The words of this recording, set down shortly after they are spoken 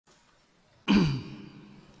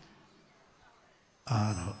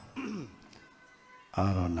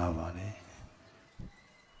Aro navare.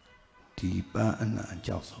 Deepa anna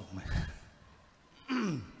josome.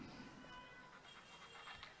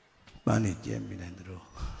 Bani jemilendro.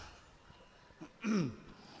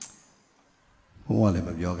 Wale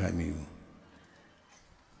babyoga miu.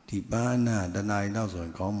 Deepa anna danai also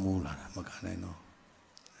in Comula, Macaneno.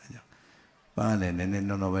 Bane and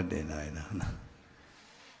no vede naina.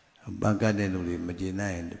 Bagade luli magina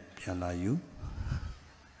and piana you.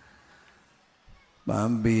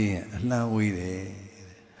 Bambi, now we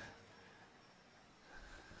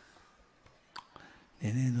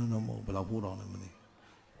no more, but I'll put on the money.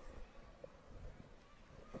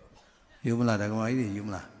 Yumla, the idea,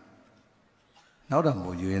 Yumla. Now that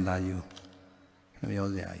more you and you. Let me all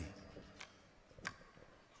the eye.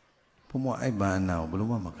 Put more I ban now,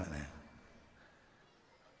 Bluma Macana.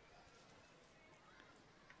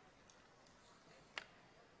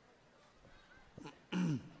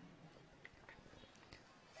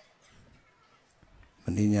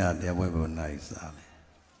 Niña de huevo nice.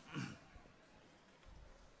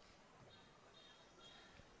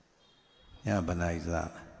 Ya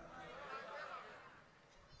banaiza.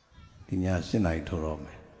 Niña sinai torome.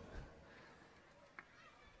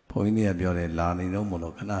 Poinia biore lani no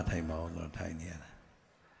mono kana time on no tiny.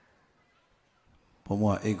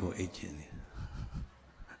 Pomo ego agent.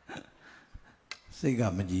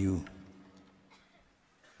 Siga majiu.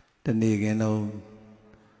 The negano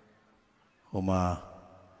Homa.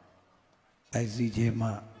 ICJ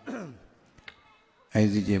ma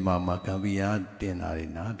can be a dinner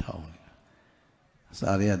in our town.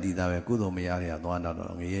 Saria did have a good omearia, one out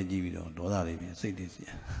of a year, dollar, say this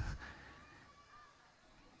year.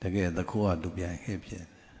 Again, the core to be a happy.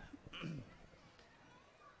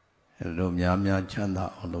 Hello, Yamya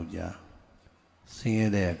Chanda Oloja. Sing it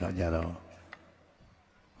there, Kajaro.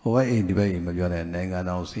 Hawaii debate, Major and Nanga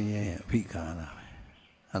now singing a picana.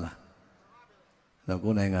 Hala. The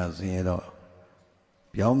good Nanga sing it all.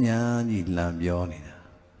 Pyongyan yi lam byo nida.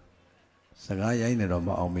 Saga yai ne do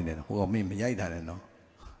ma aw mi ne. Ho mi ma yai ta ne no.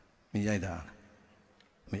 Mi yai ta.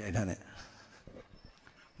 Ma yai ta ne.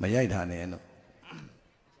 Ma yai ta ne no.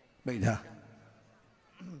 Bai ta.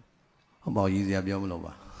 Ho ba yi sia byo ma lo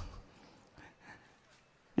ba.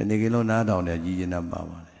 De ne ke lo na taw ne yi yin na ba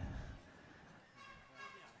ba le.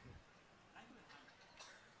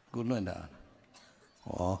 Ku lwat da.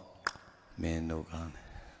 Ho. Men do ka ne.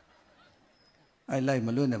 I like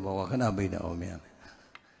Maluna Wakana Beda or man.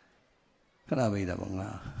 Kana Beda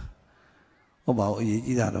Banga. About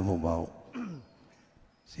Yida Mobile.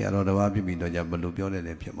 Sierra the Wabi do Jabalubio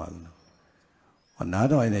de Piamal. On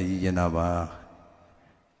Nado in a Yanaba.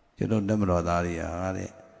 You don't demro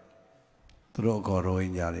Daria. Trocoro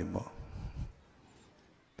in Yaribo.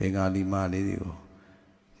 Bengali Malidio.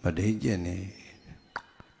 But he Jenny.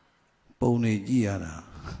 Pony Giana.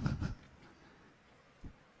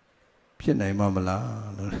ဖြစ်နိုင်မှာမ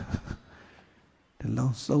လားလို့ဒီလော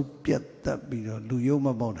က်စုပ်ပြတ်တက်ပြီးတော့လူယုံမ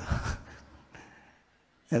ပေါက်တာ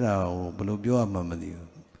အဲ့ဒါကိုဘယ်လိုပြောရမှမသိ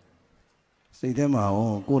ဘူးစိတ်ထဲမှာ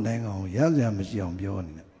ဟောကိုယ်နိုင်ငံကိုရစရာမရှိအောင်ပြော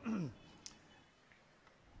နေတယ်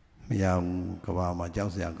မရဘူးကဘာမှာကြော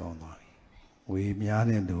က်စရာကောင်းသွားပြီဝေများ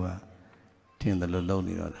တဲ့လူကထင်တယ်လို့လုံး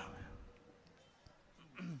နေတော့တာပဲ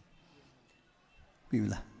ပြီ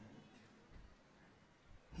လား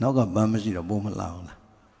နောက်ကပန်းမရှိတော့ဘိုးမလာဘူးလား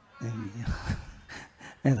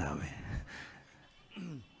အဲ့ဒါပဲ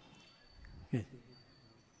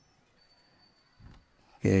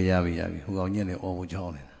ကဲရပြီဟိုကောင်ညက်နေအော်ဖို့ချော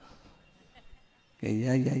င်းနေတာကဲရ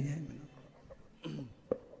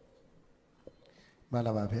မှန်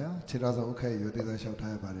လားပါဗျာခြေတော်ဆုံးဥက္ကဋ္ဌယူသေးသောလျှောက်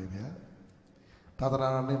ထားရပါတယ်ဗျာသာသနာ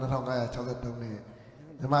တော်နှစ်2563နှစ်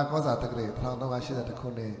မြန်မာကောဇာတက္ကရာ1382ခု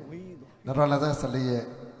နှစ်2014ရက်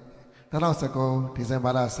2019ဒီဇင်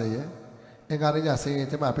ဘာလ10ရက်အင်္ဂါနေ့ညဆင်းရဲ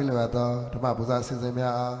ကျမပြည့်လျက်သောဓမ္မပူဇာအစီအစဉ်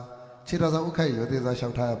များအားခြေတော်ဆုံးဥက္ကဋ္ဌယူသေးသောလျှော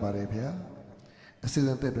က်ထားရပါတယ်ဗျာအစီအစ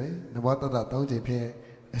ဉ်တစ်တွင်နဘောတတ3ချိန်ဖြင့်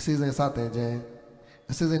အစီအစဉ်စတင်ခြင်း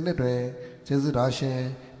အစီအစဉ်နှစ်တွင်ကျေးဇူးတော်ရှင်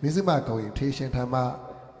မြစ်စမကုံ၏ထေရှင်ထံမှတ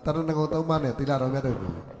ရဏဂုံ3ပါးနှင့်သီလတော်မြတ်တို့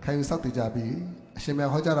ကိုခံယူဆောက်တည်ကြပြီးအရှင်မြတ်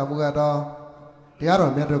ဟောကြားတော်မူသောတရား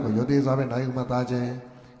တော်မြတ်တို့ကိုယူသေးစွာဖြင့်နိုင်ယူမှတ်သားခြင်း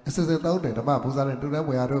အစီအစဉ်3တွင်ဓမ္မပူဇာနှင့်တူတန်း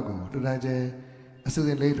ဝေယတို့ကိုတူတန်းခြင်းအစီအစ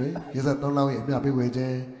ဉ်4တွင်ရေစက်3လောင်း၏အမြပေးဝေခြ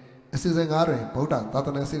င်းအစီအစဉ်5တွင်ဗုဒ္ဓသာသ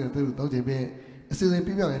နာ့စိတ်တို့3ချိန်ဖြင့်အစီအစဉ်ပြ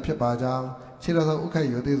ည့်ပြောင်းရင်ဖြစ်ပါကြောင်းခြေတော်ဆုံးဥက္ကဋ္ဌ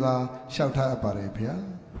ယူသေးစွာလျှောက်ထားအပ်ပါတယ်ဗျာ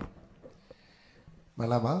မ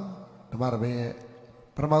လားပါဓမ္မရပင်ရဲ့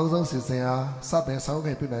ပထမဆုံးစီစဉ်အားစတင်ဆောင်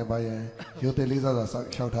ခဲ့ပြနိုင်ပါရင်ယူသေးလေးစွာ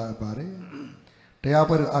လျှောက်ထားအပ်ပါတယ်တရား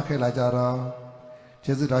ပွဲတို့အခက်လာကြတော့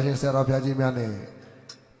ကျေးဇူးတော်ရှင်ဆရာတော်ဘုရားကြီးများနဲ့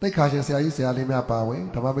တိတ်ခါရှင်ဆရာကြီးဆရာလေးများပါဝင်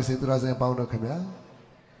ဓမ္မပစ္စည်းသူရစင်ပေါင်းတို့ခင်ဗျာ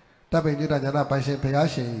တပင်ညတညာနာပိုင်ရှင်ဖရာ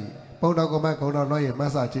ရှင်ပုံတော်ကမတ်ကုံတော်နှောရဲ့မ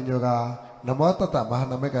ဆာချင်းညိုကနမောတတမဟာ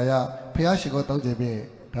နမကယဖရာရှင်ကိုတောင်းခြင်းဖြင့်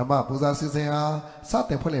ဓမ္မပူဇာစီစဉ်အားစ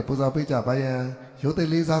တင်ဖွင့်လှစ်ပူဇော်ပေးကြပါယံရုပ်သိ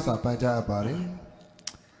လေးစားစွာပန်ကြားအပ်ပါတယ်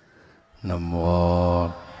နမော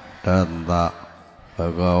တတ္တဘ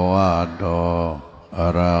ဂဝတောအ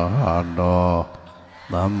ရဟတော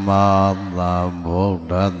သမ္မာသမ္ဗုဒ္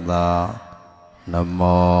ဓတ္တန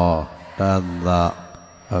မောတတ္တ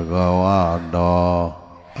ဘဂဝတော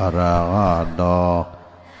အရဟတော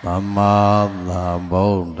သမ္မာသမ္ဗု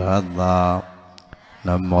ဒ္ဓတ္တန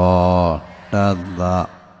မောတတ္တ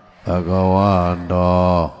ဘဂဝတော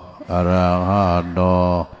အရဟတော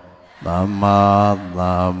သမ္မာသ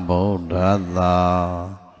မ္ဗုဒ္ဓတ္တ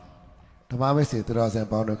ဓမ္မမိတ်ဆွေသူတော်စင်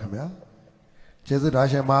ပေါင်းတို့ခင်ဗျာကျေးဇူးတော်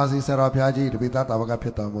ရှင်မဟာစီဆရာဘုရားကြီးတပိသတာဝကဖြ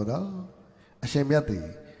စ်တော်မူသောအရှင်မြတ်သည်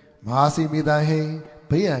မဟာစီမိသားဟိ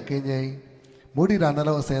ဘေးရန်ကင်းခြင်းမုဒိတာနှ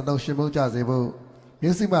လုံးအစဉ်သုံးရှင်မုန်းကြစေဖို့မျ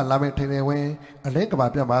က်စိမှလာမယ့်ထင်ထင်ဝင်အလင်းကဘာ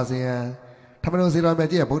ပြတ်ပါစေရန်ထမတော်စီတော်မြတ်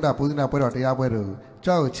ကြီးရဲ့ဗုဒ္ဓပူဇနာပွဲတော်တရားပွဲတို့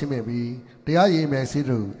ကြောက်ချင်းမြင့်ပြီးတရားရည်မယ်စီ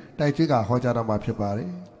တို့တိုက်ကျွေးကဟောကြားတော်မှာဖြစ်ပါတ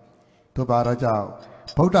ယ်သို့ပါတော့ကြောင့်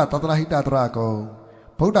ဗုဒ္ဓတသနာဟိတတရကုံ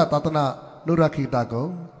ဗုဒ္ဓတသနာနုရခိတကုံ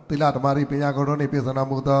သီလဓမ္မရိပညာကုံတို့နှင့်ပြည့်စုံတော်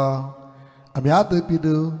မူသောအများသူပြည်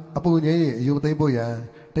သူအပူငြိမ်းအယူသိမ့်ဖို့ရန်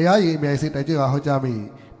တရားရည်မယ်စီတိုက်ကျွေးကဟောကြားမိ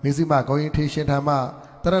မေစီမကောင်းရင်ထေရှင်ထံမှ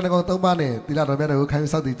တရဏဂုံ၃ပါးနှင့်သီလတော်မြတ်တို့ခံယူ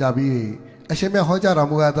ဆောက်တည်ကြပြီးအရှင်မြတ်ဟောကြားတော်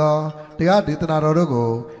မူသောတရားဒေသနာတော်တို့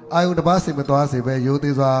ကိုအာယုန်တစ်ပါးစီမသွားစေဘဲရို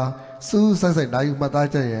သေစွာစူးဆိုင်ဆိုင်နိုင်ယူမှတ်သား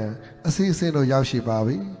ကြရန်အစီအစဉ်တို့ရောက်ရှိပါ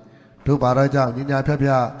ပြီတို့ပါတော့ကြောင့်ညီညာဖြတ်ဖြ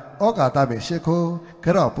တ်ဩကာသပင်ရှ िख ိုးကြ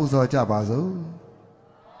တော့ပူဇော်ကြပါစို့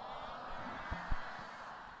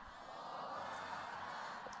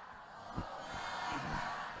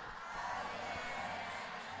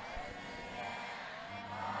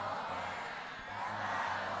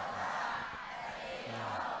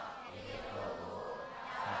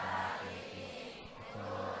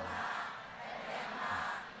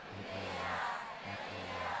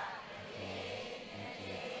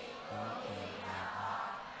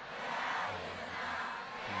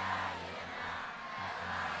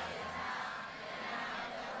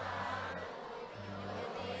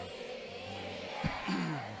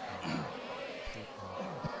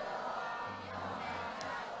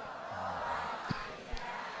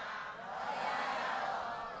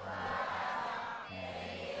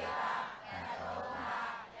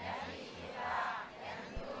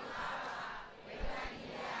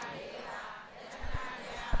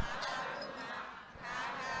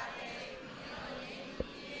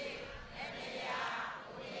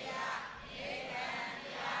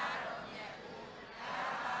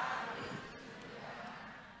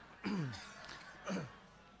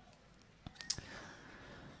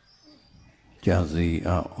ကြာစီ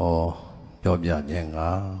အောပြောပြခြင်းက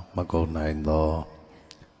မကုန်နိုင်သော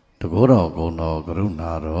တကောတော်ကုံတော်ကရု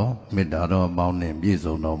ဏာတော်မေတ္တာတော်အပေါင်းနှင့်ပြည့်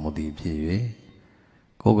စုံတော်မူသည်ဖြစ်၍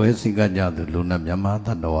ကိုယ်ကိုယ်စိတ်ကကြသူလူနဲ့မြမသ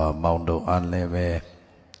တ္တဝါပေါင်းတို့အားလည်းပဲ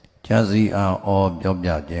ကြာစီအောပြောပြ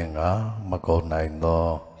ခြင်းကမကုန်နိုင်သော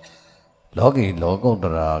လောကီလောကုတ္တ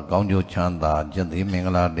ရာကောင်းကျိုးချမ်းသာကျင့်သည်မင်္ဂ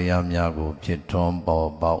လာတရားများကိုဖြစ်ထွန်းပေါ်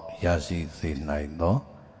ပေါက်ရရှိစေနိုင်သော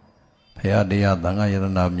ဖရာတရားသံဃာယတ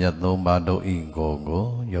နာမြတ်သုံးပါးတို့ဤကို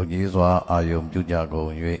ယုတ်ကြီးစွာအာယုံပြုကြကု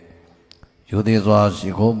န်၍ယူသည်စွာရှိ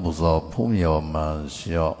ခိုးပူဇော်ဖူးမြော်မှန်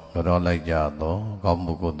လျှော့ကြောလိုက်ကြသောကောင်း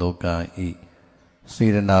မှုကိုဒုက္ခဤစေ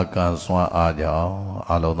ရနာကံစွမ်းအားကြောင့်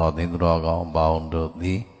အလုံးသောသင်္သူတော်ကောင်းပေါင်းတို့သ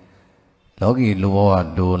ည်လောကီလူဘဝ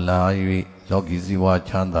ဒိုလာ၍လောကီစီဝါ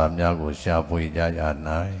ချမ်းသာများကိုရှာဖွေကြရ၌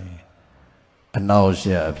အနောက်ရှ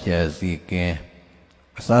က်အပြည့်စီကင်း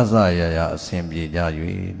အစစရရအစဉ်ပြေကြ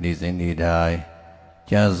၍နေစဉ်နေတိုင်း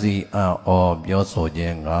ကြာစီအောပြောဆိုခြ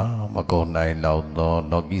င်းကမကုန်နိုင်လောက်သော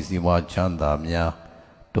လောကီစီဝါချမ်းသာများ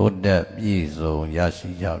တိုးတက်ပြည့်စုံရရှိ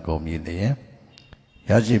ကြကုန်မည်လျင်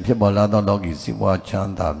ရရှိဖြစ်ပေါ်လာသောလောကီစီဝါချ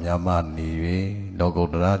မ်းသာများမှနေ၍လောကု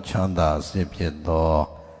တ္တရာချမ်းသာစစ်ဖြစ်သော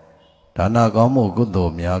ဒါနကောင်းမှုကုသို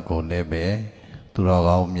လ်များကိုလည်းပဲသူတော်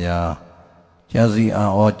ကောင်းများကြာစီ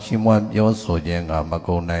အောချီးမွမ်းပြောဆိုခြင်းကမ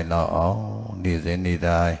ကုန်နိုင်လောက်အောင်နေစဉ်နေ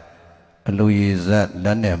တိုင်းအလူရည်ဇက်လ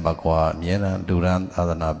က်နဲ့မကွာအမြဲတမ်းဒုရန်သာ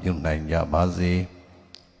သနာပြုနိုင်ကြပါစေ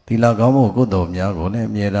သီလကောင်းမှုကုသိုလ်များကိုလည်း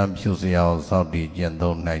အမြဲတမ်းပြုစရာစောင့်တည်ကျင့်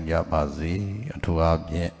သုံးနိုင်ကြပါစေအထူးအား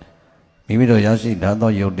ဖြင့်မိမိတို့ရရှိတတ်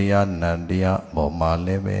သောယုတ်တရားနံတရားပေါ်မှာလ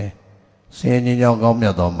ည်းပဲဆင်းရဲကြောင်းကောင်းမြ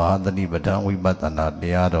တ်သောမဟာသတိပဋ္ဌာန်ဝိပဿနာတ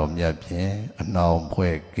ရားတော်မြတ်ဖြင့်အနှောင်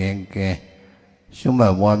ဖွဲ့ကင်းရှုမှ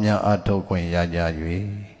တ်ပွားများအထောက်ခွင့်ရကြ၍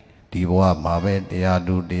ဒီဘဝမှာပဲတရား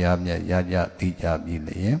တူတရားမြတ်ရကြသိကြပြီ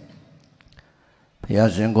လျင်ဘုရား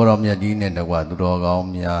ရှင်ကိုယ်တော်မြတ်ကြီးနဲ့တကွသူတော်ကောင်း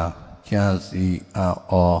များကျမ်းစီ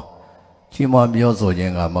အော ရှိမပြောဆိုခြ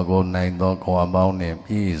င်းကမကုန်နိုင်သောခွာပေါင်းနှင့်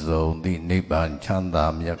ပြည့်စုံသည့်နိဗ္ဗာန်ချမ်းသာ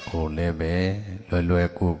မြတ်ကိုလည်းပဲလွယ်လွယ်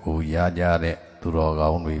ကူကူရကြတဲ့သူတော်ကော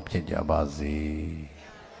င်းတွေဖြစ်ကြပါစေ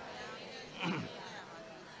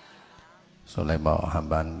ဆိုလိုက်ပါဟံ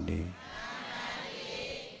ပန်ဒီ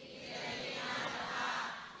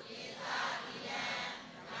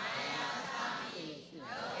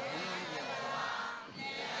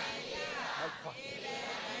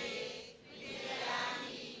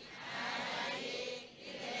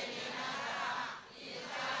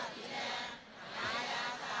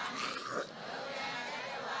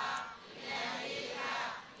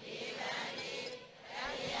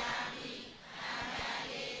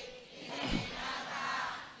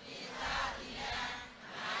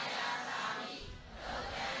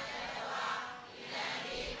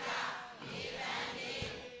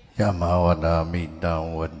ယမဝဒာမိတံ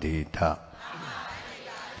ဝတိထ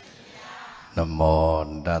နမော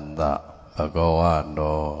တတ္တဘဂဝ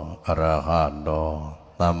တောအရဟတော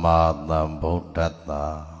သမ္မာသမ္ဗုဒ္ဓတ္တ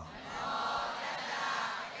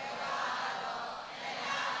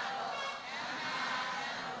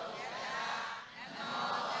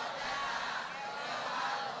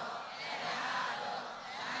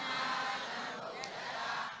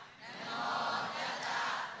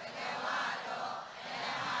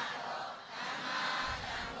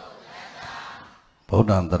ဗုဒ္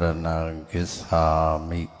ဓံတရဏံကိစ္ဆာ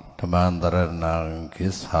မိဓမ္မံတရဏံကိ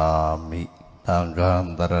စ္ဆာမိသံဃံ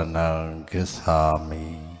တရဏံကိစ္ဆာမိ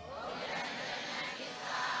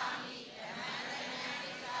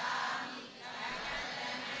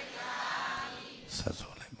ဆက်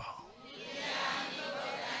ဆိုလိုက်ပါ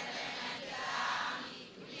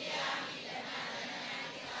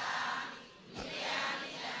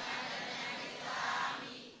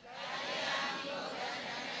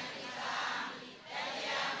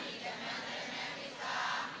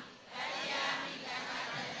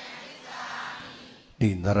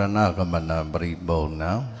ဒီသရဏကမဏပရိပုံဏ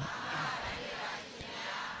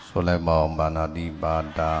ဆိုလိုက်ပါအောင်ဘာနာတိပါ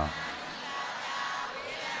တာ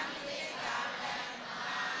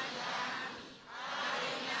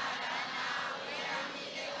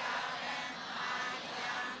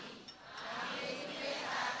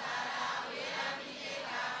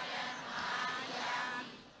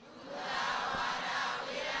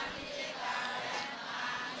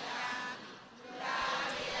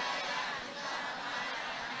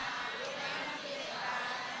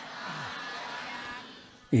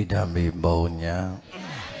ဣဒံမိပုံညာ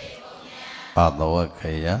အတဝ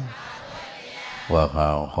ခေယဝဟံ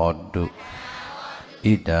ဟောတုဣ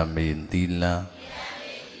ဒံမိသီလံ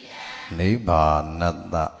နိဗ္ဗာနတ္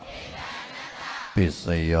တပစ္စ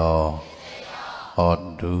ယောဟော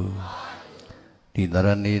တုဒီတရ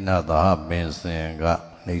ဏိနာသဟပင်စင်က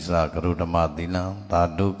နေသကရုဓမ္မသီလံသာ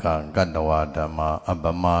ဒုက္ခံကတ္တဝဓမ္မာအပ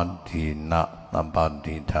မတိနသဗ္ဗ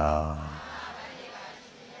တိထာ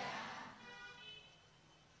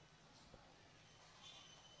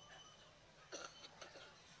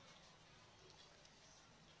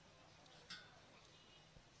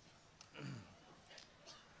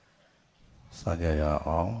စကြရ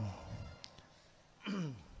အောင်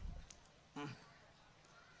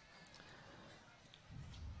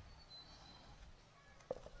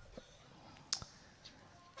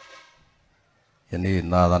ယနေ့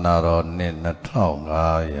သာသနာတော်နှစ်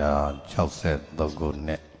2563ခု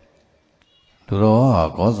နှစ်လူတော်ဟာ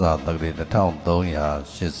ကောဇာတက္ကရာ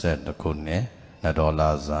1382ခုနှစ်နတ်တော်လာ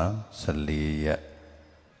ဇန်14ရက်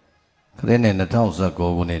ခရစ်နှစ်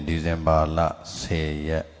2019ခုနှစ်ဒီဇင်ဘာလ10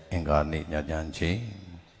ရက်အင်္ဂါနေ့ညချမ်းချိန်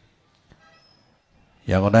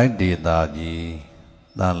ရန်ကုန်တိုင်းဒေသကြီး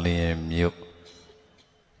သံလျင်မြို့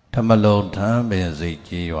ဓမ္မလုံထမ်းပင်စိတ်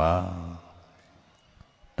ကြီးရွာ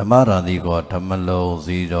ဓမ္မရာသီကောဓမ္မလုံ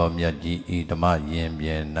စီတော်မြတ်ကြီးဤဓမ္မရင်ပြ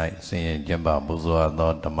င်၌ဆင်ရင်ကျင့်ပပူဇော်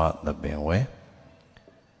သောဓမ္မသဘင်ဝဲ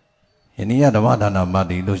ယနေ့ဓမ္မဒါနမတ္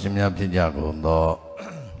တိလူရှင်များဖြစ်ကြကုန်သော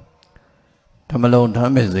ဓမ္မလုံထ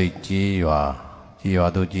မ်းပင်စိတ်ကြီးရွာ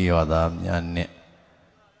သူကြီးရွာသားများနှင့်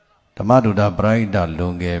ဓမ္မဒုဒပရိဒလွ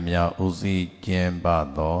န်ငယ်များဦးစီးကျင်းပ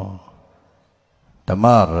သောဓမ္မ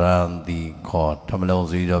ရန်တိခေါ်ဓမ္မလုံ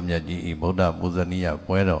စီတော်မြတ်ကြီးဤဗုဒ္ဓပူဇနီယ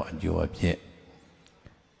ပွဲတော်အကျိုးအဖြစ်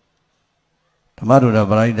ဓမ္မဒုဒ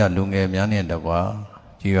ပရိဒလွန်ငယ်များနှင့်တကွာ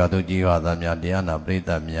ကြီးရွာသူကြီးရွာသားများတရားနာပရိသ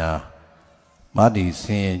တ်များမတ္တိဆ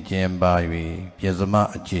င်ကျင်းပ၍ပြဇမ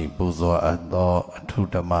အခြေပူဇော်အပ်သောအထု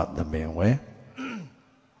ဓမ္မသဘင်ဝဲ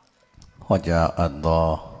ဟောကြားအပ်သော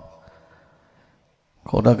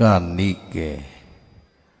ခောတကနိကေ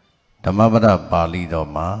ဓမ္မပဒပါဠိတော်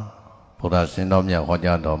မှာဘုရားရှင်တော်မြတ်ဟော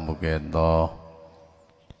ကြားတော်မူခဲ့သော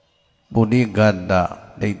ပုရိကတ္တ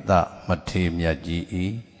ဒိဋ္ဌမထေရမြတ်ကြီးဤ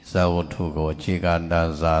ဇဝတ္ထုကိုအခြေခံတ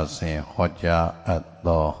န်းစာစဉ်ဟောကြားအပ်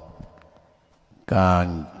သောကံ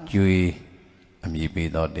ကြွေးအမည်ပေး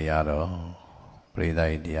သောတရားတော်ပရိသ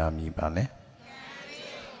တ်တရားမြည်ပါလေ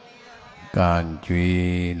ကံကြွေး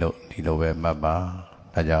လို့ဒီလိုပဲမှတ်ပါ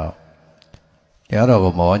ဒါကြောင့်တရားတော်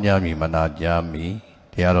ကိုမောညာမိမနာကြားမိ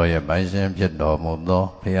တရားတော်ရဲ့ပိုင်းရှင်ဖြစ်တော်မူသော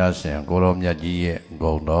ဘုရားရှင်ကိုရောမြတ်ကြီးရဲ့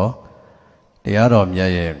ဂုဏ်တော်တရားတော်မြ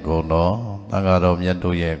တ်ရဲ့ဂုဏ်တော်သံဃာတော်မြတ်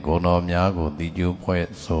တို့ရဲ့ဂုဏ်တော်များကိုသိကျူးဖွဲ့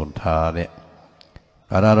ဆိုထားတဲ့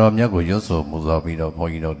ဂါရတော်မြတ်ကိုရွတ်ဆိုမှုသောပြီးတော့ဘု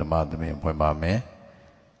န်းကြီးတို့ဓမ္မသဘင်ဖွင့်ပါမယ်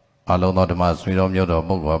အလုံးသောဓမ္မဆွေတော်မျိုးတော်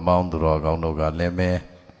မုတ်တော်ပေါင်းသူတော်ကောင်းတို့ကလည်းပဲ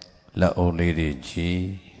လက်အုပ်လေးတွေချီ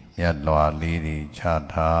မြတ်လွာလေးတွေချ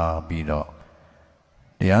ထားပြီးတော့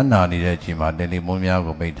တရားနာနေတဲ့အချိန်မှာတယ်လီမုန်းများ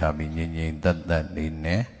ကိုပိတ်ထားပြီးငြိမ်ငြိမ်သက်သက်လေး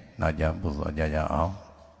နဲ့နာကြပူဇော်ကြကြအောင်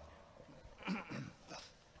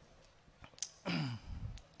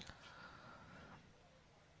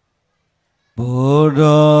ဘုဒ္ဓ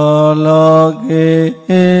လောကေ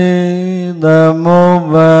သမုပ္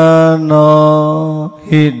ပန္နော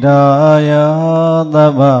ဟိတာယသ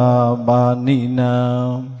ဗ္ဗပါဏိနံ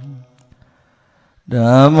ဓ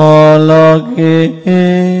မ္မောလောကေ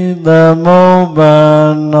သမုပ္ပ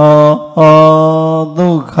န္နောဒု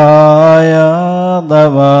က္ခာယသ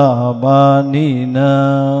ဗ္ဗပါဏိနံ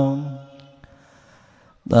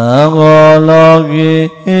သံဃောလောကေ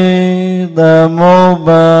သမုပ္ပ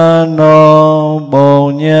န္နောပုံ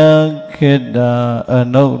ညခိတအ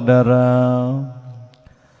နုတ္တရံ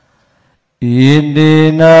ဣတိ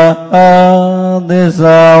နာသစ္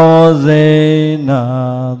စာဝဇေနာ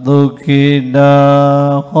ဒုက္ခိတာ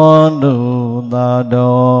ဟောတုသာ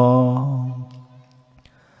တော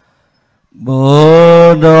ဘု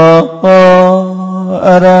ဒ္ဓ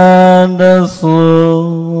အရန္တစု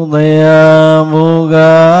သယမူ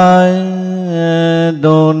ဂိုင်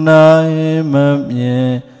ဒုနိုင်မမြ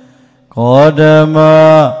င်ကောဓမ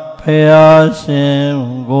ဖယားရှင်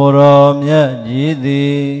ကိုရောမြတ်ကြီးသ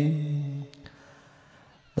ည်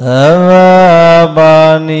သဗ္ဗပါ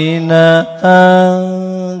ဏိနံ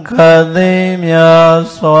ခသိမြတ်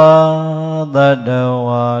စွာတတ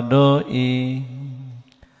ဝါတို့ဤ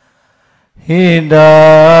ဟိတာ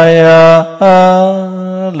ယ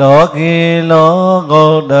လောကေလောကု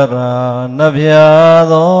တ္တရာနဗျာ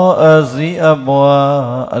သောအစည်းအပွား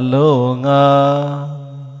အလို့ငါ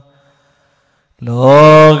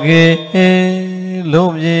လောကေလူ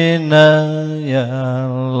ပြေနံယ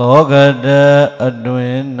လောကတအတွ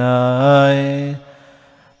င်၌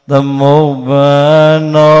သမုပ္ပန္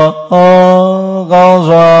နောကောင်း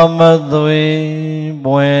စွာမသွေ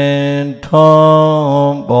ပွင့်ထွ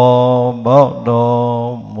န်းပေါ်ပေါက်တော်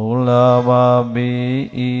မူလာပါပြီ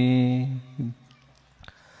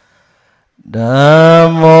ဓ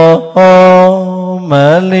မ္မောမ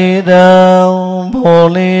လီတံဖို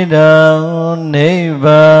လီတံနိဗ္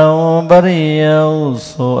ဗာန်ပရိယု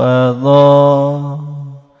ဆိုအပ်သော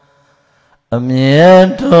အမြတ်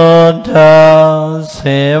တော်ထာ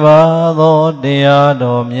ဆေပါသောတရား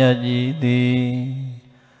တော်မြတ်ကြီးသည်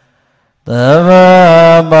သဗ္ဗ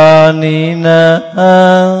ပါဏိနံ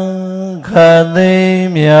ခသိ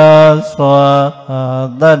မြတ်စွာ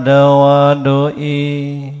တတ္တဝါတို့ဤ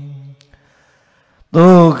ဒု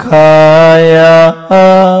က္ခာယ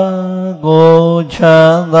ကိုချ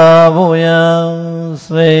မ်းသာဖို့ယံ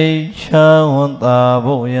စိတ်ချမ်းသာ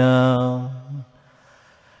ဖို့ယံ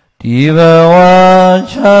ဒီဘဝ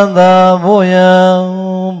ချမ်းသာဖို့ယံ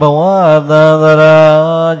ဘဝသန္တရာ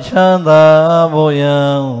ချမ်းသာဖို့ယံ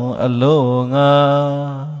အလို့ငါ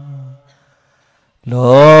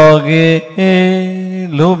လောကေ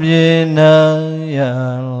လူပြေနံယ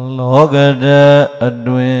လောကတအ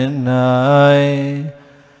တွင်၌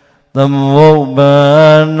သမုပ္ပ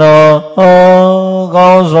န္နောကော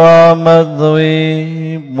င်းစွာမသွေ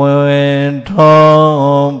ပွင့်ထွ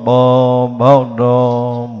န်းပေါ်ပေါက်တော်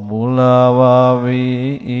မူလာပါ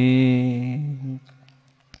ပြီ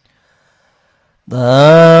သံ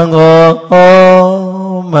ဃော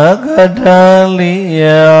မကထလိ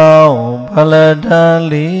ယောဖလထ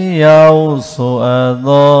လိယောဆိုအပ်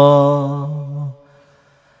သော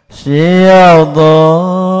ရှေးရောက်သော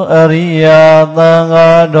အရိယာသံဃာ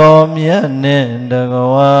တော်မြတ်နှင့်တ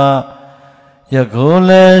ကွာယခုလ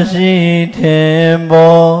ည်းရှိထင်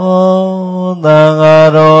ပေါ်သံဃာ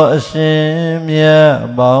တော်အရှင်မြတ်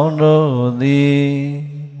ပေါင်းတို့သ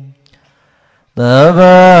ည်သဗ္ဗ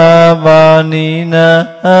ပါဏိနံ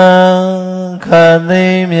ခသိ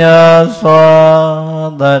မြတ်စွာ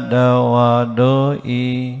တတ္တဝါတို့ဤ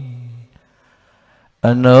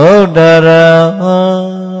အနုတ္တရ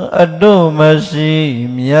အတုမရှိ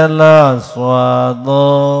မြတ်လာစွာ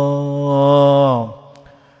သော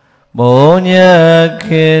bố nhớ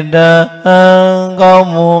khi đã có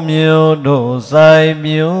mù miêu đồ sai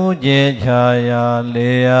miêu chế chaya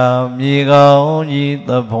lea mi gao nhi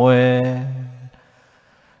tập huệ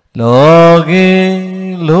lo ki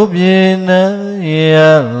lúc yên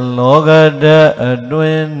ya lo ga da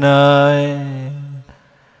aduen nai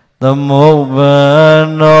tâm mục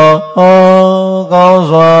vân nó cao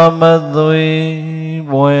xoa mất tùy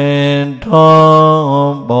buồn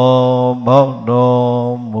thọ bỏ bọc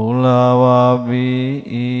đồ mù la va vi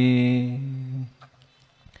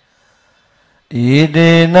y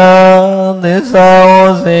đi na thế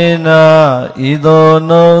sao thế na y đồ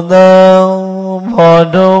nô đau phò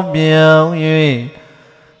đô biểu duy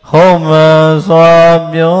hôm mà xoa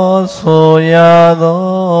biểu số ya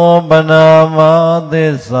đô bà na ma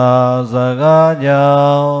thế sa sa ga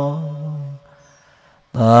nhau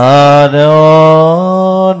ta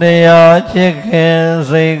đô đề ya chiếc khen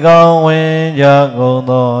xây cao nguyên gia công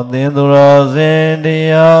tổ tiên tu ra sen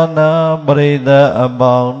đề ya na bari ta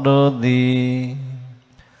bảo đô đi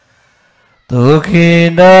tu khi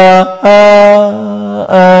đã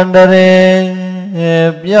an đa đề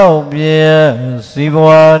biểu bia si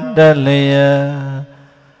boa đa lìa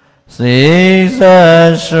si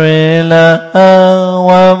sa suy la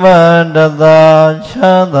wa ma đa ta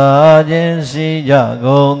cha ta jen si gia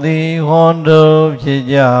công ti hoan đô chi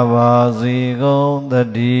gia ba si công ta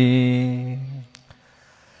đi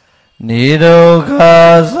ni đô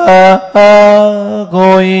kha sa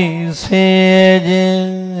ko y se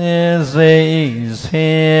jen se y se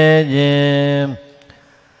jen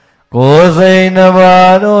cô say na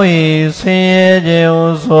ba đôi xe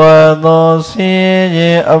chiều xoa to xe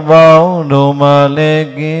về bao đồ mà lê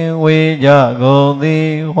kia quy gia cô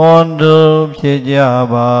đi hoan đô chế gia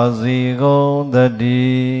bà gì cô ta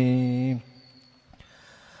đi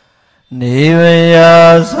ni về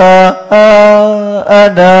ya sa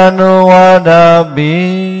adanu wada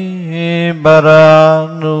bi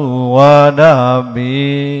baranu wada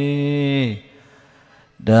bi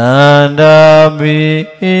Đà bi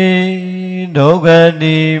đô ga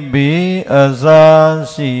đi bi a sa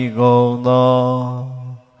si gong to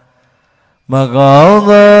mà gong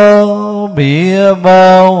to bi a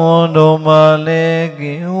bao đồ mà lê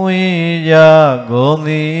ki huy gia gong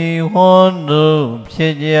đi hoan đô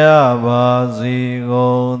phe gia ba si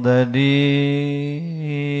gong ta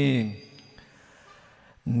đi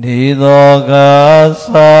đi đô ga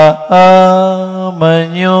sa ma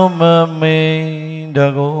nhu ma mi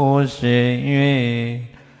đa cô sẽ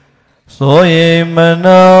duy所以门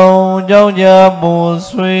后教家不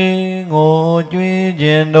随我追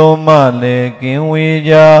见都马来跟为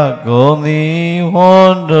家公的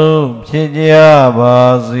欢度撇家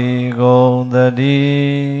把西公的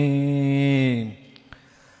地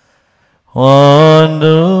欢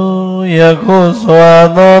度也可说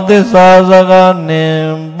到的啥啥个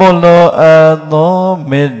年不落阿多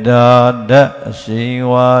没达的西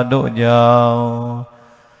瓦都叫。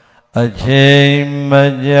အချိန်မ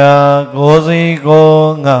ကြာကိုယ်စီကို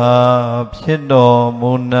ငါဖြစ်တော်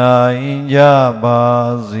မူနိုင်ကြပါ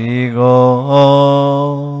စေကု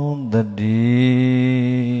န်သတ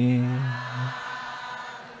ည်း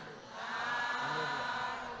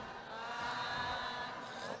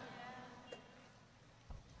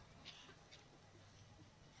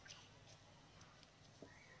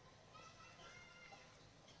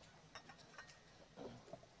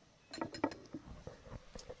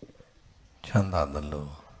ချမ်းသာသလို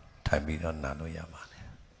ထိုင်ပြီးတော့နာလို့ရပါတယ်။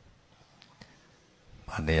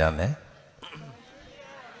ဘာတရားလဲ။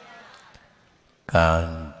ကံ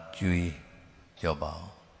ကြွေးပြောပါဦး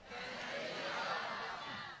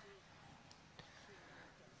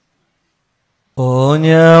။ဘုံ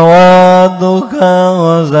ညာဝါဒုက္ခံ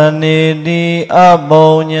ဇနိတိအ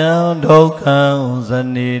ဘုံညာဒုက္ခံဇ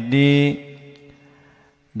နိတိ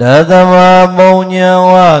ဒသမဘုံညာ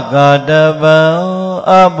ဝကာတပံ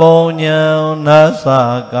အဘုံညာနာသ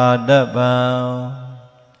ကာတပံ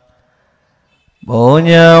ဘုံ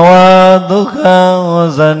ညာဝဒုက္ခံ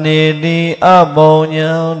ဇနိတိအဘုံညာ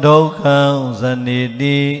ဒုက္ခံဇနိ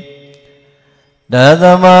တိဒသ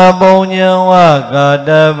မဘုံညာဝကာတ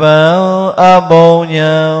ပံအဘုံ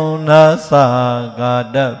ညာနာသကာ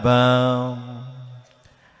တပံ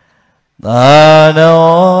သာ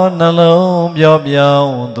တော်နှလုံးပြောပြော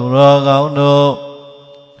င်းသူတော်ကောင်းတို့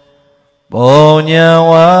ဘုံညာ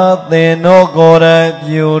ဝသင်တို့ကိုယ်တိုင်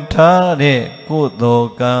ပြုထားတဲ့ကုသို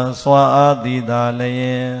လ်ကံစွာအားသည်သာလျ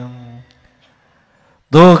င်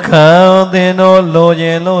ဒုက္ခသင်တို့လိုချ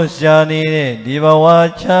င်လို့ရှာနေတဲ့ဒီဘဝ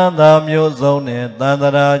ချမ်းသာမျိုးစုံနဲ့သန္တ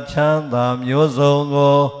ရာချမ်းသာမျိုးစုံ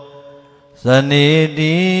ကိုဇနိ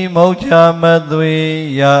တိမုတ်ချမသွေ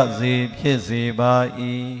ရစေဖြစ်စေပါ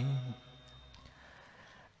၏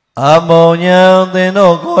 အမောညာသင်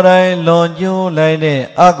တို့ကိုယ်တိုင်လွန်ကျူးလိုက်တဲ့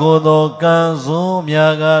အကုသိုလ်ကံဆိုး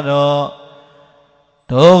များကတော့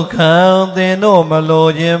ဒုက္ခသင်တို့မလို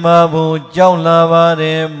ခြင်းမဘူးကြောက်လာပါတ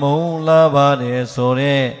ယ်မုန်းလာပါတယ်ဆို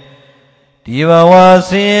တဲ့ဒီဘဝ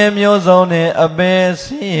ဆင်းရဲမျိုးစုံနဲ့အပေဆ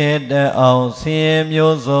င်းရဲတဲ့အောင်ဆင်းရဲ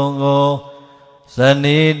မျိုးစုံကိုဇ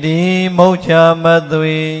နီတိမုတ်ချမ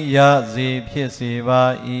သွေရစေဖြစ်စေပါ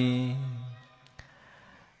၏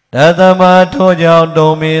တသမထိုကြောင့်တုံ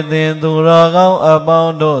မေသင်သူတော်ကောင်းအပေါ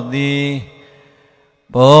င်းတို့သည်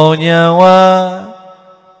ဘုံညာဝါ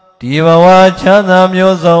ဒီဘဝချမ်းသာ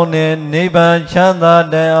မျိုးစုံနဲ့နိဗ္ဗာန်ချမ်းသာ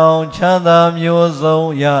တန်အောင်ချမ်းသာမျိုးစုံ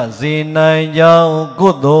ရစေနိုင်ကြောင်းကု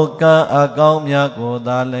သိုလ်ကံအကောင်းများကို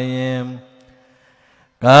သာလျင်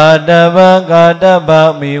ကာတဗံကာတဗ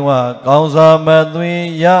မိဝကောင်းစွာမသွေ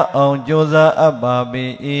ရအောင်ကြိုးစားအပ်ပါပေ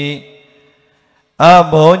၏အ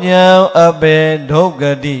ဘောညာအပေဒုက္ခ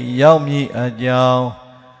တိရောက်မည်အကြောင်း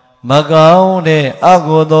မကောင်းတဲ့အ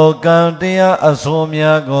ကုသိုလ်ကံတရားအဆိုး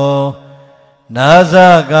များကိုနာဇ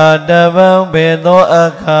ကာတဗံဘေသောအ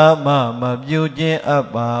ခါမှမပြုခြင်းအပ်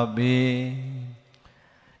ပါပေ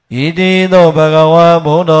ဣတိသောဘဂဝါ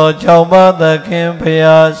ဘုဒ္ဓ6ပါးသခင်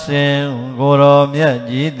ဖျားရှင်ကိုတော်မြတ်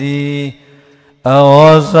ကြီးသည်အ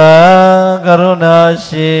ဝေါစာကရုဏာ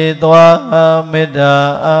ရှိသွားမေတ္တာ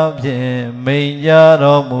အဖြင့်မိန့်ကြား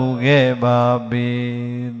တော်မူခဲ့ပါပေ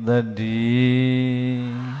သတ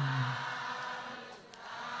ည်း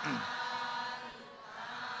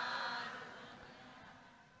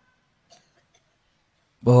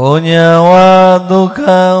ဘုံညာဝါဒုက္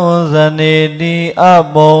ခံဇနေတိအ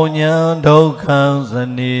ဘုံညာဒုက္ခံဇ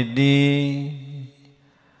နေတိ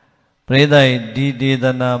ပရိသတ်ဒီဒေသ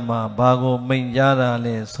နာမှာဘာကိုမိန့်ကြားတာ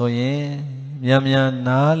လဲဆိုရင်မြန်မြန်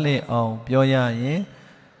နားလည်အောင်ပြောရရင်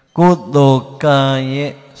ကုသိုလ်ကံ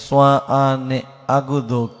ရဲ့စွမ်းအားနဲ့အကု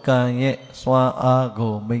သိုလ်ကံရဲ့စွမ်းအား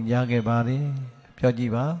ကိုမိန့်ကြားခဲ့ပါတယ်ပြောကြ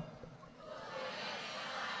ည့်ပါ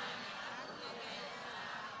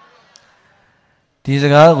ဒီစ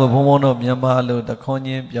ကားကိုဘုံဘုံတို့မြန်မာလိုတခွန်းချ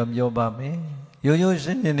င်းပြောပါမယ်ရိုးရိုးရှ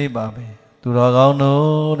င်းရှင်းလေးပါပဲသူတော်ကောင်း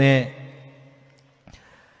တို့တဲ့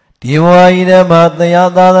ဒီဘဝကြီးထဲမှာတရား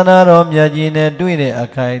သာသနာတော်မြတ်ကြီးနဲ့တွေ့တဲ့အ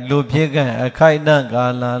ခိုက်လူဖြစ်ကအခိုက်အတန့်ကာ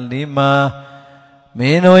လလေးမှာမ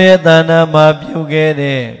င်းတို့ရဲ့တဏ္ဍာမှာပြုခဲ့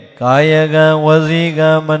တဲ့ကာယကံဝစီကံ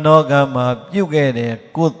မနောကံမှာပြုခဲ့တဲ့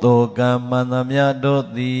ကုသိုလ်ကံမှန်သမျှတို့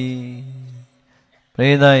သည်ပ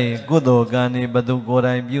ရိသတ်ရဲ့ကုသိုလ်ကံนี่ဘသူကိုယ်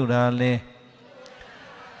တိုင်ပြုတာလဲ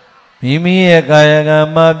မိမိရဲ့ကာယကံ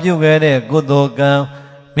မှာပြုခဲ့တဲ့ကုသိုလ်ကံ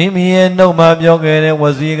မိမိရဲ့နှုတ်မှာပြောခဲ့တဲ့ဝ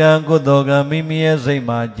စီကံကုသိုလ်ကံမိမိရဲ့စိတ်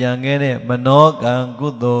မှာကြံခဲ့တဲ့မနောကံကု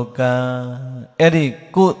သိုလ်ကံအဲ့ဒီ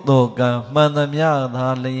ကုသိုလ်ကံမှန်သမျှသာ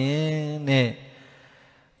လျင်နဲ့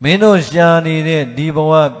မင်းတို့ရှာနေတဲ့ဒီဘ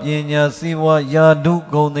ဝပညာစည်းဝါးယာဓု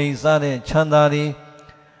ဂုဏ်သိမ်းစတဲ့ချမ်းသာတွေ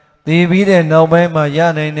သိပြီးတဲ့နောက်ပိုင်းမှာရ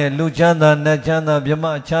နိုင်တဲ့လူချမ်းသာနတ်ချမ်းသာဗြဟ္မ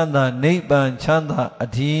ချမ်းသာနိဗ္ဗာန်ချမ်းသာအ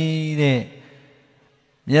ထီးတဲ့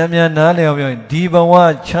မြန်မြန်နားလည်အောင်ပြောရင်ဒီဘဝ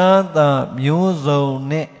ချမ်းသာမျိုးစုံ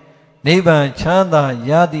နဲ့နိဗ္ဗာန်ချမ်းသာ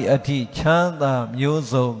ရသည့်အထိချမ်းသာမျိုး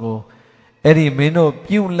စုံကိုအဲ့ဒီမင်းတို့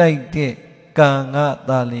ပြုလိုက်တဲ့ကံက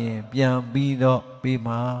သာလျင်ပြန်ပြီးတော့ပြီး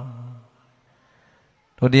မှာ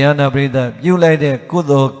တို့တရားနာပရိသတ်ပြုလိုက်တဲ့ကု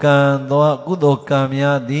သိုလ်ကံသောကုသိုလ်ကံ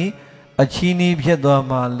များသည်အချီးနှီးဖြစ်သွား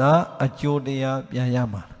မှာလားအကျိုးတရားပြန်ရ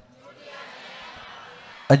မှာလား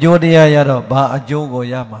အကျိုးတရားရတော့ဘာအကျိုးကို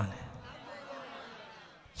ရမှာလဲ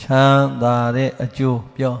ချမ်းသာတဲ့အကျိုး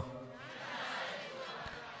ပြော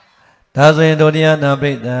ဒါဆိုရင်တို့တရားနာပ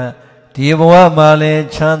ရိသတ်ဒီဘဝမှာလည်း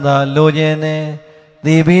ချမ်းသာလိုခြင်းနဲ့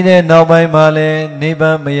သိပြီးတဲ့နောက်ပိုင်းမှာလည်းနိဗ္ဗာ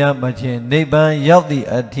န်မရမချင်းနိဗ္ဗာန်ရောက်သည့်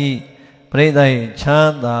အထိပရိသတ်ရဲ့ချ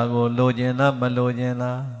မ်းသာကိုလိုခြင်းလားမလိုခြင်း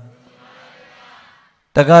လား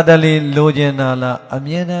တက္ကတလီလိုခြင်းလားအ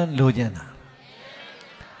မြဲတမ်းလိုခြင်းလား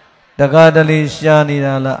တက္ကတလီရှားနေ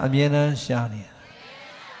တာလားအမြဲတမ်းရှားနေတာ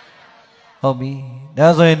ဟုတ်ပြီဒါ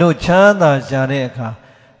ဆိုရင်တို့ချမ်းသာရှာတဲ့အခါ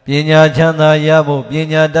ပညာချမ်းသာရဖို့ပ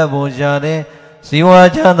ညာတတ်ဖို့ရှာတယ်ဇီဝ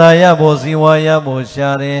ချမ်းသာရဖို့ဇီဝရဖို့ရှာ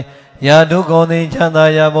တယ်ယာတုဂုဏ်သိချမ်းသာ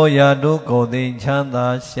ရဖို့ယာတုဂုဏ်သိချမ်းသာ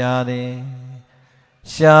ရှာတယ်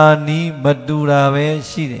ရှာနီးမတူတာပဲ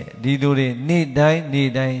ရှိတယ်ဒီလိုတွေနေ့တို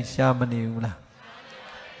င်းရှာမနေဘူးလား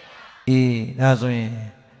အေးဒါဆိုရင်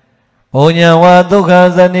ဘုံညာဝါဒုက္ခ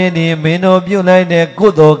ဇနိတိမင်းတို့ပြုလိုက်တဲ့ကု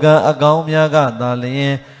သိုလ်ကံအကောင်းများကသာလျ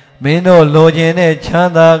င်မင်းတို့လိုချင်တဲ့ချ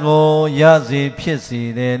မ်းသာကိုရစေဖြစ်စေ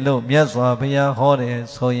တယ်လို့မြတ်စွာဘုရားဟောတယ်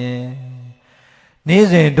ဆိုရင်နေ့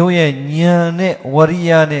စဉ်တို့ရဲ့ဉာဏ်နဲ့ဝရိ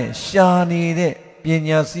ယနဲ့ရှာနေတဲ့ပ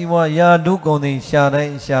ညာစည်းဝါးယာဓုဂုဏ်သိရှာတို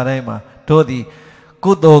င်းမှာတို့သည်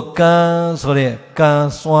ကုသိုလ်ကံဆိုတဲ့ကံ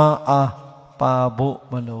စွမ်းအားပါဖို့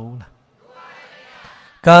မလိုဘူးလား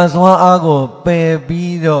ကာစွမ်းအားကိုပယ်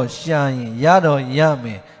ပြီးတော့ရှာရင်ရတော့ရမ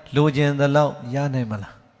ယ်လိုချင်သလောက်ရနိုင်မ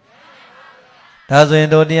လားဒါဆိုရင်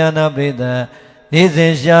တို့တရားနာပရိသတ်နေ့စ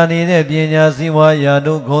ဉ်ရှာနေတဲ့ပညာစည်းဝါးရာ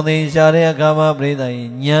တို့ဂုဏ်သိရှာတဲ့အခါမှာပရိသတ်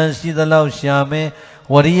ဉာဏ်ရှိသလောက်ရှာမယ်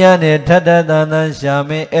ဝရိယနဲ့ထက်ထက်တန်တန်ရှာ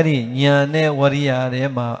မယ်အဲ့ဒီဉာဏ်နဲ့ဝရိယထဲ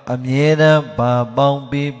မှာအမြဲတမ်းပါပေါင်း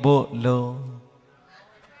ပြီးဖို့လို့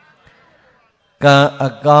ကံအ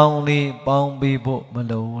ကောင်းလေးပေါင်းပြီးဖို့မ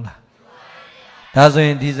လိုဘူးလားဒါဆိုရ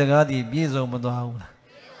င်ဒီစကားဒီပြည့်စုံမသွားဘူးလား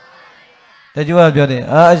တချို့ကပြောတယ်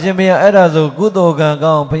အရှင်ဘုရားအဲ့ဒါဆိုကုသိုလ်ကံ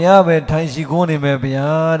ကောင်းဘုရားပဲထိုင်ရှိခိုးနေမယ်ဘု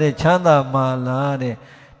ရားတဲ့ချမ်းသာမှာလားတဲ့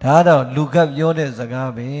ဒါတော့လူကပ်ပြောတဲ့စ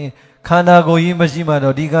ကားပဲခန္ဓာကိုယ်ကြီးမရှိမှ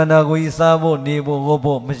တော့ဒီခန္ဓာကိုယ်ကြီးစားဖို့နေဖို့ဟော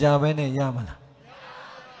ဖို့မရှာဘဲနဲ့ရမလား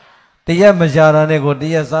တရက်မရှာတာနဲ့ကိုတ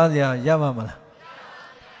ရက်စားစရာရမှာမလား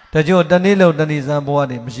တချို့တနေ့လုံးတနေ့စားဘဝ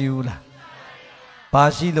တွေမရှိဘူးလားဘာ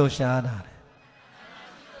ရှိလို့ရှားတာလဲ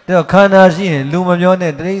တဲ့ခန္ဓာရှိရင်လူမပြော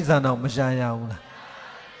နဲ့တိရစ္ဆာန်တော့မရှာရဘူးလား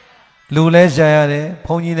လူလဲရှာရတယ်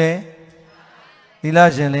ဘုန်းကြီးလဲသီလ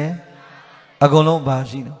ရှင်လဲအကုန်လုံးဘာ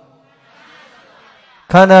ရှိတော့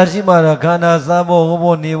ခန္ဓာရှိမှတော့ခန္ဓာစားဖို့ဟော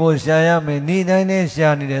ဖို့နေဖို့ရှာရမယ်နေတိုင်းနဲ့ရှာ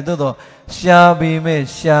နေတယ်သို့တော့ရှာပေမဲ့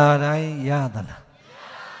ရှာတိုင်းရသလား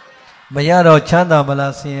မရတော့ချမ်းသာမ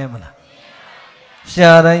လားဆင်းရဲမလား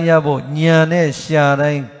ရှာတိုင်းရဖို့ဉာဏ်နဲ့ရှာ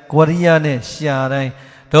တိုင်းဝရိယနဲ့ရှာတိုင်း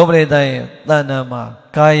ဒုပရိသတ်ရဲ့တဏ္ဍာမှာ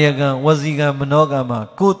ကာယကံဝစီကံမနောကံမှာ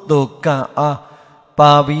ကုသိုလ်ကံအား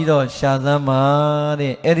ပါပြီးတော့ရှာသမ်းပါ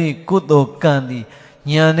တဲ့အဲ့ဒီကုသိုလ်ကံဒီ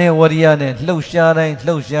ဉာဏ်နဲ့ဝရိယနဲ့လှုပ်ရှားတိုင်း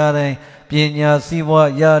လှုပ်ရှားတိုင်းပညာစည်း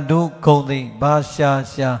ဝါးရာဓုဂုံသိဘာရှာ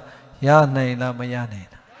ရနိုင်လားမရနိုင်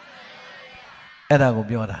လားအဲ့ဒါကို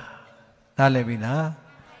ပြောတာနားလည်ပြီလား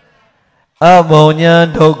အဘုံညာ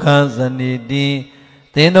ဒုက္ခဇနိတိ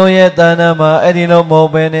သင်တို့ရဲ့တဏ္ဍာမှာအဲ့ဒီလိုမဟု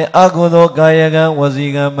တ်ပဲနဲ့အကုသိုလ်ကာယကံဝစီ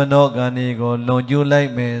ကံမနောကံတွေကိုလွန်ကျူးလို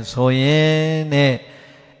က်မယ်ဆိုရင်နဲ့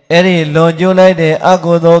အဲ့ဒီလွန်ကျူးလိုက်တဲ့အ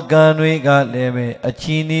ကုသိုလ်ကံတွေကလည်းပဲအ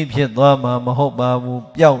ချီးနှီးဖြစ်သွားမှာမဟုတ်ပါဘူး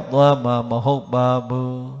ပျောက်သွားမှာမဟုတ်ပါ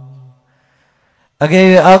ဘူးအကယ်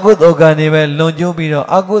၍အကုသိုလ်ကံတွေပဲလွန်ကျူးပြီးတော့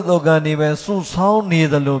အကုသိုလ်ကံတွေပဲစုဆောင်းနေ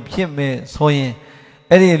သလိုဖြစ်မယ်ဆိုရင်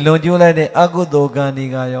အဲ့ဒီလွန်ကျူးလိုက်တဲ့အကုသိုလ်ကံတွေ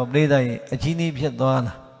ကရောပြိဿရဲ့အချီးနှီးဖြစ်သွား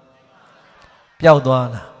လားပျောက်သွား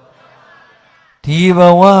လားဒီဘ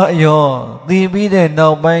ဝရောသိပြီးတဲ့နော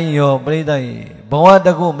က်ပိုင်းရောပြိဿရဲ့ဘဝတ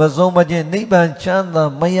ခုမဆုံးမချင်းနိဗ္ဗာန်ချမ်းသာ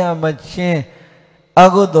မရမချင်းအ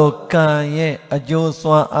ကုသိုလ်ကံရဲ့အကျိုး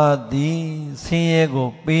စွမ်းအားသည်ဆင်းရဲကို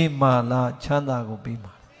ပေးမှလားချမ်းသာကိုပေးမှ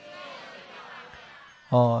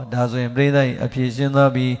ဟောဒါဆိုရင်ပြိဿရဲ့အဖြစ်ရှင်း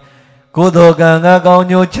သွားပြီးကုသိုလ်ကံကကောင်း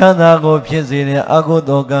ကျိုးချမ်းသာကိုဖြစ်စေတယ်အကု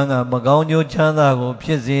သိုလ်ကံကမကောင်းကျိုးချမ်းသာကိုဖြ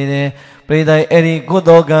စ်စေတယ်ပြိဿအဲ့ဒီကု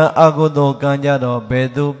သိုလ်ကံအကုသိုလ်ကံကြတော့ဘယ်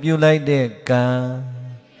သူပြုလိုက်တဲ့ကံ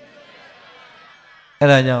အဲ့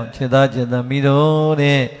ဒါကြောင့်ခြေသားခြေသမီးတို့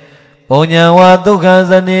တဲ့ဘုံညာဝါဒုက္ခ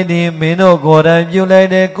ဇနိတိမင်းတို့ကိုယ်တိုင်ပြုလိုက်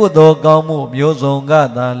တဲ့ကုသိုလ်ကောင်းမှုမျိုးစုံက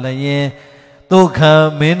သာလျင်ဒုက္ခ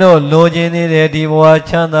မင်းတို့လိုချင်နေတဲ့ဒီဘဝ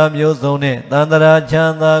ချမ်းသာမျိုးစုံနဲ့တန်ត្រာချ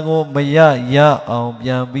မ်းသာကိုမရအောင်ပြ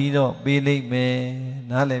န်ပြီးတော့ပေးလိုက်မယ်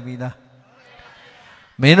နားလည်ပြီလား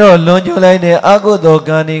မင်းတို့လွန်ကျူးလိုက်တဲ့အကုသိုလ်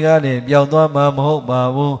ကံတွေကလည်းပျောက်သွားမှာမဟုတ်ပါ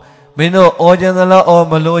ဘူးမင်းတို့အောခြင်းသလားအော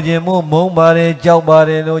မလိုခြင်းမို့မုန်းပါတယ်ကြောက်ပါ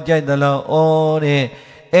တယ်လို့ကြိုက်သလားအောတဲ့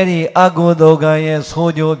အဲ့ဒီအကုသိုလ်ကံရဲ့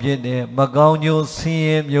ဆိုးကျိုးဖြစ်တဲ့မကောင်းကျိုးဆင်း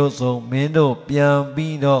ရဲမျိုးစုံမင်းတို့ပြန်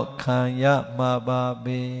ပြီးတော့ခံရမှာပါ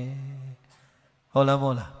ပဲဟုတ်လားမဟု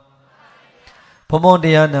တ်လားဘုံဘုံတ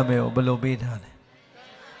ရားနာမည်ကိုဘယ်လိုပေးထားလဲ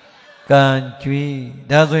ကံကြွေး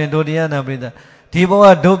ဒါဆိုရင်တို့တရားနာပရိသတ်ဒီဘဝ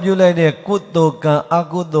တို့ပြုလိုက်တဲ့ကုသိုလ်ကံအ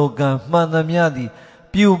ကုသိုလ်ကံမှန်သမျှသည်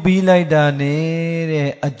ပြုပြီးလိုက်တာနဲ့တဲ့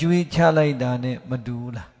အကျွေးချလိုက်တာနဲ့မတူ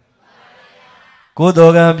ဘူးလားကုသို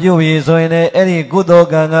လ်ကံပြုပြီဆိုရင်လည်းအဲ့ဒီကုသိုလ်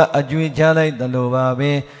ကံကအကျွေးချလိုက်သလိုပါ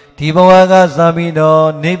ပဲဒီဘဝကစပြီးတော့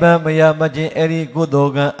နိဗ္ဗာန်မရမချင်းအဲ့ဒီကုသို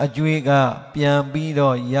လ်ကံအကျွေးကပြန်ပြီး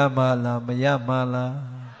တော့ရမှာလားမရမှာလား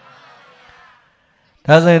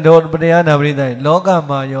ဒါဆိုရင်တို့တရားနာပရိသတ်လောက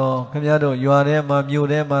မှာရောခင်ဗျားတို့ရွာထဲမှာမြို့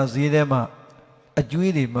ထဲမှာဈေးထဲမှာအ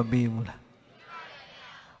ကျွေးတွေမပေးဘူးလား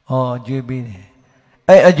ဩအကျွေးပေးတယ်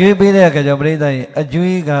အဲ့အကျွေးပေးတဲ့အခါကျပရိသတ်ရဲ့အ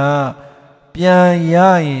ကျွေးကပြန်ရ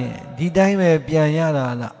ရင်ဒီတိုင်းပဲပြန်ရတာ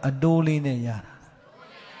လားအတိုးလေးနဲ့ရတာ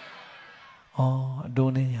ဩအ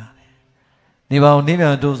တိုးနဲ့ရတယ်နေပါဦးနေပြ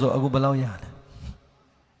န်တိုးဆိုအခုဘယ်လောက်ရလဲ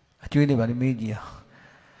အကျွေးလေးပါလိမေးကြည့်အောင်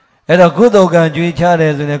အဲ့တော့ကုသိုလ်ကံကျွေးချတ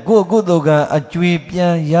ယ်ဆိုရင်ကိုယ်ကုသိုလ်ကံအကျွေးပြ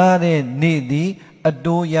န်ရတဲ့နေ့သည်အ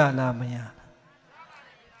တိုးရလားမရ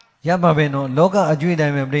ရမှာပဲနော်လောကအကျွေးတို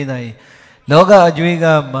င်းပဲပြိဿကြီးလောကအကျွေးက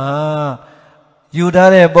မှယူ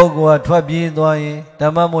ထားတဲ့ပုဂ္ဂိုလ်ကထွက်ပြေးသွားရင်ဓ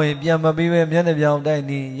မ္မမို့ရင်ပြန်မပြီးပဲမျက်နှာပြောင်တိုက်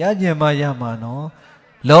နေရကျင်မှရမှာနော်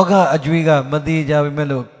လောကအကျွေးကမသေးကြပါမဲ့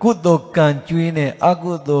လို့ကုသိုလ်ကံကျွေးနဲ့အ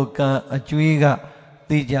ကုသိုလ်ကံအကျွေးကတ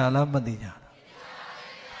သိကြလားမသိကြ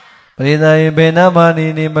ပရိသတ်ရေဘယ်နာမှ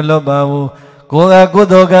နေမလွတ်ပါဘူးကိုယ်ကကု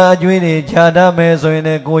သိုလ်ကအကျွေးတွေခြားတတ်မယ်ဆိုရင်လ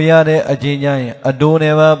ည်းကိုရတဲ့အချင်းချင်းရင်အတိုး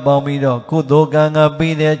နဲ့ပါပေါင်းပြီးတော့ကုသိုလ်ကံက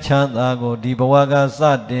ပြီးတဲ့ချမ်းသာကိုဒီဘဝကစ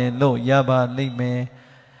တင်လို့ရပါလိမ့်မယ်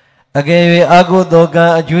အကယ်၍အကုသိုလ်ကံ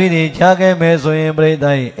အကျွေးတွေခြားခဲ့မယ်ဆိုရင်ပြိတ္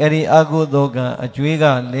တိအဲ့ဒီအကုသိုလ်ကံအကျွေးက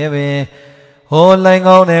လည်းပဲဟိုလိုင်း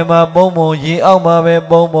ကောင်းထဲမှာပုံပုံရေအောက်မှာပဲ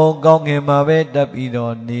ပုံပုံကောင်းငင်မှာပဲတက်ပြီး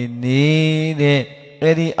တော့နေတဲ့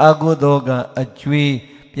အဲ့ဒီအကုသိုလ်ကံအကျွေး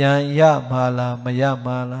ပြန်ရမှာလားမရ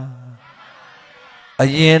မှာလားအ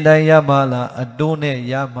ရင်တိုင်းရမှာလားအတိုးနဲ့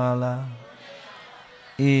ရမှာလား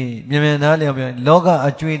အေးမြန်သားလျော်ပြောလောက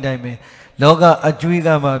အကျွေးတိုင်းပဲလောကအကျွေးက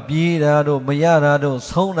မှပြေးတာတို့မရတာတို့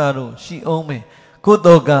ဆုံးတာတို့ရှိအောင်မယ်ကု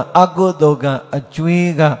သိုလ်ကအကုသိုလ်ကအ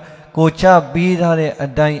ကျွေးကကိုချပေးထားတဲ့အ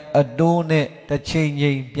တိုင်းအတိုးနဲ့တစ်ချိန်ချိ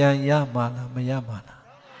န်ပြန်ရမှာလားမရမှာလား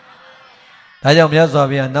ဒါကြောင့်မြတ်စွာ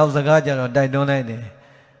ဘုရားနောက်စကားကြတော့တိုက်တွန်းလိုက်တယ်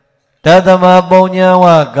တသမပုံညာဝ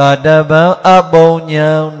ကာတပံအပုံညာ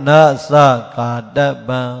နသကာတ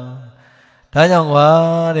ပံဒါကြောင့်ကွာ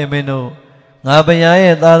တဲ့မင်းတို့ငါဘုရား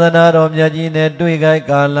ရဲ့သာသနာတော်မြတ်ကြီးနဲ့တွေ့ခိုက်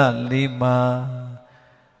ကာလလေးမှာ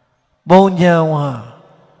ပုံညာဝ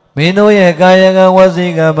မင်းတို့ရဲ့ကာယကံဝစီ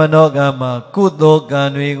ကံမနောကံမှာကုသိုလ်ကံ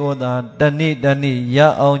တွေကိုသာတနေ့ရ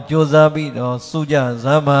အောင်ကြိုးစားပြီးတော့စုကြစ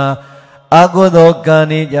မ်းပါအကုသိုလ်ကံ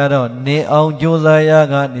နေကြတော့နေအောင်ကြိုးစားရ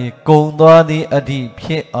ကနေကုံသွားသည့်အထိဖြ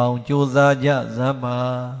စ်အောင်ကြိုးစားကြစမ်းပါ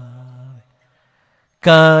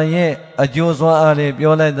ကံရဲ့အကျိုးစွမ်းအားလေး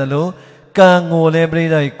ပြောလိုက်သလိုကံကိုလည်းပြိ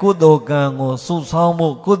တ္တိကုသိုလ်ကံကိုစုဆောင်း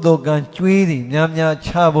ဖို့ကုသိုလ်ကံကျွေးသည်များချ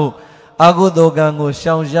ဖို့အကုသိုလ်ကံကို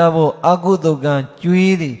ရှောင်ရှားဖို့အကုသိုလ်ကံ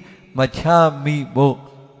ကျွေးသည်မချမိဖို့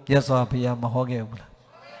မြတ်စွာဘုရားမဟောခဲ့ဘူးလား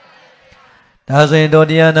ဒါဆိုရင်တို့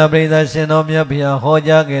တရားနာပရိသတ်ရှင်တော်မြတ်ဘုရားဟော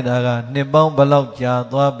ကြားခဲ့တာကနှစ်ပေါင်းဘယ်လောက်ကြာ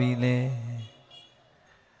သွားပြီလဲ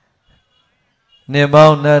နှစ်ပေါ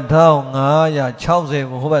င်း2560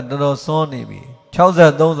ကိုဟိုဘက်တော်တော်စွန်းနေပြီ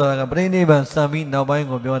63ဆိုတာကပြိဋိဘံစံပြီးနောက်ပိုင်း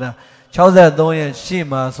ကိုပြောတာ63ရဲ့ရှေ့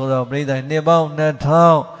မှာဆိုတော့ပြိဋိနှစ်ပေါင်း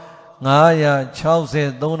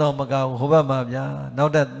2563တော့မကဘူးဟိုဘက်မှာဗျာနော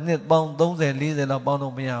က်တဲ့နှစ်ပေါင်း30 40လောက်ပေါင်း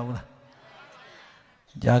တော့မရဘူးလား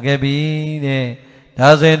ကြာခဲ့ပြီတဲ့ဒါ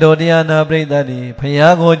ဆိုရင်တို့တရားနာပရိသတ်တွေဘု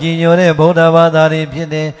ရားကိုကြည်ညိုတဲ့ဗုဒ္ဓဘာသာတွေဖြစ်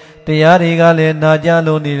တယ်တရားတွေကလည်းနာကြ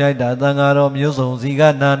လို့နေလိုက်တာသံဃာတော်မျိုးစုံစီက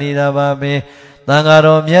နာနေတာပါပဲသံဃာ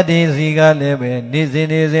တော်မြတ်တွေစီကလည်းပဲနေစ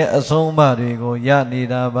ဉ်အဆုံးအမတွေကိုရနေ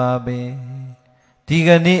တာပါပဲဒီက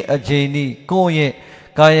နေ့အချိန်นี้ကိုယ့်ရဲ့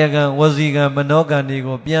ကာယကံဝစီကံမနောကံတွေ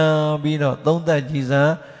ကိုပြန်ပြီးတော့သုံးသပ်ကြည့်စ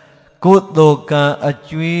မ်းကုသိုလ်ကံအ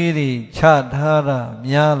ကျွေးတွေချထားတာ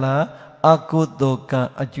များလားအကုသိုလ်ကံ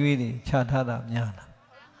အကျွေးတွေချထားတာများလား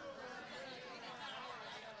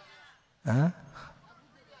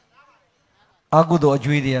အကုသိုလ်အ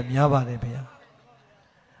ကျွေးတွေကများပါတယ်ဗျာ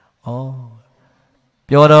ဩ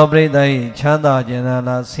ပြောတော်ပြိတ္တိချမ်းသာခြင်း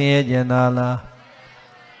လားဆင်းရဲခြင်းလား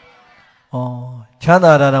ဩချမ်း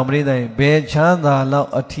သာတာတော့ပြိတ္တိဘယ်ချမ်းသာလောက်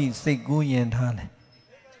အထိစိတ်ကူးရင်ထားလဲ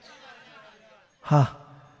ဟာ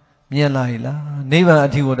မြင်လာ E လားနိဗ္ဗာန်အ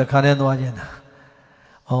ထိကိုတခါတည်းသွားခြင်းတာ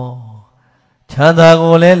ဩချမ်းသာ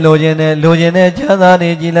ကိုလည်းလိုချင်တဲ့ချမ်းသာနေ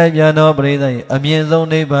ကြည်လိုက်ပြန်တော့ပြိတ္တိအမြင့်ဆုံး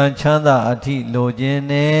နိဗ္ဗာန်ချမ်းသာအထိလိုချင်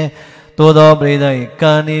တယ်သို့သောပြိတ္တိ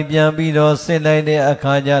ကံနေပြန်ပြီးတော့စစ်လိုက်တဲ့အ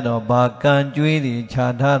ခါကျတော့ဘာကံကြွေးတွေခြာ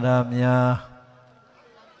ထားတာများ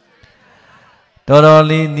တော်တော်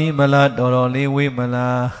လေးနီးမလားတော်တော်လေးဝေးမ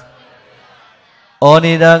လားဩ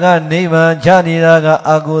နေတာကနိဗ္ဗာန်ချနေတာက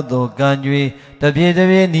အကုသိုလ်ကံကြွေးတ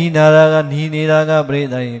ပြေးနီးနေတာကနီးနေတာကပြိတ္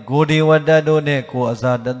တိကိုဒီဝတ္တတို့နဲ့ကိုအ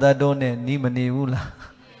စာတတ္တို့နဲ့နီးမနေဘူးလား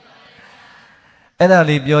အဲ့ဒါ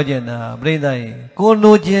လေးပြောချင်တာပြိတ္တိကို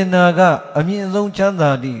လိုချင်တာကအမြင့်ဆုံးချမ်း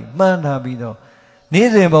သာတိမှန်းထားပြီးတော့နေ့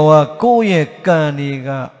စဉ်ဘဝကိုယ့်ရဲ့ကံတွေက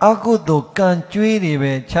အကုသိုလ်ကံကြွေးတွေ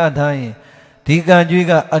ပဲချထားရင်ဒီကံကြွေး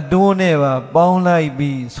ကအတိုးနဲ့ပါပေါင်းလိုက်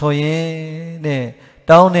ပြီးဆိုရင်တဲ့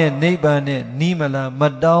တောင်းတဲ့နိဗ္ဗာန်နဲ့နီးမလားမ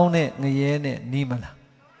တောင်းတဲ့ငရဲနဲ့နီးမလား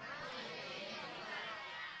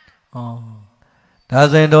ဒါ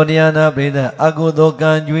ဆိုရင်တို့တရားနာပိဋကအကုသိုလ်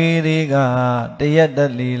ကံကြွေးတွေကတရက်တ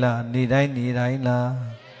က်လီလားနေတိုင်းလား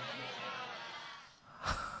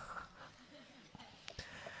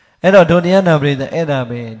အဲ့တော့တို့တရားနာပိဋကအဲ့ဒါ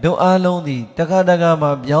ပဲတို့အားလုံးဒီတခါမှ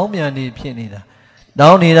ပြောင်းပြန်နေဖြစ်နေတာတော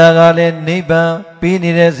င်းနေတာကလည်းနိဗ္ဗာန်ပေး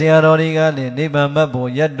နေတဲ့ဆရာတော်တွေကလည်းနိဗ္ဗာန်မတ်ဖို့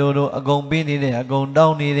ရတ်တို့အကုန်ပေးနေတယ်အကုန်တော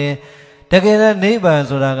င်းနေတယ်တကယ်လည်းနိဗ္ဗာန်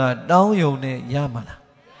ဆိုတာကတောင်းယုံနဲ့ရမှာလား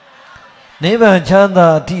နိဗ္ဗာန်ချမ်းသာ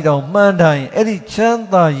အထိတောင်မှန်းထားရင်အဲ့ဒီချမ်း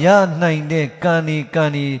သာရနိုင်တဲ့ကံဒီ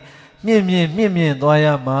မြင့်သွားရ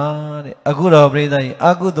မှာတဲ့အခုတော့ပြိဿကြီး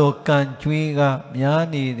အကုသိုလ်ကံကြွေးကများ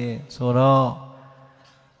နေတယ်ဆိုတော့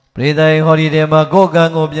ပြိဿကြီးဟောဒီထဲမှာကိုယ်ကံ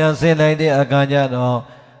ကိုပြန်ဆင်းလိုက်တဲ့အခါကျတော့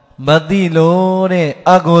Mati lo de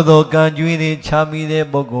agodo kanjuini chami de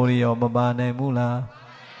bogorio mabane mula.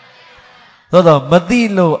 Todo mati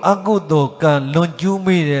lo agodo kan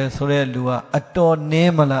lonjumi de sore lua ato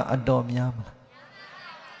nemala ato myamala.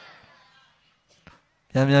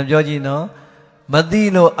 Yam Georgie no.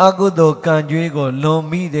 Mati lo agodo kanjuigo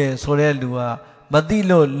lomi de sore lua. Mati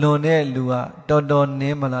lo lone lua todo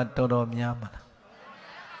nemala todo myamala.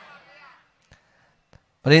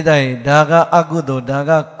 Paritai daga agudo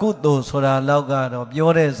daga kudo sora lauga do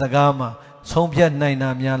biore zagama songpyat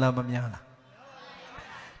naina myala mamyala.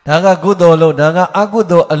 Daga kudo lo daga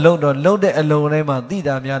agudo alone do load de alone ma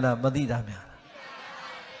tida myala matida myala.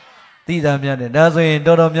 Tida myala da so yin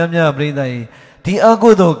todo myamya paritai di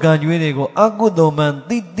agudo kanjweတွေကိုagudo man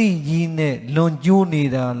titi ji ne lonjuနေ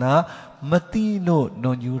တာလားမတိလို့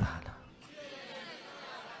လွန်ကျူးတာလား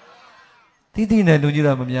တိနဲ့လွန်ကျူး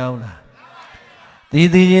တာမများဘူးလားဒီ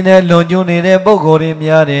ကြီးနဲ့လွန်ကျူးနေတဲ့ပုဂ္ဂိုလ်တွေ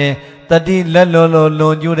များတယ်တတိလက်လောလောလွ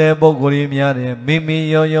န်ကျူးတဲ့ပုဂ္ဂိုလ်တွေများတယ်မိမိ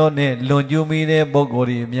ရောရောနဲ့လွန်ကျူးမိတဲ့ပုဂ္ဂိုလ်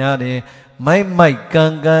တွေများတယ်မိုက်က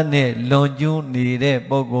န်းကန်းနဲ့လွန်ကျူးနေတဲ့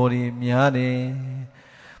ပုဂ္ဂိုလ်တွေများတယ်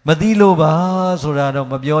မသိလို့ပါဆိုတာတော့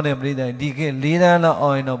မပြောနဲ့ပြိတ္တိုင်ဒီခေတ်၄တန်းလောက်အော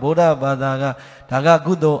င်ရင်တော့ဗုဒ္ဓဘာသာကဒါက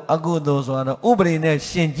ကုသိုလ်အကုသိုလ်ဆိုတာတော့ဥပဒေနဲ့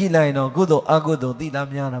ရှင်ကြည့်လိုက်တော့ကုသိုလ်အကုသိုလ်သိတာ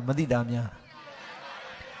များတာမသိတာများ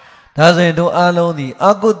ဒါဆိုရင်တို့အားလုံးဒီ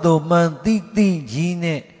အကုသိုလ်မှန်သိကြီး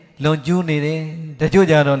နဲ့လွန်ကျူးနေတယ်တချို့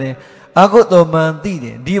ကြတော့လေအကုသိုလ်မှန်သိတ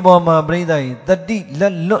ယ်ဒီပေါ်မှာပြိတ္တိုင်တတိလ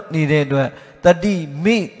က်လွတ်နေတဲ့အတွက်တတိ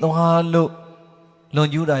မိသွားလို့လွန်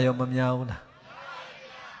ကျူးတာရောမများဘူးလား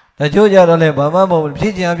တချို့ကြတော့လေဘာမှမဟုတ်ဖြ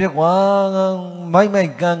စ်ချင်ဖြစ်ကွာမို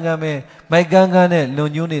က်ကန်းကန်းပဲမိုက်ကန်းကန်းနဲ့လွ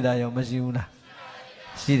န်ကျူးနေတာရောမရှိဘူးလား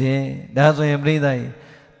ရှိတယ်ဒါဆိုရင်ပြိတ္တိုင်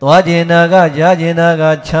သွားကျင်နာကကြားကျင်နာက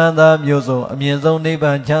ချမ်းသာမျိုးစုံအမြင့်ဆုံးနိဗ္ဗာ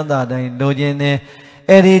န်ချမ်းသာတိုင်းလိုချင်တယ်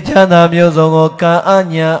အဲ့ဒီချမ်းသာမျိုးစုံကိုကံအ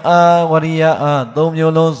ညာအားဝရိယအားသုံး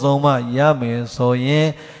မျိုးလုံးစုံမှရမယ်ဆိုရင်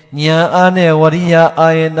ညာအားနဲ့ဝရိယ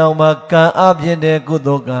အားရဲ့နောက်မှာကံအဖြစ်တဲ့ကု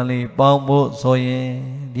သိုလ်ကံလေးပေါင်းဖို့ဆိုရင်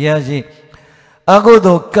ဒီအရှိအကု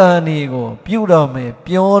သိုလ်ကံတွေကိုပြုတော့မယ်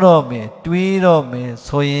ပြောတော့မယ်တွေးတော့မယ်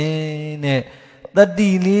ဆိုရင်နဲ့တတိ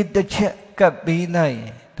လေးတစ်ချက်ကပ်ပေးလိုက်ရ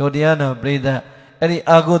င်တို့တရားတော်ပြိဿအဲ့ဒီ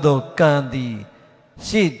အကုသိုလ်ကံသည်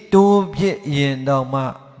ရှေ့တိုးဖြစ်ရင်တော့မှ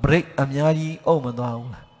break အများကြီးအုပ်မသွား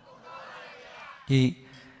ဘူးလားဒီ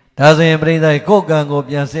ဒါဆိုရင်ပြိဿကိုယ်ကံကို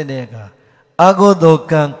ပြန်စစ်တဲ့အခါအကုသိုလ်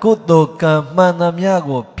ကံကုသိုလ်ကံမှန်သမျှ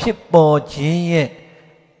ကိုဖြစ်ပေါ်ခြင်းရဲ့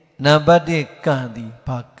နံပါတ်1ကံသည်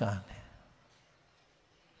ဘာကံလဲ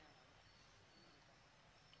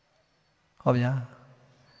ဟောဗျာ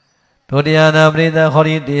တို့တရားနာပရိသတ်ဟော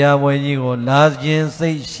ဒီတရားပွဲကြီးကိုလာခြင်းစိ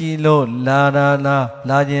တ်ရှိလို့လာတာလား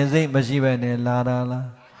လာခြင်းစိတ်မရှိဘဲနဲ့လာတာလား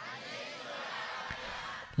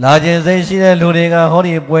လာခြင်းစိတ်ရှိတဲ့လူတွေကဟော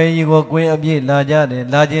ဒီပွဲကြီးကိုကွင်းအပြည့်လာကြတယ်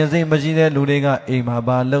လာခြင်းစိတ်မရှိတဲ့လူတွေကအိမ်မှာ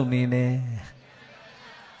ဘာလုပ်နေလဲ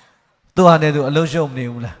သူ့ဟာနဲ့သူအလုံးရှုံမနေ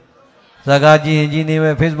ဘူးလားဇာကာကြည့်ရင်ကြည့်နေမ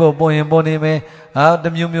ယ် Facebook ပို့ရင်ပို့နေမယ်ဟာတ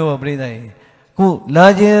မျိုးမျိုးပဲပြိဿရေခုလာ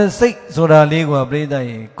ခြင်းစိတ်ဆိုတာလေးကပြိဿ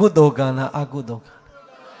ရေကုသိုလ်ကံလားအကုသိုလ်ကံ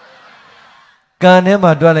ကံထဲ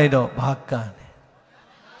မှာတွက်လိုက်တော့ဘာကံလဲ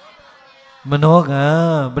မနောကံ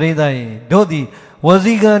ပရိသတ်ရေတို့ဒီဝ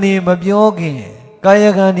စီကံနေမပြောခင်ကာယ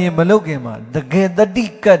ကံနေမလုပ်ခင်မှာတကယ်တတိ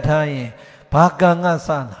ကတ်ထားရင်ဘာကံကစ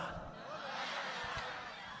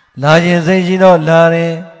လာခြင်းစိတ်ရှိတော့လာတ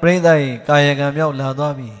ယ်ပရိသတ်ရေကာယကံမြောက်လာ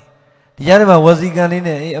သွားပြီဒီကြားထဲမှာဝစီကံလေး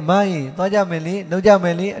နဲ့အမကြီးသွားကြမယ်လေလုပ်ကြမ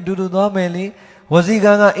ယ်လေအတူတူသွားမယ်လေဝစီ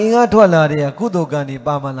ကံကအင်္ဂါထွက်လာတဲ့ကုသိုလ်ကံနေ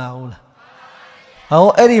ပါမလာဘူးလားဟော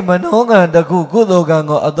အဲ့ဒီမနောကံတခုကုသိုလ်ကံ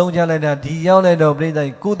ကိုအသုံးချလိုက်တာဒီရောက်လိုက်တော့ပြိဿ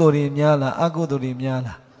ကုသိုလ်တွေများလားအကုသိုလ်တွေများ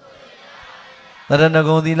လားတရဏ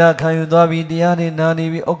ဂုံသီလခံယူသွားပြီးတရားတွေနာနေ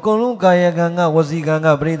ပြီးအကုန်လုံးကာယကံကဝစီကံက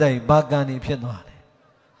ပြိဿဘာကံတွေဖြစ်သွားတယ်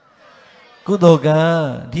ကုသိုလ်ကံ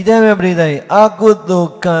ဒီတိုင်းပဲပြိဿအကုသို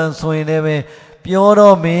လ်ကံဆိုရင်လည်းပဲပြော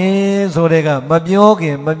တော့မင်းဆိုတဲ့ကမပြောခ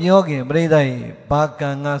င်ပြိဿဘာကံ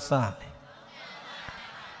ကစတယ်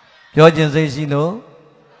ပြောခြင်းစိတ်ရှိလို့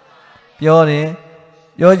ပြောတယ်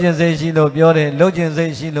ပြောခြင်းစိတ်ရှိလို့ပြောတယ်လုပ်ခြင်းစိ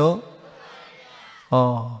တ်ရှိလို့ဟော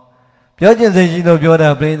ပြောခြင်းစိတ်ရှိလို့ပြောတာ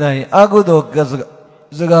ပြိဿအကုသိုလ်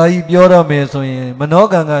စကားကြီးပြောတော့မယ်ဆိုရင်မနော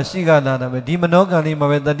ကံကရှိကလာတာပဲဒီမနောကံလေးမှာ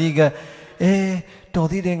ပဲတတိကတော်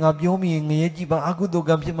သေးတယ်ငါပြောမိရင်ငရဲကြည့်ပါအကုသိုလ်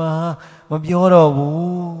ကံဖြစ်မှာမပြောတော့ဘူး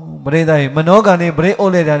ပြိဿမနောကံလေးဗရိတ်အု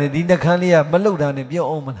ပ်လိုက်တာနဲ့ဒီနှခမ်းလေးကမလုတ်တာနဲ့ပြော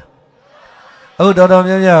အောင်မလားအခုတော်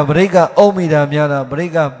များများဗရိတ်ကအုပ်မိတာများလားဗရိ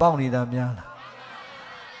တ်ကပေါက်နေတာများလား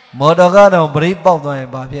မော်တော်ကတော့ဗရိတ်ပေါက်သွားရင်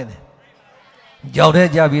ဘာဖြစ်လဲကြောက်တဲ့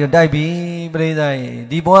ကြပြီးတော့တိုက်ပြီးပြိဿ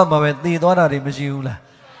ဒီဘဝမှာပဲသေသွားတာတွေမရှိဘူးလား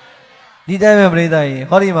ဒီတိုင်းပဲပြိဿ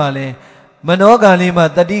ဟောဒီမှာလဲမနောကံလေးမှာ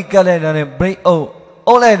တတိကတ်လိုက်တာနဲ့ဗရိတ်အု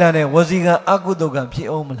ပ်လိုက်တာနဲ့ဝစီကံအကုသိုလ်ကံဖြစ်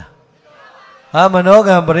အောင်မလား ဟာမနော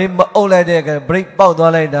ကံပရိမအုပ်လိုက်တဲ့ကပရိပေါက်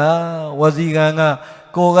သွားလိုက်တာဝစီကံက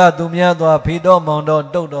ကိုကသူများသွားဖေတော့မောင်တော့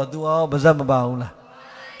တုတ်တော့သူအောင်ပါဇက်မပါဘူးလား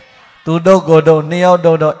သူတုတ်ကိုတုတ်နှစ်ယောက်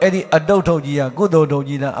တုတ်တော့အဲ့ဒီအတုတ်ထုတ်ကြီးကကုသိုလ်တုတ်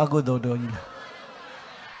ကြီးလားအကုသိုလ်တုတ်ကြီးလား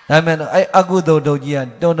ဒါမှမဟုတ်အဲ့အကုသိုလ်တုတ်ကြီး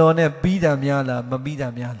ကတော်တော်နဲ့ပြီးတာများလားမပြီးတာ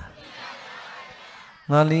များလား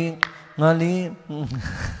ငါလေး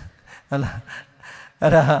ဟလာ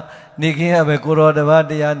အဲ့ဒါနေခင်းရပဲကိုတော်တပါး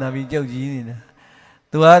တရားနာပြီးကြောက်ကြီးနေတာ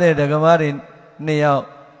သူအားတဲ့ဒကမားတွေနှစ်ယောက်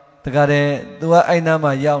တခါတည်းသူကအဲ့နား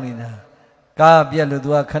မှာရောက်နေတာကားပြက်လို့သူ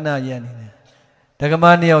ကခဏရက်နေတယ်ဒက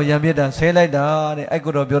မားနှစ်ယောက်ရံပြစ်တာဆဲလိုက်တာတဲ့အဲ့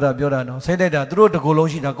ကိုတော်ပြောတာတော့ဆဲလိုက်တာသူတို့တကူလုံး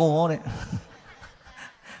ရှိတာကုံဟောတဲ့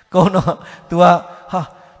ကုံတော့သူကဟာ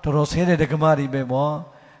တော်တော်ဆဲတဲ့ဒကမားတွေပဲပေါ့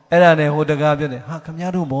အဲ့ဒါနဲ့ဟိုတကားပြောတယ်ဟာခမ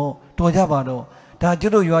ည်းတော်မို့တော်ကြပါတော့ဒါကျွ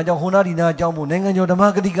တ်တို့ရွာကြောင့်ဟိုနာဒီနာအကြောင်းမို့နိုင်ငံကျော်ဓမ္မ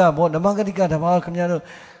ဂတိကပေါ့ဓမ္မဂတိကတပါးခမည်းတော်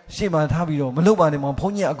ရှေ့မှာထားပြီးတော့မလုပ်ပါနဲ့မောင်ဘု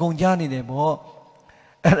န်းကြီးအကုန်ကြားနေတယ်ပေါ့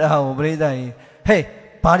အဲ့ဒါကိုပြိဿကြီးဟေး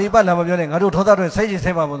ဘာဒီပတ်လာမပြောနဲ့ငါတို့ထောသားတွေစိတ်ကြီး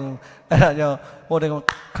ဆဲပါမလို့အဲ့ဒါကြောင့်ဟိုတက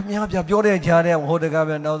ခမည်းပြပြောတဲ့ကြားတဲ့ဟိုတက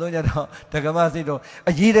ပဲနောက်ဆုံးကျတော့တကမစိတ်တော့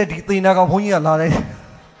အရေးတဲ့ဒီသေနာကောင်ဘုန်းကြီးကလာတယ်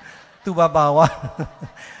သူပါဝါ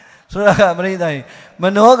ဆိုတော့ပြိဿကြီးမ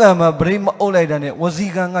နောကံမှာပရိမအုပ်လိုက်တာနဲ့ဝစီ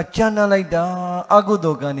ကံကကြမ်းတမ်းလိုက်တာအကု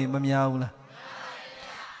သိုလ်ကံနေမများဘူးလား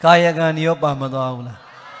ကာယကံရောပါမသွားဘူးလား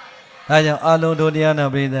ဒါကြောင့်အလုံးတို့တရားနာ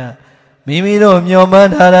ပိဋကမိမိတို့မျှော်မှ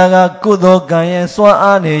န်းထားတာကကုသိုလ်ကံရဲ့စွမ်း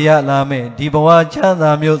အားနေရလာမယ်ဒီဘဝချမ်း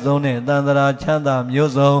သာမျိုးစုံနဲ့တန်ត្រာချမ်းသာ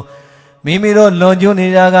မျိုးစုံမိမိတို့လွန်ကျူးနေ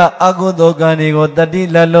တာကအကုသိုလ်ကံတွေကိုတတိ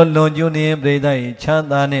လက်လွတ်လွန်ကျူးနေပိဋကရဲ့ချမ်း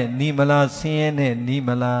သာနဲ့နိမလားဆင်းရဲနဲ့နိမ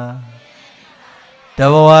လားတ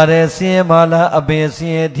ဘဝတည်းဆင်းရဲမလားအပင်ဆ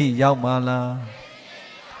င်းရဲအထိရောက်မလား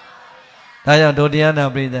ဒါကြောင့်ဒုတိယနာ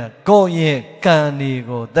ပိဋကကိုယ့်ရဲ့ကံတွေ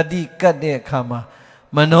ကိုတတိကတ်တဲ့အခါမှာ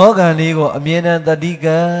မနောကံလေးကိုအမြဲတမ်းတတိက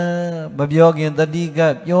မပြောခင်တတိက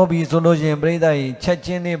ပြောပြီးဆိုလို့ရှိရင်ပြိဿကြီးချက်ချ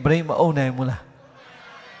င်းလေးပြိမအုပ်နိုင်ဘူးလား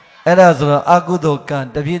အဲ့ဒါဆိုတော့အကုသိုလ်ကံ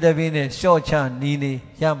တပြည့်တပြည့်နဲ့ရှော့ချနီးနေ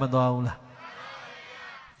ရမသွားဘူးလား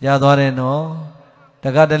ရသွားတယ်နော်တ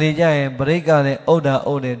ခါတလေကြရင်ပြိကလည်းအုပ်တာ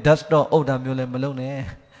အုပ်တယ်ဓာတ်တော့အုပ်တာမျိုးလည်းမလုပ်နဲ့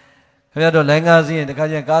ခင်ဗျားတို့လိုင်းကားစီးရင်တခါ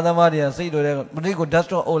ကျရင်ကားသမားတွေကစိတ်တွေပြိကိုဓာတ်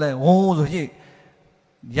တော့အုပ်လိုက်ဝုန်းဆိုရှိ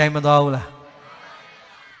ရိုက်မသွားဘူးလား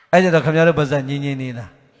အဲ့ဒါတော့ခင်ဗျားတို့ပါဇက်ညင်းနေလား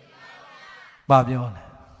ပါပြောလဲ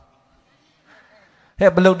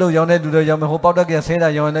ဟဲ့ဘလုတ်တော့ရောင်းတဲ့လူတွေရောင်းမယ်ဟိုပေါက်တက်ကဆဲတာ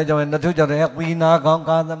ရောင်းနေကြောင်းနှစ်ထုကြောင့်တဲ့ပီနာကောင်း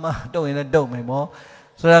ကားသမားတုတ်ရင်လည်းတုတ်မယ်ပေါ့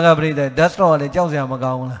ဆိုတာကပြိတ္တဓာတ်တော့လည်းကြောက်စရာမ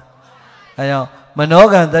ကောင်းဘူးလားအဲကြောင့်မနော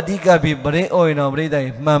ကံတတိကပြီးပရိအိုရင်တော့ပြိတ္တ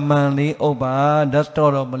မှန်မှန်လေးအုပ်ပါဓာတ်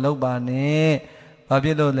တော့မလုပ်ပါနဲ့ဘာဖြ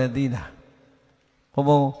စ်လို့လဲသိလားဘုံ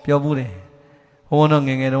ဘုံပြောဘူးတယ်ဘုံတော့င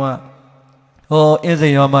ယ်ငယ်တော့ဟိုအင်းစိ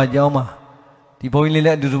န်ရွာမှာကျောင်းမှာဒီဘုန်းကြီးလေးလ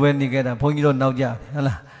ည်းအတူတူပဲနေခဲ့တာဘုန်းကြီးတို့နောက်ကြဟုတ်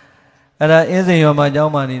လားအဲ့ဒါအင်းစိန်ရွာမှာကျော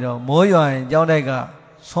င်းမှာနေတော့မိုးရွာရင်ကျောင်းတိုက်က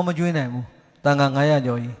ဆုံးမကျွေးနိုင်ဘူးတန်ခါ900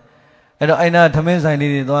ကျော်ကြီးအဲ့တော့အဲ့နာထမင်းဆိုင်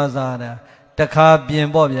လေးတွေသွားစားတာတခါပြင်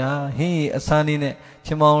ပေါ့ဗျာဟင်းရီအစမ်းလေးနဲ့ချ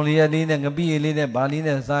င်မောင်လေးလေးနဲ့ငပိလေးနဲ့ဗာလေး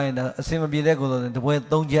နဲ့စားရင်ဒါအစင်မပြေတဲ့ကိုဆိုတပွဲ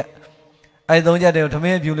3ချက်အဲ့3ချက်တွေကိုထမ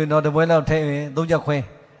င်းအပြူလေးတော့တပွဲလောက်ထည့်ရင်3ချက်ခွဲ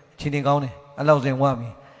ချင်းတင်ကောင်းတယ်အဲ့လောက်စင်ဝပြီ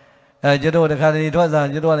အဲ့ကျတို့တခါတလေထွက်စား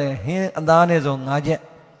ကျတို့ကလည်းဟင်းအသားနဲ့ဆို5ချက်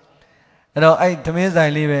အဲ့တော့အဲ့သမင်းဆို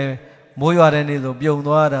င်လေးပဲမိုးရွာတဲ့နေ့ဆိုပြုံ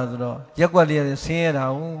သွားတာဆိုတော့ရက်ွက်လေးဆင်းရတာ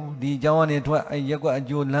ဟုတ်ဒီเจ้าကနေထွက်အဲ့ရက်ွက်အ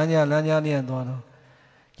ကျိုးလမ်းကြားနေသွားတော့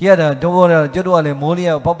ကြည့်ရတာတော့ကျွတ်တော့လည်းမိုးလေး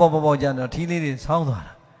ကပေါက်ကြတော့ထီးလေးတွေဆောင်းသွား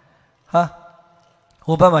တာဟာ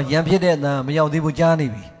ဟိုဘက်မှာရံဖြစ်တဲ့အတန်မရောက်သေးဘူးကြားနေ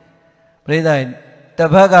ပြီပြိဿရဲ့တစ်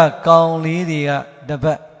ဖက်ကကောင်လေးတွေကတစ်ဖ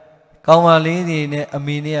က်ကောင်မလေးတွေနဲ့အ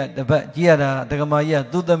မေနဲ့ကတစ်ဖက်ကြည့်ရတာဒကမာကြီးက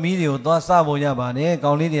သူ့သမီးတွေကိုသွားစဖို့ရပါနဲ့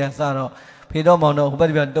ကောင်လေးတွေကစတော့ဖေတော့မောင်တော့ဟိုဘ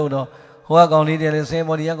က်ပြတုတ်တော့ဟိုကကောင်လေးတွေလည်းဆဲ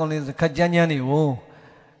မော်ဒီကကောင်လေးခက်ကြမ်းနေဘူး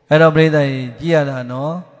အဲ့တော့ပြိဿကြီးကြည့်ရတာ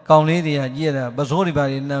နော်ကောင်လေးတွေကကြည့်ရတာပစိုးတွေပါ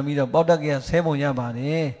နေနံပြီးတော့ပေါက်တက်ကဆဲပုံရပါတ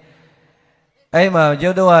ယ်အဲ့မှာကျု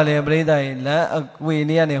ပ်တို့ကလည်းပြိဿကြီးလမ်းအကွေ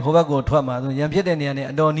နေရနေဟိုဘက်ကိုထွက်มาဆိုရံဖြစ်တဲ့နေရာနဲ့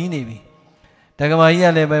အတော်နီးနေပြီဒကမာကြီးက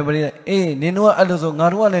လည်းပဲပြိဿအေးနင်တို့ကအဲ့လိုဆိုငါ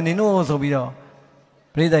တို့ကလည်းနင်တို့ဆိုပြီးတော့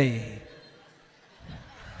ပြိဿကြီး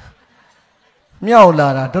မြောက်လာ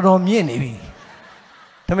တာတော်တော်မြင့်နေပြီ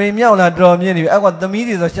ထမိန်မြောက်လာတော်မြင့်နေပြီအဲ့ကသမီး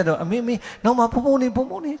တွေဆိုချက်တော့အမေနောက်မှဖုံဖုံနေ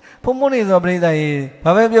ဆိုပြိဿကြီး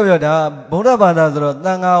ဘာပဲပြောဒါဗုဒ္ဓဘာသာဆိုတော့တ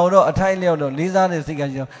န်ဃာတော်အထိုက်လျောက်တော့လေးစားတဲ့စိတ်က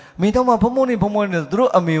ရှိတော့မိတော့မှဖုံဖုံနေသူတို့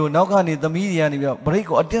အမေကိုနောက်ကနေသမီးတွေကနေပြီးတော့ဘရိတ်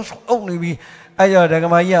ကိုအတင်းအုပ်နေပြီးအဲ့ရောဒက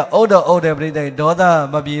မာကြီးကအုပ်တယ်ပြိဿကြီးဒေါသ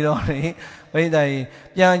မပြေတော့နေပြိဿကြီး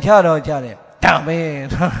ပြန်ချတော့ချတယ်ဒါပဲ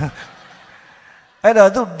အဲ့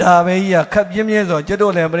တော့သူဒါပဲကြီးကခက်ပြင်းပြင်းဆိုကျွတ်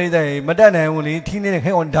တို့လည်းပြိဿကြီးမတက်နိုင်ဘူးလေထီးနေတဲ့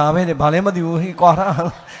ခဲအောင်ဒါပဲတဲ့ဘာလဲမသိဘူးဟိကွာတာ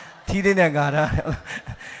ထီးနေတဲ့ကာတာ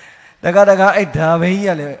တကအဲ့ဒါပဲကြီး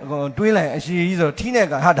ကလည်းတွေးလိုက်အရှိကြီးဆိုထီးနေ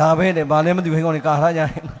ကဟာဒါပဲတဲ့ဘာလဲမသိဘူးဟိကောင်ကာထားကြတယ်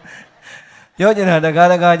ပြောချင်တာတ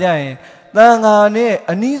ကကြရင် တန်ခါနဲ့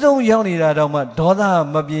အနည်းဆုံးရောက်နေတာတော့မှဒေါသ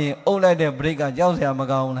မပြင်းအုပ်လိုက်တဲ့ break ကကြောက်စရာမ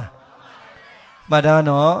ကောင်းလားမှတ်သား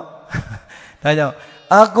နော်ဒါကြောင့်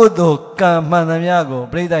အကုသိုလ်ကံမှန်သမျှကို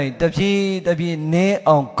ပြိဿရင်တဖြည်းတဖြည်းနည်း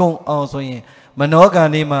အောင်ကုန်အောင်ဆိုရင်မနောကံ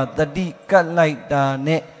လေးမှာတတိကတ်လိုက်တာ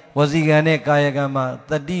နဲ့ဝစီကံနဲ့ကာယကံမှာ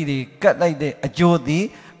တတိတွေကတ်လိုက်တဲ့အကျိုးသည်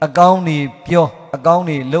အကောင်းတွေပြောအကောင်း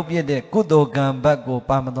တွေလုပ်ပြတဲ့ကုသိုလ်ကံဘက်ကို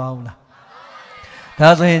ပါမသွားဘူးလားဒါ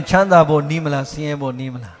ဆိုရင်ချမ်းသာဖို့နီးမလားဆင်းရဲဖို့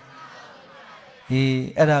နီးမလားအေး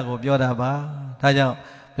အဲ့ဒါကိုပြောတာပါဒါကြောင့်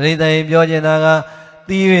ပြိဿရင်ပြောချင်တာက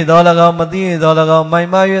သိ၍တော်၎င်းမသိ၍တော်၎င်းမိုင်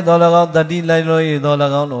မ၍တော်၎င်းတတိလိုက်လို့၍တော်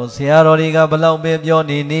၎င်းလို့ဆရာတော်တွေကဘလောက်ပဲပြော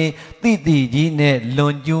နေနေတိတိကြီးနဲ့လွ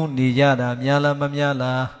န်ကျူးနေကြတာများလားမများ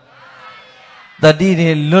လားတတိတွေ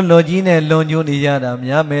လွတ်လွတ်ကြီးနဲ့လွန်ကျူးနေကြတာ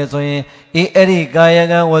များမယ်ဆိုရင်အေးအဲ့ဒီကာယ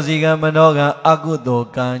ကံဝစီကံမနောကံအကုသိုလ်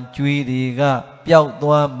ကံကြွေးတွေကပျောက်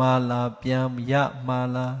သွားမှာလားပြန်ရမှာ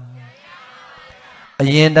လားအ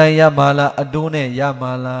ရင်တိုင်းရမှာလားအတိုးနဲ့ရ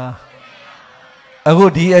မှာလားအခု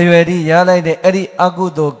ဒီအရွယ်ဒီရလိုက်တဲ့အဲ့ဒီအကု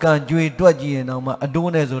သိုလ်ကံကြွေတွက်ကြည့်ရင်တော့မှအ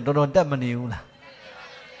တိုးနဲ့ဆိုတော်တော်တက်မနေဘူးလား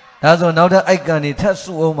ဒါဆိုနောက်ထပ်အိုက်ကံနေထပ်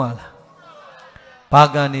စုအောင်ပါလားဘာ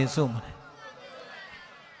ကံနေစုမလဲ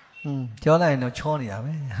ပြောလိုက်ရင်တော့ချောနေတာ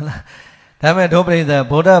ပဲဟုတ်လားဒါပေမဲ့ဒုပရိသ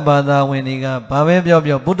ဗုဒ္ဓဘာသာဝင်တွေကဘာပဲပြော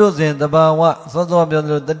ပြောပုထုဇဉ်တဘာဝစောစောပြောသ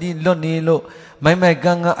လိုတတိလွတ်နေလို့မိုက်မိုက်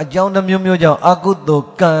ကံကအကြောင်းတစ်မျိုးမျိုးကြောင့်အကုသိုလ်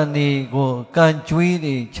ကံတွေကိုကံကြွေး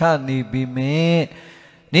တွေချနေပြီမဲ့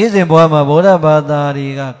နေ့စဉ်ဘဝမှာဗုဒ္ဓဘာသာတွေ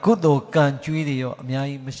ကကုသိုလ်ကံကြွေးတွေရောအများ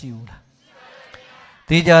ကြီးမရှိဘူးလား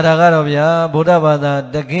ဒီကြတာကတော့ဗျာဗုဒ္ဓဘာသာ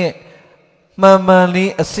တကယ်မှန်မှန်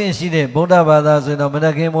လေးအဆင့်ရှိတဲ့ဗုဒ္ဓဘာသာဆိုတော့မန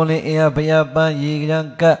ခင်မိုးလင်းအင်အားဘုရားပန်းရေကံ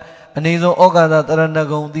ကတ်အနေဆုံးဩကာသတရဏ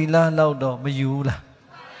ဂုံသီလလောက်တော့မယူဘူးလား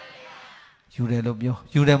ယူတယ်လို့ပြော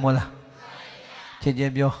ယူတယ်မဟုတ်လားချစ်ချ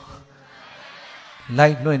င်းပြောလို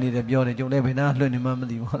က်လွှင့်နေတယ်ပြောတယ်ကျုံလည်းဘယ်နာလွှင့်နေမှမ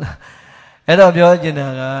သိဘူးဟုတ်လားအဲ့တော့ပြောချင်တာ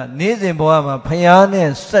ကနေ့စဉ်ဘဝမှာဖျားနဲ့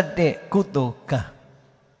ဆက်တဲ့ကုသိုလ်ကံ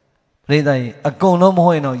ပြိဿကြီးအကုန်လုံးမ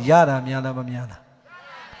ဟုတ်ရင်တော့ရတာများလားမများလား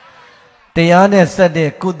တရားနဲ့ဆက်တဲ့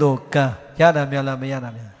ကုသိုလ်ကံရတာများလားမရတာ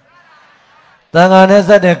များတန်ဃာနဲ့ဆ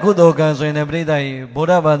က်တဲ့ကုသိုလ်ကံဆိုရင်လည်းပြိဿကြီးဗုဒ္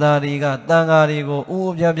ဓဘာသာတွေကတန်ဃာတွေကိုဥဥ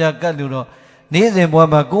ပြပြကတ်လို့တော့နေ့စဉ်ဘဝ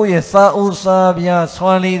မှာကိုယ့်ရဲ့စာဥစာပြဆွ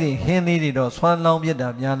မ်းလေးတွေဟင်းလေးတွေတော့ဆွမ်းလောင်းပြတာ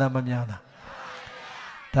များလားမများလား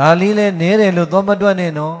ဒါလေးလဲနဲတယ်လို့သောမတွက်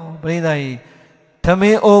နဲ့နော်ပြိဿကြီးသမ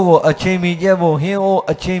င်းအိုးကိုအချိန်မီကျက်ဖို့ဟင်းအိုး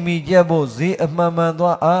အချိန်မီကျက်ဖို့ဈေးအမှန်မှန်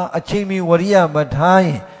သွားအချိန်မီဝရိယမထားရ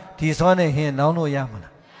င်ဒီဆွမ်းနဲ့ဟင်းလောင်းလို့ရမှာ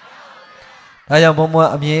လားဒါကြောင့်ဘုံဘွား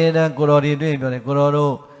အမြဲတမ်းကိုတော်တွေတွေ့ပြောတယ်ကိုတော်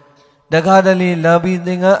တို့တခါတလေလာပြီးသ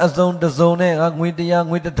င်္ကန်းအစုံတစုံနဲ့ငွေ100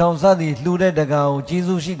ငွေ1000စသည်လှူတဲ့တကားကိုကျေး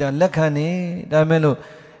ဇူးရှိတာလက်ခံနေဒါမဲ့လို့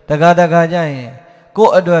တခါကြရင်ကို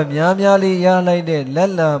ယ့်အတွက်များများလေးရလိုက်တဲ့လ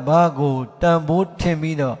က်လံဘားကိုတန်ဖိုးထင်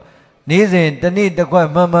ပြီးတော့နေ့စဉ်တနေ့တစ်ခွက်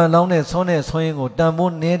မှန်မှန်လောင်းတဲ့ဆွမ်းရင်ကိုတန်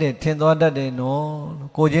ဖိုးနည်းတယ်ထင်သွားတတ်တယ်နော်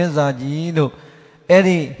ကိုချင်းစာကြီးလို့အဲ့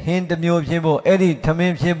ဒီဟင်းတစ်မျိုးဖြစ်ဖို့အဲ့ဒီထမ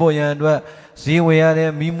င်းဖြစ်ဖို့ရန်အတွက်ဈေးဝယ်ရတ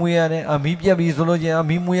ယ်မီးမွေးရတယ်မီးပြက်ပြီးဆိုလို့ချင်း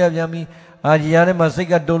မီးမွေးရပြန်ပြီးကြီးရတဲ့မှာစိတ်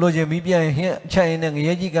ကတိုးလို့ချင်းမီးပြက်ရင်ဟင်းချက်ရင်နဲ့င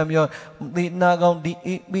ရဲကြီးကပြောဒီနာကောင်းဒီ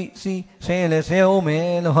အေဘီစီဆင်းရင်လည်းဆဲအောင်မယ်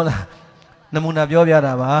လို့ဟုတ်လားနမူနာပြောပြ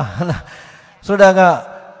တာပါဟုတ်လားဆိုတာက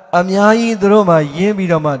အများကြီးသူတို့မှရင်းပြီး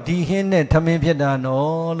တော့မှဒီဟင်းနဲ့ထမင်းဖြစ်တာ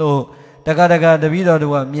နော်လို့တကတပည့်တော်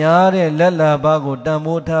တို့ကများတဲ့လက်လာပါကိုတန်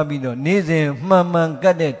ဖိုးထားပြီးတော့နေ့စဉ်မှန်မှန်က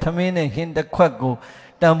တ်တဲ့ထမင်းနဲ့ဟင်းတစ်ခွက်ကို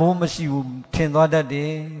တန်ဖိုးမရှိဘူးထင်သွားတတ်တ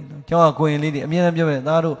ယ်ကျောင်းကကိုရင်လေးတွေအမြဲတမ်းပြောတယ်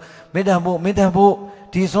သားတို့မေတ္တာဖို့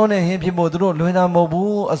ဒီစွန်းနဲ့ဟင်းဖြစ်ဖို့သူတို့လွင်တာမဟုတ်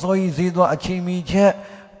ဘူးအစိုးရဈေးသွားအချိန်မီချက်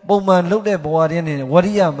ပုံမှန်လုပ်တဲ့ဘဝတည်းနဲ့ဝ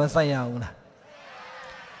ရိယမဆိုင်ရဘူးလား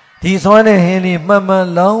ဒီစွမ်းတဲ့ဟင်းလေးမှန်မှန်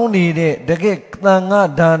လောင်းနေတဲ့တကယ်သံဃာ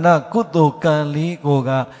ဒါနကုသိုလ်ကံလေးကိုက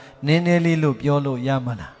နည်းနည်းလေးလို့ပြောလို့ရ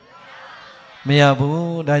မှာလားမရ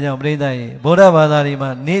ဘူးဒါကြောင့်ပြိဿရေဗုဒ္ဓဘာသာတွေမှာ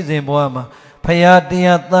နေ့စဉ်ဘဝမှာဖရာတ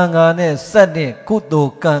ရားသံဃာနဲ့ဆက်တဲ့ကုသို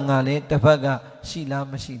လ်ကံကလည်းတစ်ဖက်ကရှိလား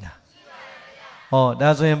မရှိလားဟောဒါ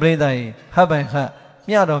ဆိုရင်ပြိဿရေဟပ်ပိုင်ဟပ်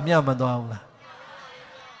မျှတော့မျှမသွားဘူးလား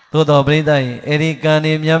သို့တော်ပြိဿရေအဲ့ဒီကံ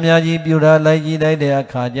တွေများကြီးပြုထားလိုက်ကြည့်လိုက်တဲ့အ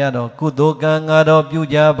ခါကျတော့ကုသိုလ်ကံကတော့ပြု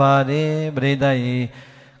ကြပါတယ်ပြိဿရေ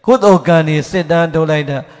ကုသိုလ်ကံတွေစစ်တမ်းထုတ်လိုက်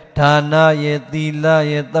တာဒါနရဲ့သီလ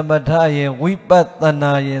ရဲ့သမထရဲ့ဝိပဿ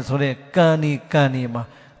နာရဲ့ဆိုတဲ့ကံဒီမှာ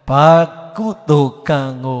ဘာကုသိုလ်ကံ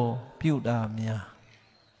ကိုပြုတာများ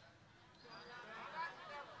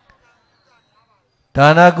ဒါ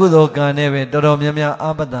နကုသိုလ်ကံနဲ့ပဲတော်တော်များများ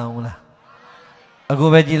အာပတံဟုတ်လားအခု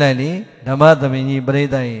ပဲကြည့်လိုက်လေဓမ္မသမင်ကြီးပရိ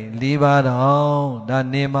သတ်ရေ၄ပါးတော့ဒါ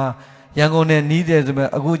နေမှာရန်ကုန်နဲ့နီးတယ်ဆိုမဲ့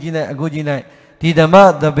အခုကြည့်လိုက်ဒီဓမ္မ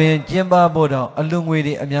သမင်ကျင်းပဖို့တော့အလူငွေ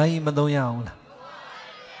တွေအများကြီးမသုံးရအောင်လား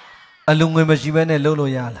အလူငွေမရှိဘဲနဲ့လုပ်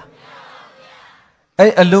လို့ရလား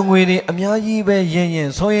အဲ့အလူငွေတွေအများကြီးပဲရင်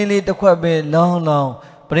ဆိုရင်လေးတစ်ခွက်ပဲလောင်း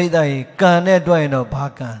ဘ ပရိသတ်ကြီးကံနဲ့တွက်ရင်တော့ဘာ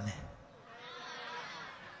ကံလဲ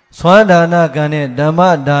စွမ်းဒါနကံနဲ့ဓမ္မ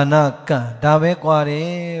ဒါနကံဒါပဲကွာတယ်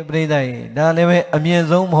ပရိသတ်ကြီးဒါလည်းပဲအမြင့်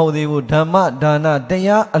ဆုံးမဟုတ်သေးဘူးဓမ္မဒါနတ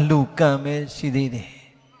ရားအလူကံပဲရှိသေးတယ်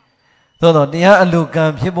သို့တော့တရားအလူကံ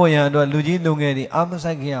ဖြစ်ဖို့ရန်အတွက်လူကြီးလူငယ်တွေအာမ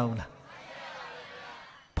ဆိုင်ကြရဘူးလား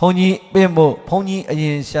ဘုန်းကြီးပင့်ဖို့ဘုန်းကြီးအရ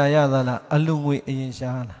င်ရှာရသလားအလူငွေအရင်ရှာ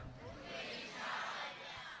လား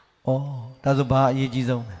ဩဒါဆိုဘာအရေးကြီး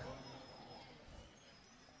ဆုံးလဲ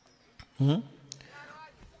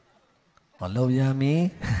မလုပ်ရမီ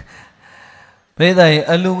ပရိသတ်ရဲ့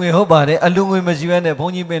အလူငွေဟုတ်ပါတယ်အလူငွေမရှိဘဲနဲ့ဘု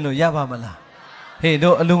န်းကြီးပင့်လို့ရပါမလားဟေး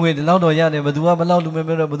တို့အလူငွေဒီလောက်တော့ရတယ်ဘယ်သူကဘလောက်လူမဲ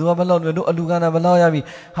မဲတော့ဘယ်သူကဘလောက်လူတို့အလူကနာဘလောက်ရပြီ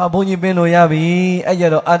ဟာဘုန်းကြီးပင့်လို့ရပြီအဲ့ကြ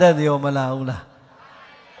တော့အတ္တတွေရောမလားဘူးလား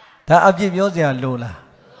ဒါအပြစ်ပြောစရာလိုလား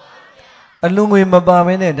အလူငွေမပါ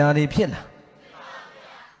မဲနဲ့ဒါတွေဖြစ်လား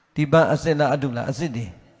ဒီပန်းအစစ်လားအတုလားအစစ်တွေ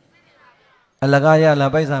အလကားရ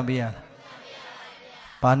လားပိုက်ဆံပေးရလား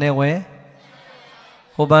ဘာနဲ့ဝဲ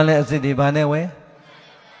ဟိုပန်းလဲအစစ်တွေဘာနဲ့ဝဲ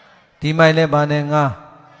ဒီမိုက်လဲဘာနဲ့ငါ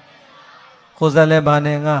ခိုးစက်လဲဘာ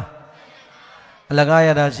နဲ့ငါအလကားရ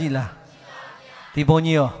တာရှိလားဒီဘုန်း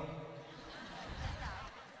ကြီးရော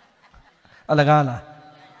အလကားလား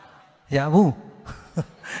ရဘူး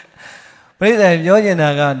ပြိဿပြောကျင်တာ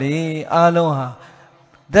ကလေအားလုံးဟာ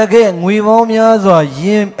တကယ်ငွေပေါင်းများစွာယ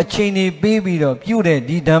င်းအချိန်တွေပေးပြီးတော့ပြုတဲ့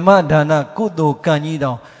ဒီဓမ္မဒါနကုသိုလ်ကံကြီး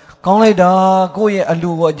တောင်ကောင်းလိုက်တာကိုယ့်ရဲ့အ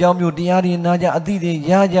လူကိုအကြောင်းမျိုးတရားတွေနာကြအသိတွေ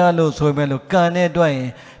ရကြလို့ဆိုပေမဲ့လို့ကံနဲ့တွက်ရင်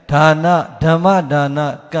ဒါနဓမ္မဒါန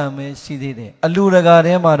ကံပဲရှိသေးတယ်အလူတကာ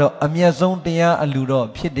ထဲမှာတော့အမျက်ဆုံးတရားအလူတော့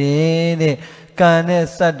ဖြစ်တယ်တဲ့ကံနဲ့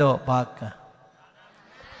စက်တော့ဘာကံ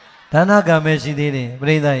ဒါနကံပဲရှိသေးတယ်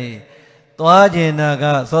ပြိဿရေသွားကျင်တာက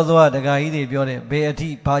စောစောတကာကြီးတွေပြောတယ်ဘယ်အထိ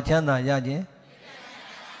ဘာချမ်းသာရခြင်း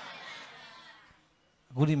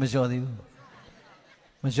အခုထိမလျှော့သေးဘူး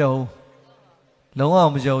မလျှော့ဘူးလုံးဝ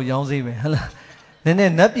မလျှော့ဘူးရောင်းစေးပဲဟလားနည်းန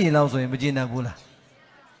ည်းနတ်ပြည်လောက်ဆိုရင်မကျေနပ်ဘူးလား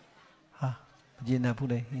ဟာမကျေနပ်ဘူး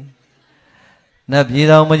လေနတ်ပြည်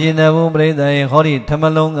တော်မကျေနပ်ဘူးပြိဿရေဟောဒီထမ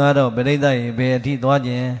လုံးကတော့ပြိဿရေဘယ်အထိသွားခြ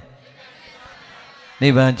င်းနိ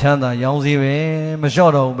ဗ္ဗာန်ချမ်းသာရောင်းစေးပဲမ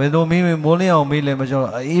လျှော့တော့ဘူးဘယ်လိုမေးမိုးလင်းအောင်မေးလဲမလျှော့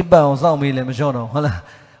တော့အေးပတ်အောင်စောင့်မေးလဲမလျှော့တော့ဟုတ်လား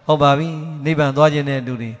ဟုတ်ပါပြီနိဗ္ဗာန်သွားခြင်းတဲ့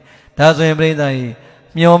လူတွေဒါဆိုရင်ပြိဿရေ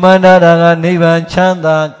မျောမှန်းတာကနိဗ္ဗာန်ချမ်း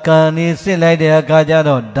သာကံလေးစစ်လိုက်တဲ့အခါကျ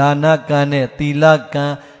တော့ဒါနကံနဲ့သီလကံ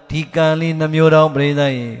ဒီကံလေးနှမျိုးတောင်ပြိဿ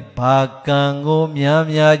ရေဘာကံကိုများ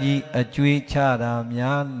များကြီးအကျွေးချတာ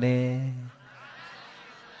များလဲ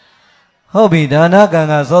ဟုတ်ပြီဒါနကံ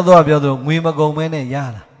ကစောစောပြောသလိုငွေမကုန်မဲနဲ့ရ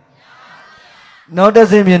လားနောက်တစ်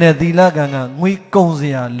ဆင့်မြင်တဲ့သီလကံကငွေကုန်စ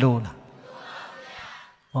ရာလိုလား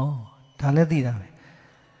ဩဒါလည်းသိတာပဲ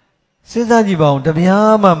စဉ်းစားကြည့်ပါဦးတ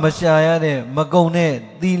ပြားမှမရှာရတဲ့မကုံတဲ့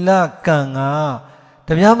သီလကံကတ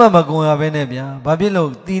ပြားမှမကုံရဘဲနဲ့ဗျာဘာဖြစ်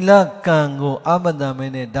လို့သီလကံကိုအာမတန်မဲ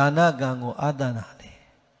နဲ့ဒါနကံကိုအာတန်တာလေ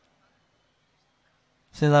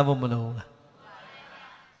စဉ်းစားဖို့မလိုဘူးလား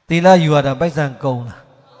သီလယူရတာပိုက်ဆံကုန်လား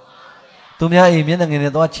သူများအိမ်မျက်နှာငယ်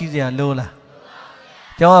နဲ့သွားချီးစရာလိုလား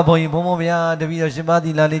ကျောင်းကဘုန်းကြီးဘုံဘုံဗျာတပည့်တော်ရှင်ပါ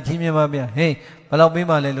သီလလေးချီးမြှင့်ပါဗျာဟေးဘယ်လောက်ပေး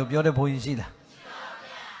မှလဲလို့ပြောတဲ့ဘုန်းကြီးရှိလား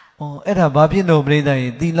အဲ့ဒါဘာဖြစ်လို့ပြိဿရေ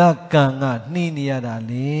သီလကံကနှီးနေရတာ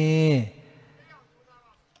လေ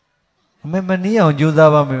အမေမနှီးအောင်ကြိုး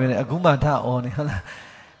စားပါမယ်လေအခုမှထအော်နေဟုတ်လား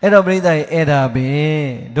အဲ့တော့ပြိဿရေအဲ့ဒါပဲ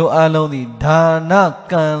တို့အားလုံးဒီဒါန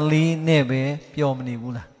ကံလေးနဲ့ပဲပျော်မနေ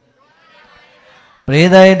ဘူးလားပြိ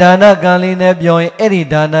ဿရေဒါနကံလေးနဲ့ပျော်ရင်အဲ့ဒီ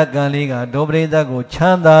ဒါနကံလေးကဒုပရိသတ်ကိုချ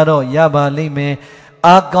မ်းသာတော့ရပါလိမ့်မယ်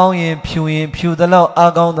အားကောင်းရင်ဖြူသလောက်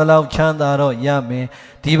အားကောင်းသလောက်ချမ်းသာတော့ရမယ်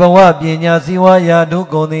ဒီဘဝပညာစည်းဝါးရာဒု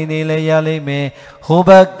ဂုဏ်တွေလည်းရလိမ့်မယ်ဟိုဘ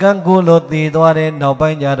ကံကိုလို့တည်သွားတဲ့နောက်ပို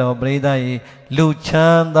င်းကျတော့ပရိသတ်ရေလူချ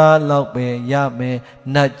မ်းသာလောက်ပဲရမယ်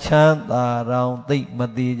နတ်ချမ်းသာတော့သိမ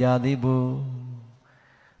သေးကြသေးဘူး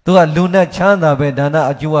သူကလူနဲ့ချမ်းသာပဲဒါန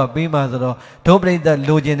အကျိုးကပေးမှဆိုတော့ဒုပရိသတ်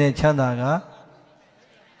လိုချင်တဲ့ချမ်းသာက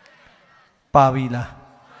ပါပြီလား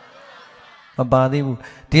မပါသေးဘူး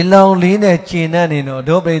ဒီလောင်လေးနဲ့ကျင်တဲ့နေတော့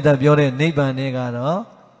ဒုပရိသတ်ပြောတဲ့နိဗ္ဗာန်တွေကတော့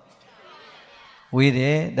ဝေးတ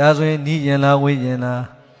ယ်ဒါဆိုရင်နီးကျင်လားဝေးကျင်လား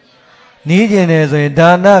နီးကျင်တယ်ဆိုရင်ဒါ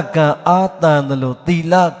နကံအာတန်သလိုသီ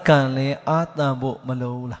လကံလည်းအာတန်ဖို့မ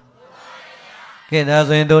လိုဘူးလားကဲဒါ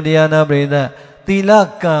ဆိုရင်ဒုတိယနာပရိသတ်သီလ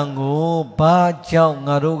ကံကိုဘာကြောင့်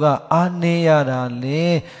ငါတို့ကအာနေရတာလဲ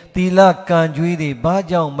သီလကံကြွေးတွေဘာ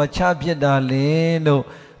ကြောင့်မချဖြစ်တာလဲလို့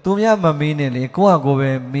သူများမမေးနဲ့လေကိုယ့်ဟာကိုယ်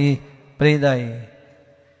ပဲမေးပရိသတ်ရေ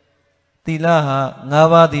သီလဟာ၅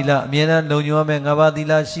ပါးသီလအမြဲတမ်းလုံခြုံရမယ်၅ပါးသီ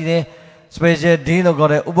လရှိတယ် special day လို့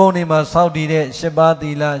ခေါ်တဲ့ဥပုံနေမှာစောင့်တည်တဲ့၈ပါးသီ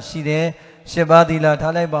လရှိတယ်၈ပါးသီလ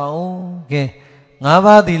ထားလိုက်ပါဦးကဲ၅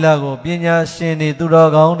ပါးသီလကိုပညာရှင်တွေသူ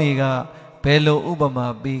တော်ကောင်းတွေကဘယ်လိုဥပမာ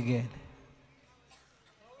ပေးခဲ့လဲ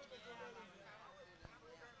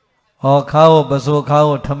ဩ khao baso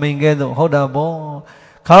khao thaming ke do hoda bo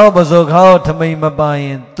khao baso khao thaming ma pa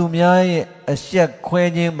yin tu mya ye a shet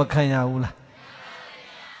khwe chin ma khan ya wu la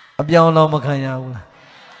a pyaung law ma khan ya wu la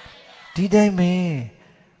di dai me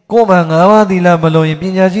ko ma 5 ပါးသီလမလို့ရင်ပ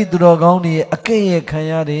ညာရှိသူတော်ကောင်းတွေအကဲ့ရဲ့ခံ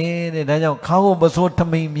ရတယ်တဲ့ဒါကြောင့်ခါဖို့ပစိုးထ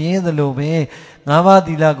မိန်မြဲသလိုပဲ5 ပါး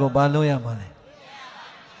သီလကိုဘာလို့ရမှာလဲ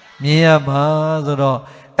မြဲရမှာဆိုတော့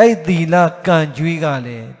အဲ့သီလကံကြွေးကလ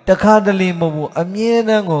ည်းတခါတလေမဟုတ်ဘူးအမြဲတ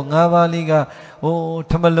မ်းကို5 ပါးလေးကဟို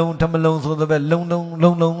ထမလုံးဆိုတော့ပဲလုံ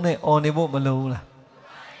နဲ့អော်နေဖို့မလိုဘူးလား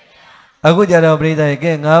အခုကြတော့ပြိဿရဲ့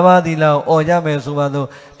ကဲ5 ပါးသီလကိုអော်ကြမယ်ဆိုပါတော့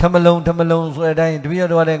ထမလုံးဆိုတဲ့အတိုင်းတပည့်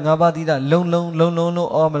တော်ကလည်း5 ပါးသီလလုံလို့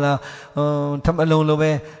អော်မလားထမလုံးလို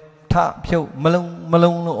ပဲထဖြုတ်မ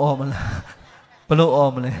လုံးလို့អော်မလားဘလို့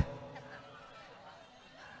អော်မလဲ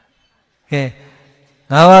ကဲ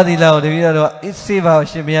5 ပါးသီလကိုတပည့်တော်ကအစ်စေပါ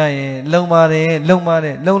ရှင်မရရင်လုံပါတယ်လုံ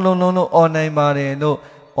လို့អော်နိုင်ပါတယ်လို့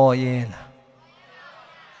អော်ရင်လား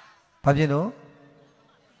ဘာဖြစ်လို့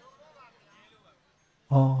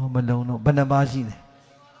မလုံးတော့ဘယ်နှပါးရှိလဲ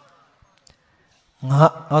ငါ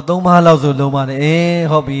3 ပါးလောက်ဆိုလုံးပါတယ်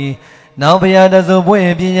ဟုတ်ပြီနောက်ဘုရားတဆူပွ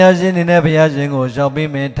င့်ပညာရှင်နေနဲ့ဘုရားရှင်ကိုရှောက်ပေး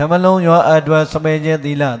မယ်ဓမ္မလုံးရောအတွက်စပယ်ခြင်း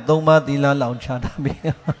သီလ3 ပါးသီလလောက်ချတာပြီ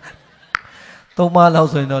3 ပါးလောက်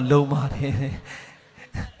ဆိုရင်တော့လုံးပါတယ်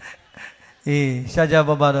ရှားကြ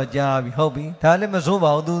ပါတော့ကြားပြီဟုတ်ပြီဒါလည်းမစိုး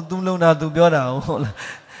ပါဘူး तू လုံးတာ तू ပြောတာဟုတ်လား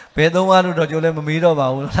ဘယ်3 ပါးလို့တော့ကြိုးလည်းမမေးတော့ပါ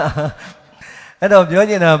ဘူးလားအဲ့တော့ပြော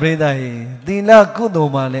ချင်တာပြိဿဟိသီလကုသို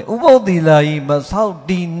လ်မှာလဲဥပုသ္သီလကြီးမဆောက်တ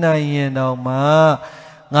ည်နိုင်ရင်တော့မှ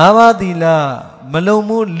5 ပါးသီလမလုံ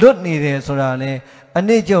မှုလွတ်နေတယ်ဆိုတာလဲအန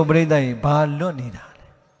ည်းကျုပ်ပြိဿဟိဘာလွတ်နေတာလဲ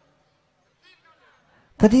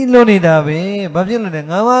တတိလွတ်နေတာပဲဘာဖြစ်လို့လဲ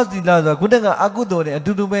5 ပါးသီလဆိုတာခုတည်းကအကုသိုလ်တွေအ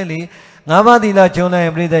တူတူပဲလေ5 ပါးသီလကျုံလိုက်ရ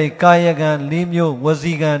င်ပြိဿဟိကာယကံ4 မျိုးဝ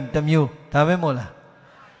စီကံ1 မျိုးဒါပဲမဟုတ်လား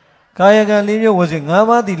ကာယကံ4 မျိုးဝစီ5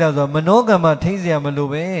 ပါးသီလဆိုတာမနောကံမှာထိစရာမလို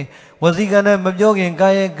ပဲဝစီကံနဲ့မပြောခင်ကာ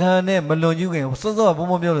ယကံနဲ့မလွန်ကျူးခင်စောစောဘုံ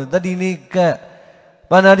ဘုံပြောလို့တတိလေးကတ်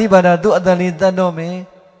ပါဏာတိပါဒသူ့အတန်လေးတတ်တော့မယ်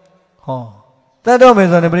တတ်တော့မယ်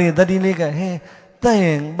ဆိုရင်ပြိတတိလေးကတ်တတ်ရ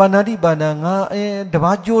င်ပါဏာတိပါဒငါတ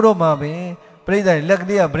ပားကျိုးတော့မှာပဲပြိဿလက်က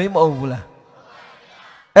လေးကဗရိမအုပ်ဘူးလား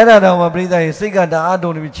အဲ့ဒါတော့မှပြိဿရဲ့စိတ်ကတအား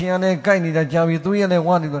တုံနေပြီချင်းရနဲ့ကိုက်နေတာကြာပြီသူရနဲ့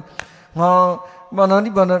ဝါနေတော့ငါပါဏာ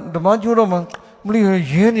တိပါဒတပားကျိုးတော့မှမလို့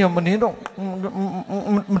ရင်းနေမနေတော့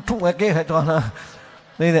မထုံခဲ့ခဲ့တော့လား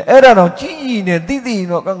အဲ့ဒါတော့ကြီးနေတိ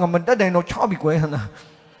တော့ငါမတက်တိုင်းတော့ချပြီကွယ်ဟလား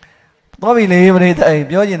သွားပြီလေပရိသတ်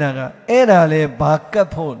ပြောချင်တာကအဲ့ဒါလေဘာကတ်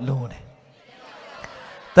ဖို့လိုတယ်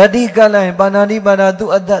တတိကလိုက်ပါဏာတိပါဒသူ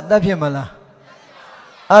အသက်တတ်ဖြစ်မလား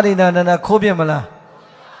အရိဏနခိုးဖြစ်မလား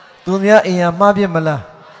သူများအိမ်ရမှားဖြစ်မလား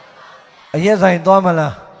အရက်ဆိုင်သွားမ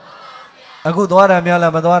လားအခုသွားတာများ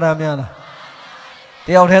လားမသွားတာများလားတ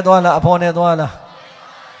ယောက်တည်းသွားလားအဖော်နဲ့သွားလား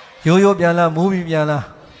ရိုးပြန်လားမူးပြီးပြန်လား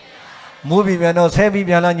မူးပြီးပြန်တော့ဆဲပြီး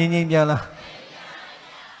ပြန်လားငြိမ်ပြန်လား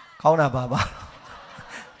ခေါင်းတာပါ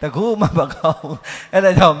တကူမှမကောင်းအဲ့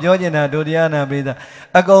ဒါကြောင့်ပြောချင်တာဒုတိယနာပိသ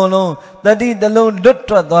အကုန်လုံးတတိတလုံးလွတ်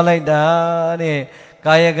ထွက်သွားလိုက်တာတဲ့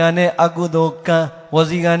ကာယကံနဲ့အကုသိုလ်ကံဝ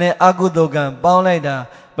စီကံနဲ့အကုသိုလ်ကံပေါင်းလိုက်တာ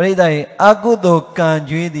ပရိသတ်ရဲ့အကုသိုလ်ကံ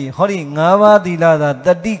ကြွေးသည်ဟောဒီ5 ပါးသီလသာတ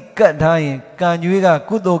တိကတ်ထားရင်ကံကြွေးက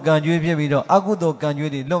ကုသိုလ်ကံကြွေးဖြစ်ပြီးတော့အကုသိုလ်ကံ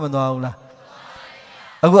ကြွေးတွေလွတ်မသွားဘူးလား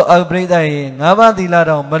အခုပြိဿရဲ့5 ပါးသီလ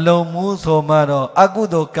တော့မလုံမှုဆိုမှတော့အကု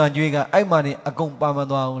သိုလ်ကံကြွေးကအဲ့မှနေအကုန်ပါမ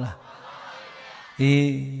သွားဘူးလား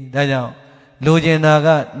ဒါကြောင့်လိုချင်တာက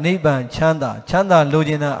နိဗ္ဗာန်ချမ်းသာလို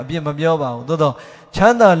ချင်တာအပြစ်မပြောပါဘူးသို့တော့ချ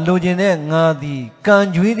မ်းသာလိုချင်တဲ့ငါသည်ကံ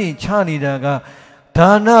ကြွေးတွေချနေတာကဒါ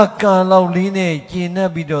နကံလောက်လေးနဲ့ကျင့်နေ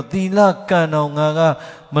ပြီးတော့သီလကံတော်ငါက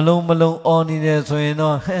မလုံအော်နေတယ်ဆိုရင်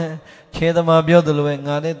တော့ခြေသမားပြောသလိုပဲ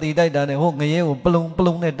ငါနဲ့တည်တိုက်တာနဲ့ဟိုငရဲကိုပ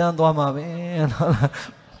လုံနဲ့တန်းသွားမှာပဲ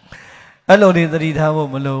အဲ့လိုတွေသတိထားဖို့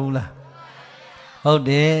မလိုဘူးလားဟုတ်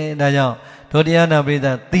တယ်ဒါကြောင့်ဒုတိယနာပိသ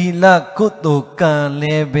သီလကုသိုလ်ကံလ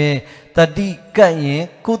ည်းပဲတတိကတ်ရင်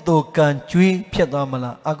ကုသိုလ်ကံကြွေးဖြစ်သွားမ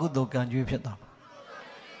လားအကုသိုလ်ကံကြွေးဖြစ်သွား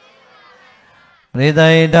ပရိသ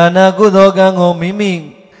တ်ဒါနကုသိုလ်ကံကိုမိမိ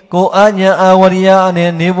ကိုအာညာအာဝရိယ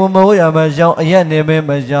နဲ့နေဖို့မဟုတ်ရမရှောင်းအရက်နေပဲ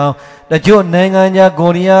မရှောင်းတချို့နိုင်ငံခြား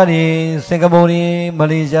ကိုရီးယားတွေစင်ကာပူတွေမ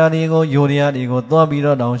လေးရှားတွေကိုယူရီးယားတွေကိုသွားပြီး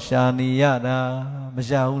တော့တောင်ရှာနေရတာမ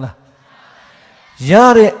ရှာဘူးလားရ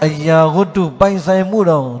တဲ့အရာဝတ္ထုပိုင်ဆိုင်မှု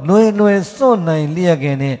တော့လွယ်စွန့်နိုင်လျက်ခ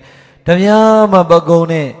င်နဲ့တပြားမှပကုံ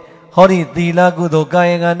နဲ့ဟောဒီသီလကုသိုလ်ကာ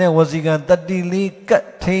ယကံနဲ့ဝစီကံတတိလေးကတ်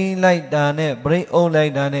ထိန်လိုက်တာနဲ့ပြိအုပ်လို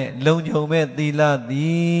က်တာနဲ့လုံခြုံမဲ့သီလသ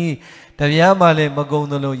ည်တပြားမှလည်းမကုံ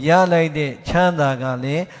သလိုရလိုက်တဲ့ချမ်းသာကလ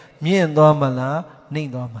ည်းမြင့်သွားမလားနှိမ့်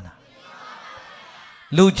သွားမလား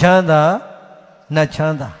လူချမ်းသာနတ်ချ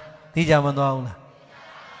မ်းသာသိကြမသွားဘူးလား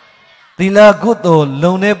သီလကုသိုလ်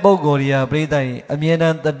လုံတဲ့ပုဂ္ဂိုလ်တွေကပြိတ္တရဲ့အမြဲတ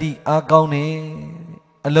မ်းတတိအားကောင်းနေ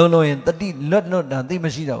အလုံးလုံးရင်တတိလွတ်တာသိမ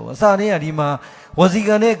ရှိတော့ဘူးအစတည်းကဒီမှာဝစီ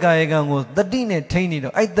ကံနဲ့ကာယကံကိုတတိနဲ့ထိန်းနေ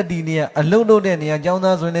တော့အဲ့တတိနေကအလုံးလုံးတဲ့နေရာကျောင်း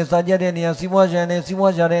သားဆိုရင်စာကြတဲ့နေရာစီးပွားရှာနေစီး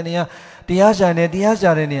ပွားရှာတဲ့နေရာတရားရှာနေတရား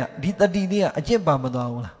ရှာတဲ့နေရာဒီတတိလေးကအကျင့်ပါမသွား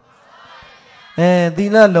ဘူးလားသီ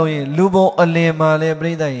လလုံရင်လူပုံအလင်မှာလဲ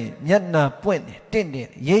ပြိတ္တရဲ့မျက်နှာပွင့်တယ်တင့်တယ်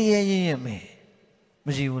ရဲမယ်မ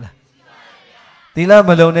ရှိဘူးလားသီလမ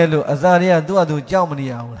လုံတဲ့လူအစာတွေကသူ့အတူကြောက်မနေ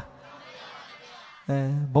ရဘူးလား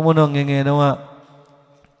ဘုံဘုံတော်ငယ်ငယ်တုန်းက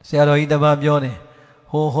ဆရာတော်ကြီးတပါးပြောတယ်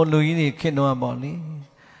ဟိုလူကြီးတွေခင့်တော့ပေါ့လေ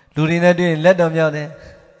လူတွေနဲ့တွေ့လက်တော်မြောက်တယ်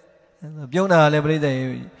ပြုံးတာလည်းပြိတ္တရဲ့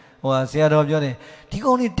ဟိုဆရာတော်ပြောတယ်ဒီ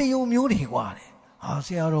ကောင်တွေတယုံမျိုးတွေกว่าတယ်ဟာဆ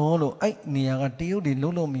ရာတော်လို့အဲ့နေရာကတယုတ်တွေ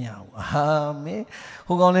လုံးလုံးမရဘူးဟာမင်း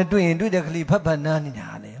ဟိုကောင်လည်းတွေ့ရင်တွေ့တဲ့ကလေးဖတ်နားနေတာ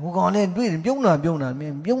လေဟိုကောင်လည်းတွေ့ရင်ပြုံးတာမ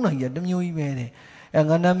င်းပြုံးနိုင်ရတမျိုးကြီးပဲတဲ့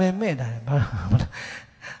ငါနာမည်မဲ့တာဘာ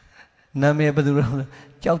နာမည်ဘယ်သူလဲ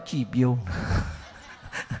ကြောက်ကြည့်ပြုံး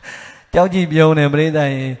ကြောက်ကြည့်ပြုံးတယ်ပြိတ္တ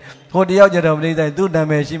ရေဟိုတယောက်ကြတော့ပြိတ္တသူ့နာ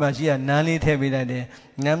မည်ရှိမှရှိရနန်းလေးထည့်ပေးလိုက်တယ်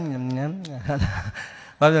ငမ်း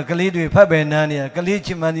ဘာလို့ကလေးတွေဖတ်ပဲနားနေရကလေးချ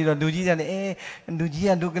စ်မှန်းပြီးတော့လူကြီးကလည်းလူကြီး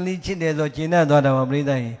ကလူကလေးချစ်တယ်ဆိုကျဉ်းသွားတာပါပြိတ္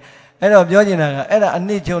တရေအဲ့တော့ပြောချင်တာကအဲ့ဒါအန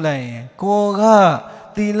စ်ချုပ်လိုက်ရင်ကိုက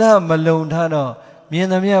သီလမလုံထားတော့မြင်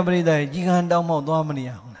သမျှပြိတ္တရေကြီးကန်းတောင်းမောက်သွားမနေ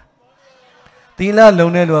ရဘူးလားသီလလုံ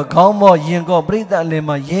တဲ့လူကခေါင်းမော့ရင်ကော့ပြိတ္တလည်း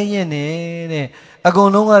မှရဲရဲတဲ့အကု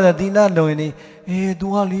န်လုံးကလည်းသီလလုံရင်သူ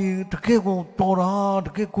ကလေတကယ်ကိုတော်တာတ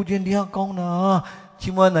ကယ်ကိုကျင်တရားကောင်းတာ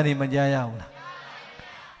ချီးမွမ်းတာတွေမကြားရဘူး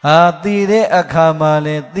လားတည်တဲ့အခါမှာ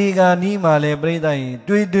လဲตีကာနီးမှာလဲပြိတ္တရင်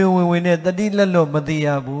တွေးဝင်နဲ့တတိလက်လွတ်မသိရ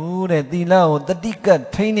ဘူးတဲ့သီလကိုတတိကတ်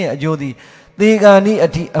ထိန်းတဲ့အကျိုးသည်ตีကာနီးအ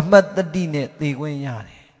ထိအမှတ်တတိနဲ့သိခွင့်ရတ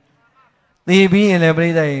ယ်သိပြီးရင်လဲပြိ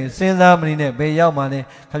တ္တရင်စဉ်းစားမနေနဲ့ဘယ်ရောက်မှလဲ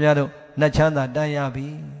ခင်ဗျားတို့နှချမ်းသာတတ်ရပြီ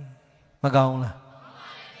မကောင်းလား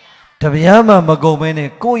တဗျာမှမကုန်မဲနဲ့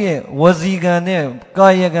ကိုယ့်ရဲ့ဝစီကံနဲ့ကာ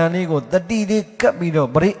ယကံလေးကိုတတိလေးကပ်ပြီးတော့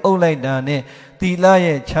ပရိအုပ်လိုက်တာနဲ့သီလ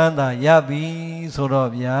ရဲ့ချမ်းသာရပြီဆိုတော့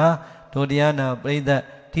ဗျာဒုတရားနာပြိဿ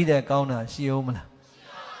ထိတဲ့ကောင်းတာရှိအောင်မလား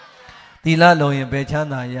သီလလုံရင်ဘယ်ချမ်း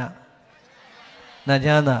သာရနှချ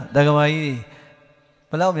မ်းသာတက္ကမကြီး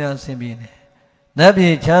ဘယ်လောက်များအဆင်ပြေနေနတ်ပြ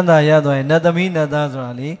ည်ချမ်းသာရသွားရင်နတ်သမီးနတ်သားဆို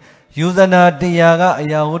တာလေယူဇနာတရားကအ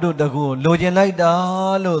ရာဝတ္ထုတခုကိုလိုချင်လိုက်တာ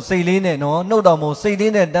လို့စိတ်လေးနဲ့နော်နှုတ်တော်မို့စိတ်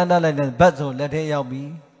လေးနဲ့တန်းတန်းလိုက်တဲ့ဘတ်ဆိုလက်ထဲရောက်ပြီ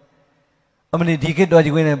အမလီဒီခေတ်တော်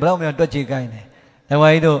ကြီးခွင်းနဲ့ဘယ်တော့မှတွက်ချေကိုင်းတယ်ဓမ္မ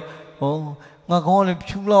ကြီးတို့ငါကောင်းလည်း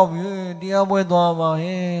ဖြူလောက်ပြီတရားပွဲသွားပါ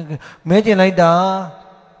ဟဲ့မဲကျင်လိုက်တာ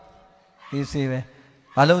အေးစေးပဲ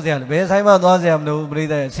ဘာလို့ဆရာလဲဘယ်ဆိုင်မှသွားဆရာမလို့ပြိတ္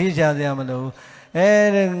တဆေးရှာဆရာမလို့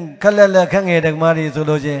ခက်လက်ခက်ငယ်ဓမ္မတွေဆို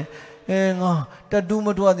လို့ချင်းငါတက်တူးမ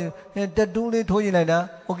ထိုးသေးတက်တူးလေးထိုးရင်လိုက်တာ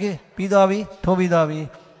โอเคပြီးသွားပြီထိုးပြီးသွားပြီ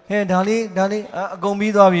ဒါလေးအကုန်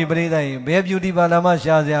ပြီးသွားပြီပြိတ္တရေဘယ်ဗျူတီပါလာမှ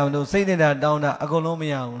ရှာစရာမလိုစိတ်နေတာတောင်းတာအကုန်လုံးမ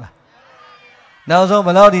ရဘူးလားနောက်ဆုံးဘ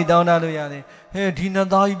ယ်လောက်ထိတောင်းတလို့ရလဲဒီနတ်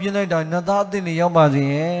သားကြီးပြင်းလိုက်တာနတ်သားအသစ်လေးရောက်ပါစေ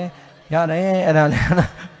ရတယ်အဲ့ဒါလည်း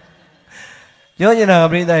ပြောချင်တာက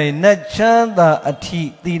ပြိတ္တရေနတ်ချမ်းသာအထိ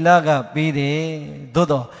သီလကပေးတယ်သို့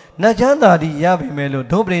တော့နတ်ချမ်းသာတိရပြီမဲ့လို့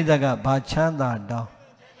ဒုပရိသတ်ကဘာချမ်းသာတောင်း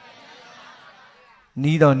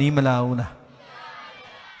နီးတော့နီးမလာဘူးလား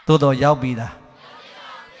သို့တော့ရောက်ပြီလား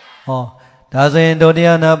ဟောဒါဆိုရင်ဒုတ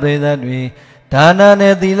ရားနာပရိသတ်တွေဒါန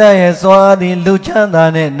နဲ့သီလရဲ့စွာသည်လူချမ်းသာ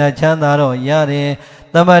နဲ့နတ်ချမ်းသာတော့ရတယ်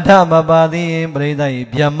သမထမပါသေးရင်ပရိသတ်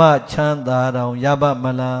ဗျမချမ်းသာတော့ရပါမ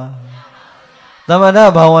လားသမထ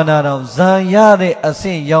ဘာဝနာတော့ဇံရတဲ့အဆ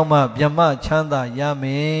င့်ရောက်မှဗျမချမ်းသာရမ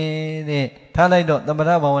ယ်တဲ့ထားလိုက်တော့သမထ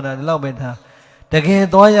ဘာဝနာဒီလောက်ပဲထားတကယ်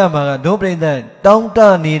သွားရမှာကဒုပရိသတ်တောင်းတ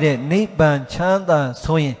နေတဲ့နိဗ္ဗာန်ချမ်းသာ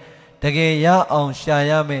ဆိုရင်တကယ်ရအောင်ရှာ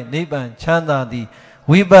ရမယ်နိဗ္ဗာန်ချမ်းသာသည်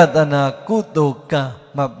ဝိပဿနာကုသိုလ်ကံ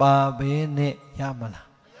မပါဘဲနဲ့ရမလား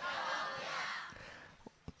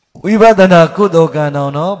ဝိပဿနာကုသိုလ်ကံ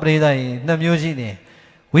တော်နော်ပရိသတ်ရေနှစ်မျိုးရှိတယ်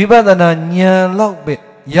ဝိပဿနာဉာဏ်လောက်ပဲ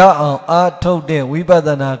ရအောင်အားထုတ်တဲ့ဝိပဿ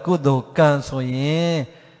နာကုသိုလ်ကံဆိုရင်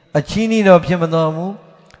အချီးနှီးတော့ဖြစ်မတော်ဘူး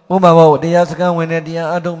ဥပမာပေါ့တရားစခန်းဝင်တဲ့တရား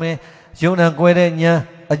အားထုတ်မယ်ယုံနာကွယ်တဲ့ဉာဏ်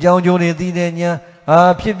အကြောင်းကျိုးတွေသိတဲ့ဉာဏ်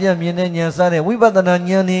ဖြစ်ပြမြင်တဲ့ဉာဏ်စတဲ့ဝိပဿနာ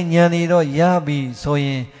ဉာဏ်တွေတော့ရပြီဆိုရ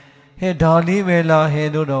င်ဒါလေးပဲလား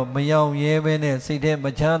လို့တော့မရောက်ရဲပဲနဲ့စိတ်ထဲမ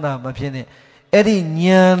ချမ်းသာမဖြစ်နဲ့အဲ့ဒီ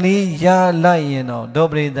ဉာဏ်လေးရလိုက်ရင်တော့ဒု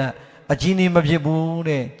ပရိသတ်အချင်းကြီးမဖြစ်ဘူး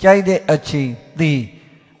တဲ့ကြိုက်တဲ့အချိန်သိ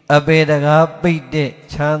အပေတကားပိတ်တဲ့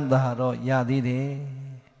ချမ်းသာတော့ရသေးတယ်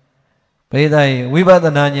ပရိသတ်ရေဝိပဿ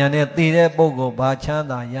နာဉာဏ်နဲ့သိတဲ့ပုဂ္ဂိုလ်ဘာချမ်း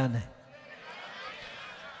သာရနိုင်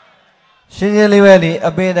ရှင်းရှင်းလေးပဲလေ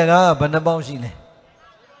အပေတကားဘယ်နှပေါက်ရှိလဲ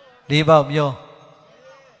၄ပေါက်ပြော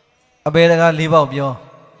အပေတကား၄ပေါက်ပြော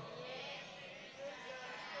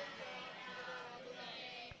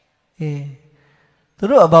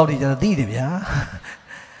တို့အပေါက်တွေကျတော့သိတယ်ဗျာ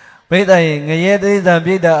ပရိသတ်ရင်ငရဲတိစ္ဆာန်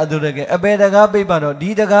ပြိတ္တာအတုရကေအပေတကားပိတ်ပါတော့ဒီ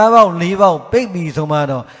တကားပေါက်၄ပေါက်ပိတ်ပြီဆိုမှ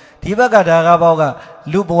တော့ဒီဘက်ကတကားပေါက်က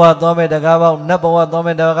လူဘဝသွားမဲ့တကားပေါက်နတ်ဘဝသွား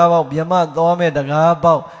မဲ့တကားပေါက်မြမသွားမဲ့တကား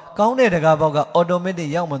ပေါက်ကောင်းတဲ့တကားပေါက်ကအော်တိုမက်တစ်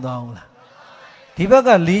ရောက်မသွားဘူးလားဒီဘက်က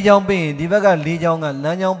၄ချောင်းပိတ်ရင်ဒီဘက်က၄ချောင်းကလ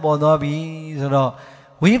မ်းချောင်းပေါ်သွားပြီဆိုတော့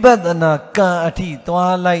ဝိပဿနာကံအထိ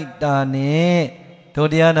သွားလိုက်တာနဲ့တို့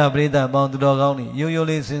တရားနာပရိသတ်ပေါင်းသူတော်ကောင်းတွေရိုးရိုး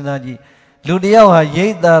လေးစဉ်းစားကြည့်လူတယောက်ဟာရိ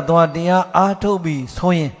တ်တာသွားတရားအားထုတ်ပြီး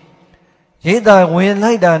ဆိုရင်ရိတ်တာဝင်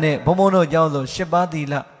လိုက်တာနဲ့ဘုံဘုံတို့အကြောင်းဆို၈ပါးသီ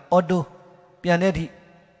လအော်တိုပြန်တဲ့အထိ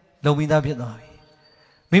လုံပြီးသားဖြစ်သွားပြီ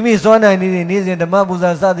မိမိစွမ်းနိုင်နေတဲ့နေ့စဉ်ဓမ္မပူ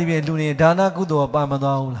ဇာစသည်ဖြင့်လူတွေဒါနကုသိုလ်ပါမ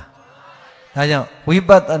သွားဘူးလားဒါကြောင့်ဝိပ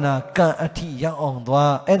ဿနာကံအထိရောက်အောင်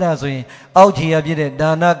သွားအဲ့ဒါဆိုရင်အောက်ခြေရဖြစ်တဲ့ဒါ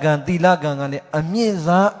နကံသီလကံကလည်းအမြင့်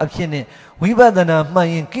စားအဖြစ်နဲ့ဝိပဿနာမှန်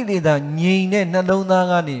ရင်ကိလေသာငြိမ်တဲ့နှလုံးသား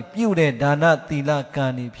ကနေပြုတဲ့ဒါနသီလကံ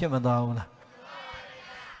တွေဖြစ်မသွားဘူးလား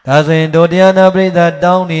ဒါဆိုရင်တို့တရားနာပရိသတ်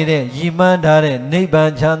တောင်းနေတဲ့ရည်မှန်းထားတဲ့နိဗ္ဗာ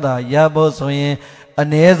န်ချမ်းသာရဖို့ဆိုရင်အ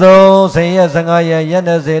နည်းဆုံး10ရက်15ရက်ရက်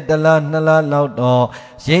20တလ2လလောက်တော့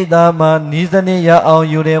ရိတ်သားမှာနီးစနစ်ရအောင်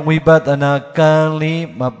ယူတဲ့ဝိပဿနာကံလေး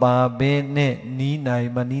မပါဘဲနဲ့နီးနိုင်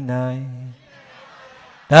မနီးနိုင်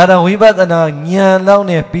ဒါတော့ဝိပဿနာဉာဏ်လောက်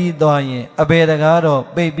နဲ့ပြီးသွားရင်အပေတကားတော့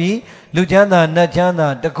ပိတ်ပြီးလူချမ်းသာနတ်ချမ်းသာ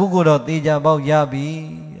တခုခုတော့သေချာပေါက်ရပြီ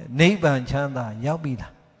နိဗ္ဗာန်ချမ်းသာရောက်ပြီ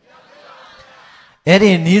လားအဲ့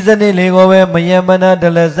ဒီနီးစနစ်လေးကိုပဲမယမနာတ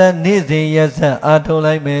လဇတ်နေ့စဉ်ရက်ဆက်အားထုတ်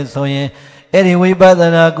လိုက်မယ်ဆိုရင်အဲ့ဒီဝိပဿ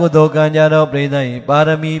နာကုသိုလ်ကံကြတော့ပြိဿရဲ့ပါရ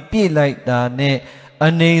မီပြည့်လိုက်တာနဲ့အ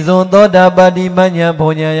နေဆုံးသောတာပတိမဉ္ဇဉ်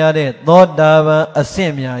ဘုံညာရတဲ့သောတာပန်အဆ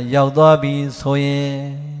င့်များရောက်သွားပြီဆိုရင်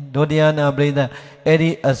ဒုတိယနာပြိဿအဲ့ဒီ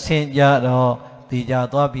အဆင့်ကြတော့တည်ကြ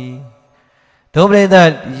သွားပြီဒုပြိဿ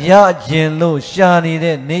ရခြင်းလို့ရှာနေ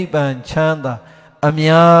တဲ့နိဗ္ဗာန်ချမ်းသာအ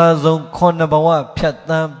များဆုံး9ဘဝဖြတ်သ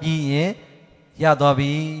န်းပြီးရင်ရသွား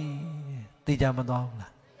ပြီသိကြမသွားဘူး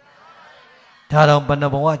လားဒါတော့ဘယ်နှ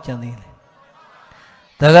ဘဝကျန်သေးလဲ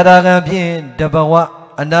သဂရကံဖြင့်တဘဝ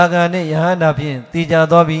အနာဂံနဲ့ယဟန္တာဖြင့်သိကြ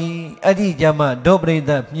သွားပြီအဲ့ဒီကြမှာဒုပရိ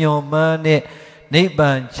သတ်မျှော်မှန်းတဲ့နိဗ္ဗာ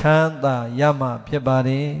န်ချမ်းသာရမှာဖြစ်ပါတ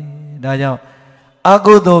ယ်ဒါကြောင့်အ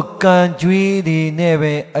ကုသိုလ်ကံကြွေးတွေနဲ့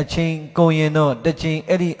ပဲအချိန်ကုန်ရင်တော့တစ်ချိန်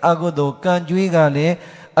အဲ့ဒီအကုသိုလ်ကံကြွေးကလည်း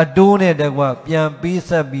အတိုးနဲ့တကွပြန်ပေးဆ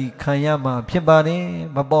က်ပြီးခံရမှာဖြစ်ပါတယ်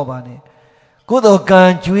မပေါ့ပါနဲ့ကုသိုလ်ကံ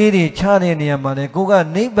ကြွေးတွေချတဲ့နေရာမှာလေကိုက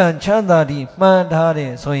နိဗ္ဗာန်ချမ်းသာတည်မှန်းထားတ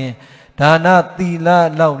ယ်ဆိုရင်ဒါနသီလ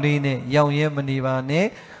လောက်လေးနဲ့ရောက်ရဲမနေပါနဲ့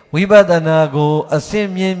ဝိပဿနာကိုအစင်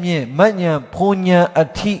မြင့်မြင့်မဉ္ဇဉ်ဖုန်ဉဏ်အ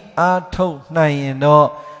ထိအားထုတ်နိုင်ရင်တော့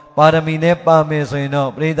ပါရမီနဲ့ပါမယ်ဆိုရင်တော့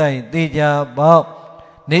ပြိဿရင်သေချာပေါက်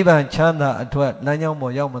နိဗ္ဗာန်ချမ်းသာအထွက်လမ်းကြောင်း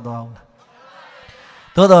ပေါ်ရောက်မသွားဘူးလား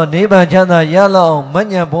သို့တော့နိဗ္ဗာန်ချမ်းသာရလောက်အောင်မဉ္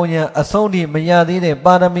ဇဉ်ဖုန်ဉဏ်အဆုံးထိမရသေးတဲ့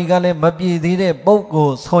ပါရမီကလည်းမပြည့်သေးတဲ့ပုဂ္ဂို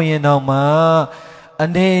လ်ဆိုရင်တော့မှအ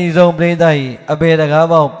နေဆုံးပြိဿကြီးအပေတကား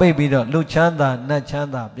ပေါက်ပိတ်ပြီးတော့လူချမ်းသာနတ်ချမ်း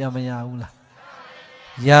သာပြန်မရဘူးလား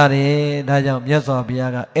ရတယ်ဒါကြောင့်မြတ်စွာဘု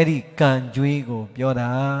ရားကအဲ့ဒီကံကြွေးကိုပြောတာ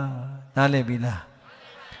နားလည်ပြီလား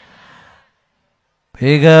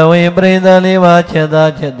ဘေကဝေပရိသတ်လေးပါချက်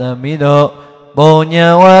သားချက်သားမိတော့ပုံညာ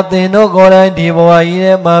ဝါသင်တို့ကိုယ်တိုင်ဒီဘဝကြီး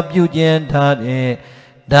ထဲမှာပြုကျင့်ထားတဲ့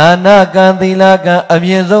ဒါနကံသီလကံအ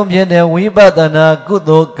မြင့်ဆုံးဖြစ်တဲ့ဝိပဿနာကု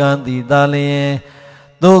သိုလ်ကံတည်သာလျင်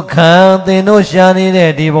ဒုက္ခံသင်တို့ရှာနေ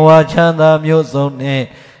တဲ့ဒီဘဝချမ်းသာမျိုးစုံနဲ့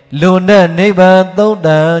လူနဲ့နိဗ္ဗာန်သုံးတ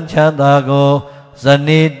န်ချမ်းသာကိုဇ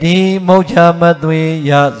နိတိမုတ်ချမသွေ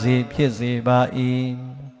ရစေဖြစ်စေပါ၏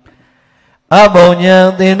အဘုံညာ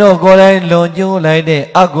သင်တို့ကိုယ်တိုင်လွန်ကျူးလိုက်တဲ့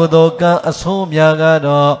အကုသိုလ်ကံအဆိုးများက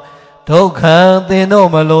တော့ဒုက္ခံသင်တို့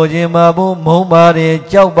မလိုခြင်းမှာဘူးမုန်းပါတယ်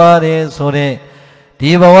ကြောက်ပါတယ်ဆိုတဲ့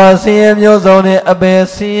ဒီဘဝဆင်းရဲမျိုးစုံနဲ့အပယ်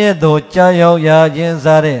ဆင်းရဲတို့ကြာရောက်ရခြင်း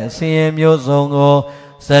စားတဲ့ဆင်းရဲမျိုးစုံကို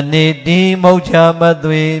ဇနိတိမုတ်ချမ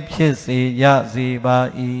သွေဖြစ်စေရစေပါ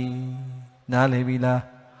၏နားလည်ပြီလား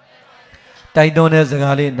တိုက်တွန်းတဲ့စ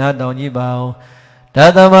ကားလေးနားတောင်ကြည့်ပါဦးဓ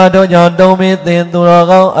သမတို့ကြောင့်တုံးမင်းသင်သူတော်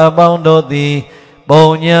ကောင်းအပေါင်းတို့သည်ပုံ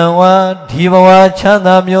ညာဝါဒီဘဝချမ်း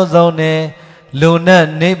သာမျိုးစုံနဲ့လူနဲ့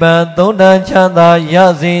နိဗ္ဗာန်သုံးတန်ချမ်းသာရ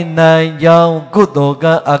စေနိုင်ကြောင်းကုသိုလ်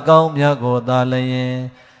ကံအကောင်းများကိုသာလျင်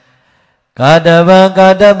ကာတဗံကာ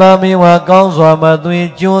တဗံမိဝါကောင်းစွာမသွေ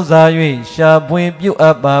ကျိုးစား၍ရှာပွင့်ပြုအ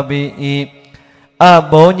ပ်ပါပေ၏အ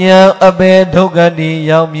ဘုံညာအပေဒုက္ခတိ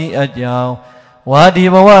ရောက်မည်အကြောင်းဝါဒီ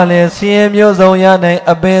ဘဝလည်းဆင်းရဲမျိုးစုံရနိုင်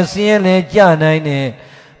အပေဆင်းရဲလည်းကြနိုင်တဲ့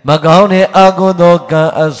မကောင်းတဲ့အကုသိုလ်ကံ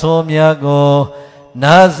အဆိုးများကို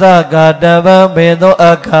နာဇကာတဗံဘေသော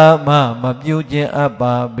အခါမှမပြုခြင်းအပ်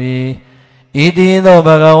ပါပေဣတိသောဘ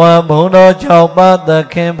ဂဝါဘုံတော်၆ပါးသ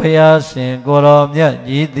ခင်ဖျားရှင်ကိုရောမြတ်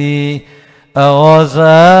ကြီးသည် ဩ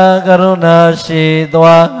ဇာကရုဏာရှိ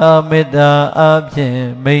သွားမေတ္တာအဖြင့်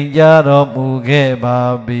မိန့်ကြတော်မူခဲ့ပါ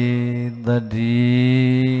ပေသတ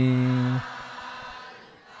ည်း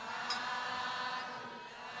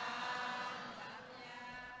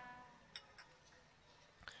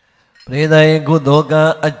ပရိသတ်ကုသိုလ်က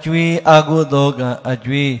အကျွေးအကုသိုလ်ကအ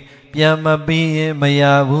ကျွေးပြန်မပြီးရင်မရ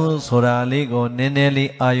ဘူးဆိုတာလေးကိုနည်းနည်း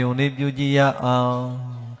လေးအာယုံလေးပြုကြည့်ရအော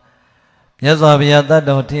င်မြတ်စွာဘုရားတတ်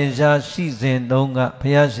တော်ထင်ရှားရှိစဉ်တုန်းကဘု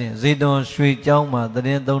ရားရှင်ဇေတဝန်ရွှေကျောင်းမှာတ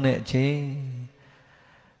ည်သုံးတဲ့အချိန်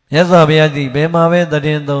မြတ်စွာဘုရားကြီးဘယ်မှာပဲတ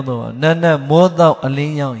ည်သုံးတော့နတ်နတ်မိုးတော့အလ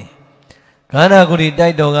င်းရောက်ရင်ဂန္ဓာဂုရီတို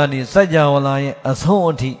က်တော်ကနေစัจ java လာရဲ့အဆုံး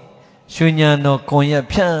အထိရွှေဉာဏ်တော်ကွန်ရက်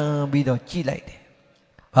ဖြန့်ပြီးတော့ကြည့်လိုက်တယ်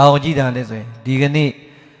။ဘာကိုကြည့်တာလဲဆိုရင်ဒီကနေ့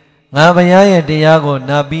ငါဘုရားရဲ့တရားကို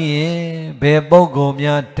နာပြီးရင်ဘယ်ပုဂ္ဂိုလ်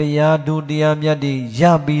များတရားဒုတရားမြတ်တွေရ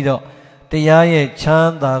ပြီးတော့တရားရဲ့ချ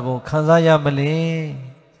မ်းသာကိုခံစားရမလဲ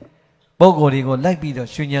ပုဂ္ဂိုလ်တွေကိုလိုက်ပြီးတော့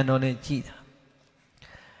ရွှေဉာဏ်တော်နဲ့ကြည့်တာ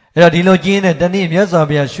အဲ့တော့ဒီလိုကြည့်နေတဲ့တနေ့မြတ်စွာ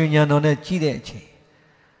ဘုရားရွှေဉာဏ်တော်နဲ့ကြည့်တဲ့အချိန်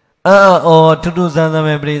ထူးထူးဆန်းဆန်း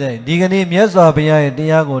ပဲပြိတ္တိဒီကနေ့မြတ်စွာဘုရားရဲ့တ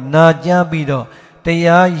ရားကိုနာကြားပြီးတော့တ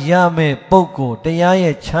ရားရမဲ့ပုဂ္ဂိုလ်တရား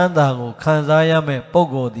ရဲ့ချမ်းသာကိုခံစားရမဲ့ပုဂ္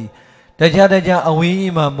ဂိုလ်ဒီတခြားအဝေး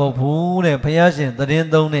ကြီးမှာမဟုတ်ဘူးတဲ့ဘုရားရှင်သတင်း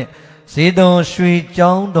သုံးတဲ့ဇေတဝန်ရွှေ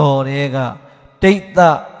ကျောင်းတော်တွေကတိတ်တ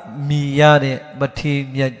မြည်ရတဲ့မထေရ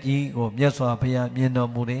မြတ်ကြီးကိုမြတ်စွာဘုရားမြင်တော်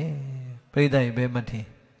မူတယ်ပြိတ္တိပဲမထေရ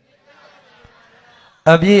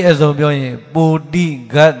အပြည့်အစုံပြောရင်ပုတိ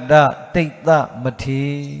ဂတ္တတိတ်တမထေ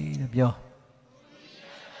ရပြော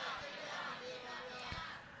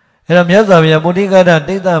အဲ့တော့မြတ်စွာဘုရားပုတိဂတ္တ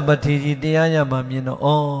တိတ်တမထေရကြီးတရားရမှာမြင်တော့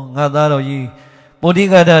ငါသားတော်ကြီးပုတိ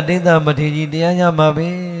ဂတ္တတိတ်တမထေရကြီးတရားရမှာပဲ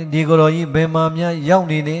ဒီကိုယ်တော်ကြီးဘယ်မှာများရောက်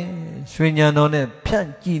နေလဲရွှေဉာဏ်တော်နဲ့ဖြန့်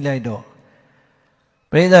ကြည့်လိုက်တော့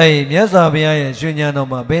ပရိသတ်ကြီးမြတ်စွာဘုရားရဲ့ရွှေဉာဏ်တော်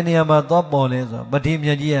မှာဘယ်နေရာမှာသွားပေါ်လဲဆိုတော့မထေရမြ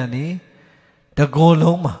တ်ကြီးကနေတကိုယ်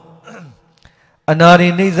လုံးမှာအနာရီ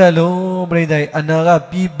နှိမ့်ဆက်လို့ပရိသတ်အနာက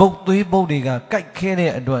ပြည်ပုတ်သွေးပုတ်တွေကကြိုက်ခဲ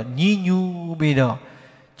တဲ့အတွက်ညှဉ်းညူပြီးတော့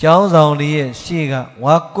ကျောင်းဆောင်လေးရဲ့ရှေ့က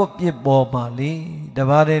ဝါကွတ်ပြစ်ပေါ်မှာလေတ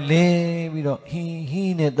ပါးလေးလဲပြီးတော့ဟ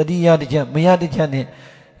င်းနဲ့တတိယတစ်ချက်မရတစ်ချက်နဲ့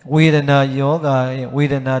ဝေဒနာယောဂရဲ့ဝေ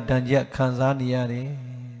ဒနာတန်ကြခံစားနေရတယ်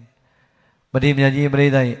မထေရမြတ်ကြီးပရိ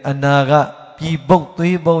သတ်အနာကပြည်ပုတ်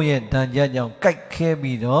သွေးပုတ်ရဲ့တန်ကြကြောင့်ကြိုက်ခဲ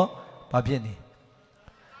ပြီးတော့ဘာဖြစ်နေ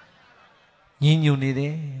ညှဉ်းညူနေတ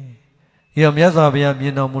ယ်ဒီတော့မြတ်စွာဘုရားမြ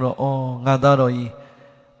င်တော်မူတော့ငါသားတော်ကြီး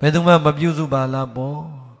ဘယ်သူမှမပြုစုပါလားပေါ့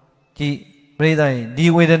ကြည်ပရိသတ်ဒီ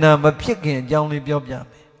ဝေဒနာမဖြစ်ခင်အကြောင်းလေးပြောပြ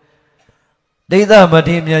မယ်ဒိဋ္ဌမ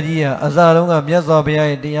ထေရမြတ်ကြီးဟာအစတုန်းကမြတ်စွာဘုရား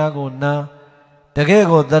ရဲ့တရားကိုနာတကယ်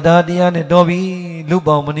ကိုတရားတရားနဲ့တော်ပြီလူ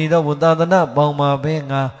ပေါင်းမနေတော့ဘူးသာသနာပေါင်းမှာပဲ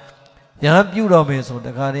ငါယဟန်ပြုတော်မယ်ဆိုတ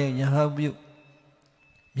ခါတည်းယဟန်ပြု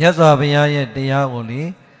မြတ်စွာဘုရားရဲ့တရားကိုလေ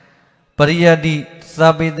ပရိယတ္တိစာ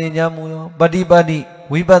ပေသင်ကြားမှုရောပฏิပတ်တိ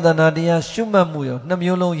ဝိပဿနာတရားရှုမှတ်မှုရောနှစ်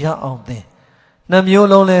မျိုးလုံးရအောင်သင်နှစ်မျိုး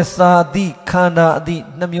လုံးလဲစာတိခန္ဓာအတိ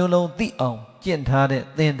နှစ်မျိုးလုံးသိအောင်ကျင့်ထားတဲ့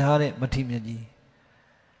သင်ထားတဲ့မထေရမြတ်ကြီး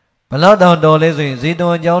ဘလောက်တောင်တော်လဲဆိုရင်ဇေတဝ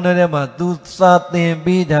န်ကျောင်းထဲမှာသူစာသင်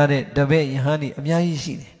ပေးထားတဲ့တပည့်ယဟန်ကြီးအများကြီး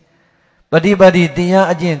ရှိတယ်ပฏิပတ်တိတရား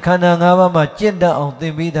အကျင့်ခန္ဓာ၅ပါးမှာကျင့်တတ်အောင်သ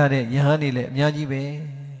င်ပေးထားတဲ့ယဟန်ကြီးလည်းအများကြီးပဲ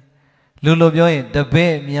လူလိုပြောရင်တပ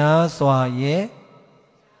ည့်များစွာရဲ့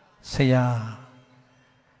ဆရာ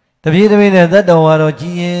တပြေးနဲ့တတ်တော်ဝါတော်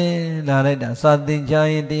ကြီးရင်လာလိုက်တာစာသင်ကြား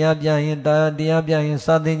ရင်တရားပြရင်တရားပြရင်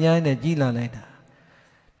စာသင်ကြားရင်လည်းကြီးလာလိုက်တာ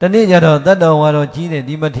တနေ့ကျတော့တတ်တော်ဝါတော်ကြီးတဲ့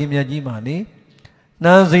ဒီမထေရမြတ်ကြီးမှာလေနှ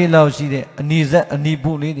မ်းစေးလောက်ရှိတဲ့အနီဇက်အနီ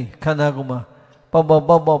ပုလေးတွေခန္ဓာကိုယ်မှာပေါက်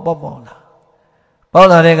လာပေါက်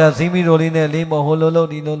လာတဲ့ကဇီမီတို့လေးနဲ့လေးမဟိုလိုလို့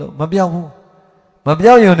ဒီလိုလို့မပြောက်ဘူးမ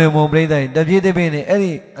ပြောက်ရုံနဲ့မုံပြိတ္တိုင်တပြေးနဲ့အဲ့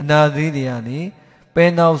ဒီအနာသေးတွေကနေပဲ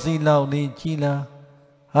နောက်စီလောက်လေးကြီးလာ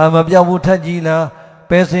ဟာမပြောက်ဘူးထက်ကြီးလာ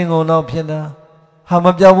ပဲစင်ကုန်တော့ဖြစ်လာဟာမ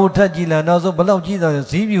ပြောက်ဘူးထက်ကြီးလာနောက်ဆုံးဘလောက်ကြီးတော့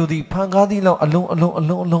ဇီးမြူသည်ဖန်ကားသည်လောက်အ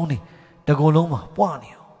လုံးနေတကူလုံးမှာပွားနေ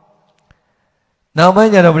အောင်နောက်ပို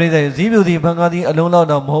င်းကျတော့ပြိတ္တိုင်ဇီးမြူသည်ဖန်ကားသည်အလုံးလောက်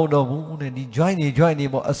တော့မဟုတ်တော့ဘူးတဲ့ဒီ joint တွေ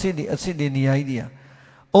ပေါ့အဆစ်တွေနေရာကြီးတွေက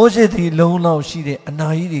အိုးရှိသည်လုံးလောက်ရှိတဲ့အနာ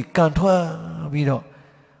ကြီးတွေကန်ထွက်ပြီးတော့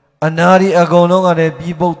အနာဒီအကုန်လုံးကလည်းပြ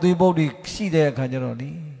ည်ပုတ်သွေးပုတ်တွေရှိတဲ့အခါကျတော့လေ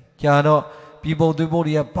ကြာတော့ပြည်ပုတ်သွေးပုတ်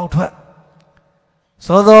တွေကပေါက်ထွက်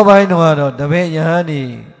စောပိုင်းတော့တပည့်ယဟန်နေ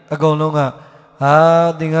အကုန်လုံးက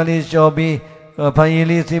သင်္ကန်းလေးလျှော်ပြီးဖန်ရင်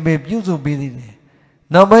လေးဆေးပေးပြုစုပေးသေးတယ်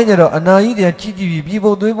နောက်ပိုင်းကျတော့အနာကြီးတွေချီပြီးပြည်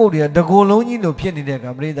ပုတ်သွေးပုတ်တွေကတကိုယ်လုံးကြီးလိုဖြစ်နေတဲ့က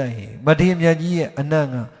ပရိသတ်ဟိမထေရမြတ်ကြီးရဲ့အနံ့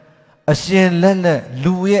ကအရှင်လက်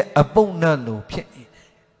လူရဲ့အပုပ်နတ်လိုဖြစ်နေတယ်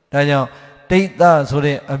ဒါကြောင့်တိဋ္ဌဆို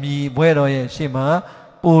တဲ့အမည်ဘွဲတော်ရဲ့ရှေ့မှာ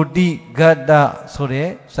ပုတိဂတ္တဆိုတဲ့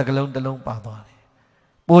စကားလုံးတစ်လုံးပါသွားတယ်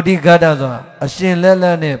ပုတိဂတ္တဆိုတာအရှင်လ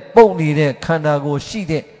က်နဲ့ပုတ်နေတဲ့ခန္ဓာကိုယ်ရှိ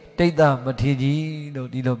တဲ့တိဋ္ဌမထေရကြီးလို့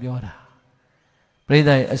ဒီလိုပြောတာ ရိသ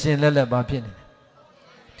တ်အရှင်လက်လက်ပါဖြစ်နေတယ်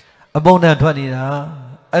အပုံနဲ့ထွက်နေတာ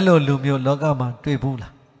အဲ့လိုလူမျိုးလောကမှာတွေ့ဘူး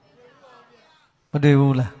လားမတွေ့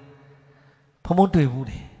ဘူးလားဘုံဘုံတွေ့ဘူး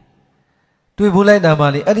တယ်တွေ့ဘူးလိုက်တာမှ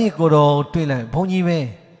လေအဲ့ဒီကိုတော်တွေ့လိုက်ဘုံကြီးပဲ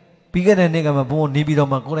ပြီးခဲ့တဲ့နေ့ကမှဘုံနေပြီးတော့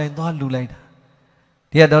မှကိုယ်တိုင်သွားလူလိုက်တာ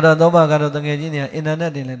ဒီကဒေါက်တာသောဘကတော့တကယ်ချင်းနေအင်တာန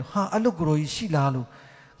က်တင်လိုက်တော့ဟာအဲ့လိုကိုတော်ကြီးရှိလားလို့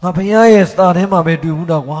ငါဘုရားရဲ့စတာထဲမှာပဲတွေ့ဘူး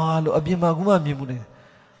တော့ကွာလို့အပြင်မှာကူမှမြင်ဘူးတယ်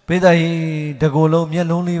ပိဿကြီးတကိုယ်လုံးမျက်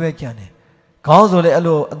လုံးလေးပဲကြံတယ်ခေါင်းဆိုလေအဲ့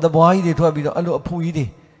လိုအသဘွားကြီးတွေထွက်ပြီးတော့အဲ့လိုအဖူကြီးတွေ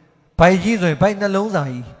ဘိုက်ကြီးဆိုရင်ဘိုက်နှလုံးစာ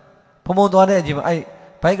ကြီးဘုံဘုံသွားတဲ့အချိန်မှာအဲ့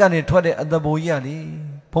ဘိုက်ကနေထွက်တဲ့အသဘိုးကြီးကလေ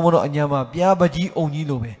ဘုံဘုံတော့အညာမှာပြားပကြီးအုံကြီး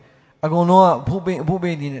လိုပဲအကုန်လုံးကအဖူး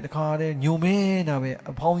ပိနေတယ်တခါတည်းညုံမင်းတာပဲ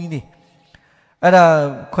အဖောင်းကြီးနေအဲ့ဒါ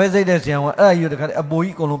ခွဲစိတ်တဲ့ဆရာကအဲ့ဒါယူတခါတည်းအပိုး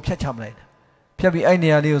ကြီးအကုန်လုံးဖြတ်ချမလိုက်တာဖြတ်ပြီးအဲ့နေ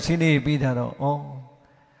ရာလေးကိုဆင်းလေးပြီးထားတော့ဩ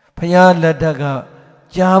ဖယားလက်ထက်က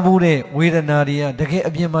ကြားဘူးတဲ့ဝေဒနာတွေကတကယ်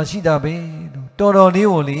အပြင်မှာရှိတာပဲတော်တော်လေး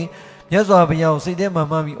ကိုလေမြတ်စွာဘုရားကိုစိတ်ထဲမှာ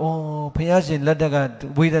မှန်းပြီးဩဘုရားရှင်လက်ထက်က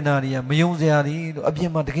ဝေဒနာတွေကမယုံစရာတွေလို့အပြ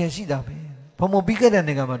င်မှာတကယ်ရှိတာပဲဘုံဘုံပြီးခဲ့တဲ့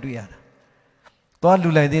နေ့ကမှတွေ့ရတာသွားလူ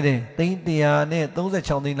လိုက်သေးတယ်သိန်း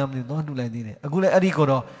136သိန်းလားမသိဘူးသွားလူလိုက်သေးတယ်အခုလည်းအဲ့ဒီကို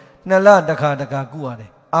တော့2လတစ်ခါကုရတယ်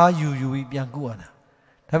အာယူပြီးပြန်ကုရတာ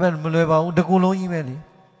ဒါပေမဲ့မလွယ်ပါဘူးတကူလုံးကြီးပဲလေ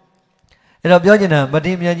အဲ့တော့ပြောချင်တာမ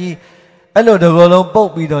တိမြတ်ကြီးအဲ့လိုတကူလုံးပုတ်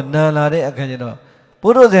ပြီးတော့နန်လာတဲ့အခါကျတော့ဘု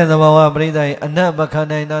ဒ္ဓဇင်သဘာဝပရိသတ်ရဲ့အနတ်မခံ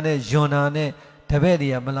နိုင်တာနဲ့ယွန်တာနဲ့တပည့်တွေ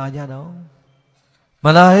ကမလာကြတော့မ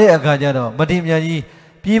လာတဲ့အခါကျတော့မတိမြတ်ကြီး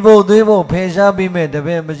ပြည်ဖို့သွေးဖို့ဖယ်ရှားပေးမဲ့တပ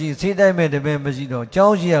ည့်မရှိစိတ်တိုက်မဲ့တပည့်မရှိတော့ကျော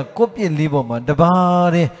င်းကြီးကကိုပြစ်လေးပေါ်မှာတပါး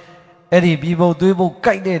တဲ့အဲ့ဒီပြည်ဖို့သွေးဖို့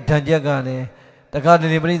ကြိုက်တဲ့ဓာတ်ချက်ကလည်းတခါတ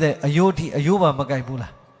လေပြိဿအယိုးထိအယိုးပါမကြိုက်ဘူး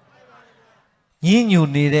လားညင်းညူ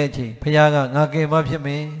နေတဲ့အချိန်ဘုရားကငါကယ်မဖြစ်မ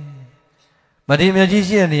ယ်မတိမြတ်ကြီး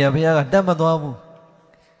ရှိတဲ့နေရာဘုရားကတတ်မသွားဘူး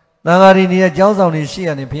သံဃာတွေနေရာကျောင်းဆောင်တွေရှိရ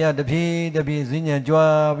နေဘုရားတပြေးတပြေးဈဉ္ဉံ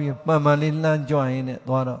ကြွားပြီးမှန်မှန်လေးလှမ်းကြွရင်းနဲ့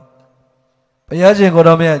သွားတော့ဘုရားရှင်ကို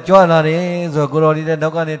တော်မြတ်ကြွလာတယ်ဆိုကိုတော်ဒီတဲ့နော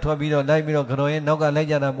က်ကနေထွက်ပြီးတော့လိုက်ပြီးတော့ကတော်ရဲ့နောက်ကလိုက်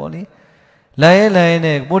ကြတာပေါ့လေလိုက်ရင်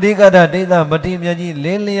နဲ့ပုရိကတဒိဋ္ဌမတိမြတ်ကြီးလ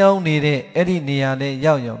င်းလျောင်းနေတဲ့အဲ့ဒီနေရာလေး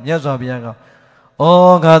ရောက်မြတ်စွာဘုရားကဩ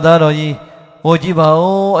ငါသားတော်ကြီးဟိုကြည့်ပါ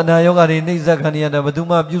ဦးအနာယောဂတွေနှိမ့်ဆက်ခံရတာဘယ်သူ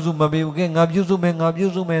မှပြုစုမပေးဘူးကဲငါပြုစုမယ်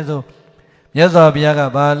ဆိုမြတ်စွာဘုရားက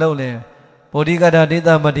ဘာလုပ်လဲပုရိကတဒိဋ္ဌ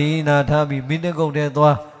မတိနာထားပြီးမိနစ်ကုတ်တဲ့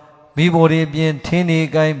သွားမိဘတွေပြင်ထင်းနေ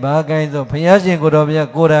ကိုင်းဘာကိုင်းဆိုဘုရားရှင်ကိုတော်ဘုရား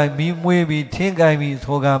ကိုယ်တိုင်မိမွေးပြီးထင်းကိုင်းပြီး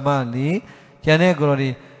ဆိုကမှလေကျန်တဲ့ကိုတော်တွေ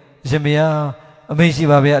ရှင်ဘုရားအမိန့်ရှိ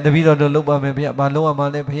ပါဗျာတပည့်တော်တို့လုပ်ပါမယ်ဗျာဘာလုပ်ရမှာ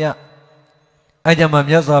လဲဘုရားအဲ့ကြမှာ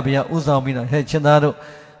မြတ်စွာဘုရားဥဆောင်ပြီးတော့ဟဲ့ရှင်သားတို့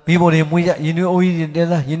မိဘတွေမွေးရရင်နွေးအိုးကြီးတဲ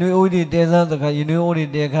စားရင်နွေးအိုးကြီးတဲစားတခါရင်နွေးအိုး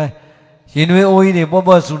ကြီးတဲခိုင်းရင်နွေးအိုးကြီးတွေ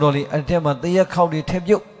ပေါ့ဆူတော်လေးအဲ့ထက်မှာတရက်ခောက်တွေထဲ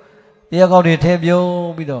ပြုတ်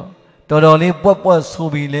ပြီးတော့တော်တော်လေးပွက်ဆို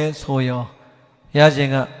ပြီးလဲဆိုရောဘုရားရှင်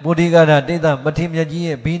ကပုရိကတဒိဋ္ဌမတိမြတ်ကြီး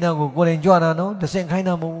ရဲ့ဘီးနာကိုကိုယ်တိုင်ကြွတာနော်တဆင့်ခိုင်း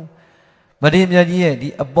တာမဟုတ်ဘူးမတိမြတ်ကြီးရဲ့ဒီ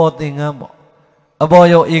အပေါ်သင်္ကန်းပေါ့အပေါ်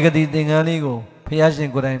ရောဧကတိသင်္ကန်းလေးကိုဘုရားရှင်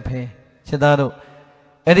ကိုယ်တိုင်ဖဲခြေသားတို့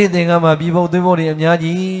အဲ့ဒီသင်္ကန်းမှာပြည်ဖို့သွေးဖို့တွေအများ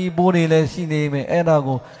ကြီးပိုးတွေလည်းရှိနေမယ်အဲ့ဒါ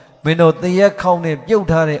ကိုမင်းတို့တရက်ခေါက်နဲ့ပြုတ်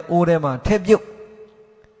ထားတဲ့အိုးထဲမှာထည့်ပြုတ်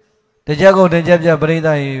တကြက်ကိုတကြက်ပြပရိသ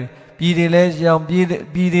တ်ရေပြည်တွေလည်းရောင်ပြည်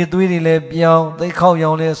တွေသွေးတွေလည်းပြောင်းသိခေါက်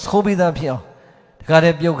ရောင်လည်းသိုးပြီးသားဖြစ်အောင်တခါတ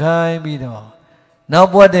ည်းပြုတ်ခိုင်းပြီးတော့နောက်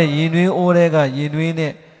ပွက်တဲ့ရင်နွေးအိုးတွေကရင်နွေး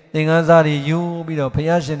နဲ့သင်္ကန်းစားတွေယူပြီးတော့ဘု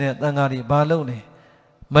ရားရှင်နဲ့သံဃာတွေဘာလုပ်လဲ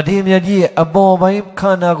မတိမြတ်ကြီးရဲ့အပေါ်ပိုင်းခ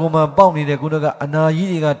န္ဓာကိုယ်မှာပေါက်နေတဲ့ကုသကအနာကြီး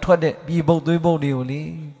တွေကထွက်တဲ့ပြည်ပုတ်သွေးပုတ်တွေကိုလေ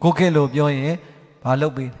ကိုခေတ်လို့ပြောရင်ဘာလု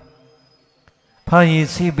ပ်ပေးလဲဖန်ရည်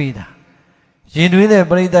ဆေးပေးတာရင်နွေးတဲ့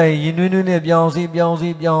ပရိသတ်ရင်နွေးနဲ့ပြောင်းစီ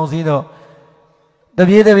တော့တ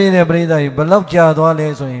ပြေးနဲ့ပရိသတ်ဘလောက်ကြာသွားလဲ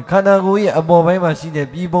ဆိုရင်ခန္ဓာကိုယ်ရဲ့အပေါ်ပိုင်းမှာရှိတဲ့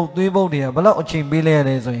ပြည်ပုတ်သွေးပုတ်တွေကဘလောက်အချိန်ပေးလဲရ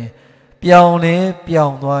လဲဆိုရင်ပြောင်း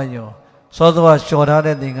သွားရောစောစောကလျှော်ထား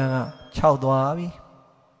တဲ့သင်္ကန်းက6သွားပြီ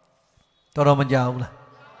တော်မကြောက်ဘူးလား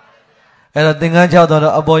အဲ့တော့သင်္ကန်း6သွား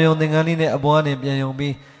တော့အပေါ်ယုံသင်္ကန်းလေးနဲ့အပေါ်ကနေပြန်ယုံ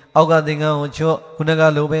ပြီးအောက်ကသင်္ကန်းကိုချော့ခုနက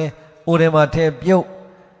လိုပဲအိုးထဲမှာထည့်ပြု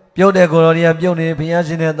တ်တဲ့ကိုယ်တော်တွေကပြုတ်နေဘုရား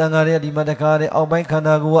ရှင်နဲ့သံဃာတွေကဒီမှာတခါတဲ့အောက်ပိုင်းခန္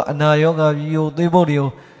ဓာကိုယ်ကအနာယောဂပြီးကိုသွေးပုတ်တွေကို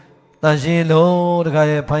တန်ရှင်းလို့တခါ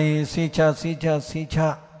ရဲ့ဖိုင်ဆေးချ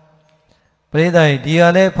ပရိသတ်ဒီက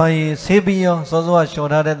လည်းဖိုင်ဆေးပြီးရောစောစောကလျှော်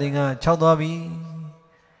ထားတဲ့သင်္ကန်း6သွားပြီ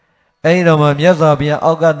အဲဒီတော့မှမြတ်စွာဘုရား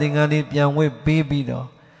အောက်ကသင်္ကန်းလေးပြန်ဝစ်ပေးပြီးတော့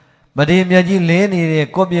မတိမြတ်ကြီးလင်းနေတဲ့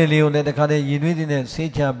ကိုပြည့်လေးကိုလည်းတခါတည်းရင်နွေးတဲ့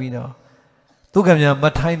ဆေးချပြီးတော့သူကမြမ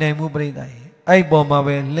ထိုင်နိုင်ဘူးပရိသတ်အဲ့ပေါ်မှာ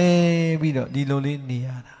ပဲလဲပြီးတော့ဒီလိုလေးနေရ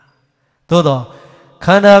တာသို့တော့ခ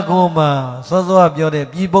န္ဓာကိုယ်မှာစောစောကပြောတဲ့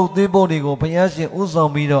ပြည်ပုတ်သွေးပုတ်တွေကိုဘုရားရှင်ဥဆော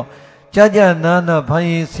င်ပြီးတော့ကြာနာဖိုင်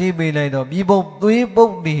ရေးဆေးပေးလိုက်တော့ပြည်ပုတ်သွေးပု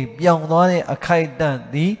တ်တွေပြောင်းသွားတဲ့အခိုက်အတန့်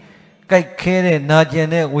သည်ကြိုက်ခဲတဲ့နာကျင်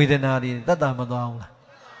တဲ့ဝေဒနာတွေတတ်တာမသွားဘူးလား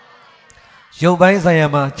ရုပ်ပိုင်းဆိုင်ရာ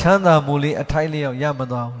မှာချမ်းသာမှုလေးအထိုက်လျောက်ရမ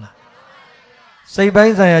သွားဘူးလား စိတ်ပို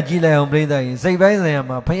င်းဆိုင်ရာကြည့်လိုက်အောင်ပြိဿကြီးစိတ်ပိုင်းဆိုင်ရာ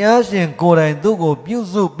မှာဘုရားရှင်ကိုယ်တိုင်သူ့ကိုပြု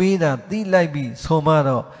စုပေးတာသိလိုက်ပြီးဆိုမှ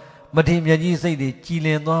တော့မထေမြတ်ကြီးစိတ်တွေကြည်လ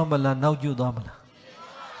င်သွားမလားနောက်ကျသွားမလား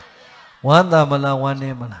ဝမ်းသာမလားဝမ်းန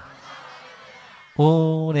ည်းမလား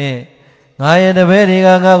ဟိုးတဲ့ငါရဲ့တပည့်တွေက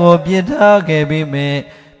ငါ့ကိုပြစ်ထားခဲ့ပြီးမယ်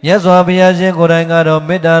မြတ်စွာဘုရားရှင်ကိုယ်တိုင်ကတော့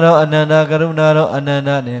မေတ္တာတော်အနန္တကရုဏာတော်အနန္တ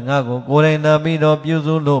နဲ့ငါ့ကိုကိုယ်တိုင်လာပြီးတော့ပြု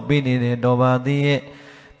စုလို့ပြီးနေတဲ့တော်ပါသေးရဲ့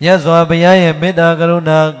မြတ်စွာဘုရားရဲ့မေတ္တာကရု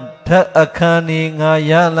ဏာထက်အခန်းနေငါ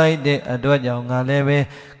ရလိုက်တဲ့အတွက်ကြောင့်ငါလည်းပဲ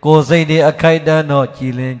ကိုယ်စိတ်တွေအခိုက်အတန့်တော့ကြ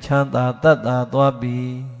ည်လင်ချမ်းသာတတ်တာသွားပြီ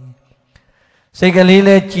စိတ်ကလေးလ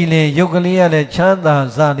ည်းကြည်လင်ရုပ်ကလေးကလည်းချမ်းသာ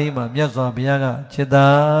စလေးမှာမြတ်စွာဘုရားကချစ်တာ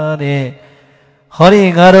တဲ့ဟောဒီ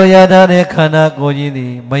ငါတို့ရထားတဲ့ခန္ဓာကိုယ်ကြီးသ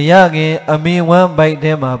ည်မရခင်အမိဝမ်းပိုက်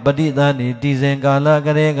ထဲမှာပဋိသန္ဓေတည်စဉ်ကာလက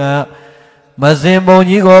လေးကမစင်ပုံ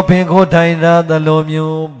ကြီးကိုဖင်ခိုးထိုင်တာသလို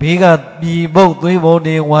မျိုးဘေးကပြည်ပုတ်သွေးပုတ်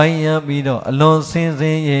တွေဝိုင်းရမ်းပြီးတော့အလွန်ဆင်းဆ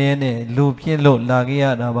င်းရဲရဲနဲ့လူဖြစ်လို့လာခဲ့ရ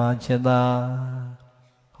တာပါချစ်သား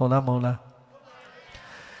ဟုတ်လားမဟုတ်လား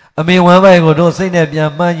အမိဝမ်းပိုက်ကိုတို့စိတ်နဲ့ပြန်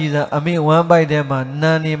မှန်းကြည့်စမ်းအမိဝမ်းပိုက်ထဲမှာ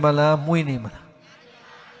နာနေမလားမှုေးနေမလား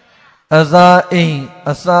အစာအိမ်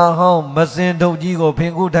အစာဟောင်းမစင်ထုတ်ကြီးကိုဖ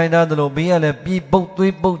င်ခိုးထိုင်တာသလိုဘေးကလည်းပြည်ပုတ်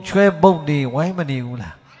သွေးပုတ်ချွဲပုတ်တွေဝိုင်းမနေဘူး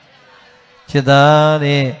လားချစ်သား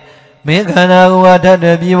တဲ့မင်းခန္ဓာကိုယ်ဟာထပ်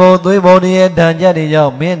တဲ့ပြည်ပုံသွေးပုံတွေရဲ့ဓာတ်ကြတွေကြော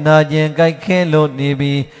င့်မင်းနာကျင်ကြိုက်ခဲလို့နေ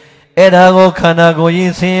ပြီးအဲ့ဒါကိုခန္ဓာကိုယ်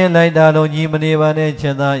ကြီးဆင်းရဲလိုက်တာလို့ညီမနေပါနဲ့ချ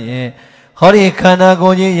စ်သားရဲ့ဟောဒီခန္ဓာ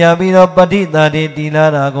ကိုယ်ကြီးရပြီးတော့ပဋိသန္ဓေတည်လာ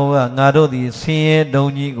တာကိုကငါတို့ဒီဆင်းရဲဒုံ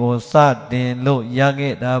ကြီးကိုစတင်လို့ရ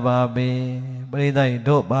ခဲ့တာပါပဲပရိသတ်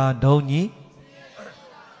တို့ပါဒုံကြီး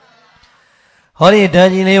ဟောဒီဓာတ်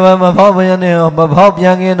ကြီးလေးပါမဖောက်ပြန်နဲ့မဖောက်ပြ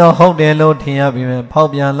န်ခင်တော့ဟုတ်တယ်လို့ထင်ရပြီပဲဖောက်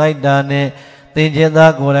ပြန်လိုက်တာနဲ့သင်္ချေ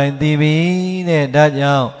သားကိုယ်တိုင်သိပြီတဲ့ဒါ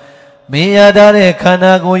ကြောင့်မင်းရထားတဲ့ခန္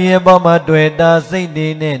ဓာကိုယ်ရဲ့ပေါ်မှာတွေ့တာစိတ်တွေ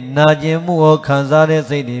နဲ့နာကျင်မှုကိုခံစားတဲ့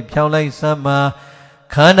စိတ်တွေဖြောင်းလိုက်စမ်းမှာ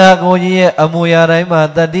ခန္ဓာကိုယ်ကြီးရဲ့အမူအရာတိုင်းမှာ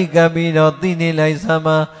တတိကပ်ပြီးတော့သိနေလိုက်စမ်း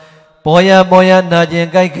မှာပေါ်ရနာကျင်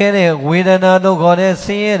ကြိုက်ခဲတဲ့ဝေဒနာတို့ခေါ်တဲ့ဆ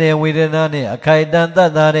င်းရဲတဲ့ဝေဒနာနဲ့အခိုက်အတန့်တ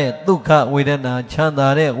တ်တာတဲ့ဒုက္ခဝေဒနာချမ်းသာ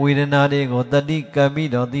တဲ့ဝေဒနာတွေကိုတတိကပ်ပြီး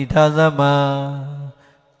တော့သိထားစမ်းမှာ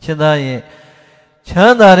ချစ်သားရဲ့ချ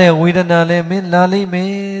မ်းသာတဲ့ဝေဒနာလည်းမင်းလာလိမ့်မ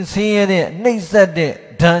ယ်ဆင်းရဲတဲ့နှိပ်စက်တဲ့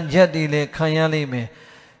ဓာန်ချက်တွေလည်းခံရလိမ့်မယ်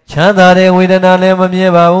ချမ်းသာတဲ့ဝေဒနာလည်းမမြဲ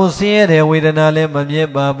ပါဘူးဆင်းရဲတဲ့ဝေဒနာလည်းမမြဲ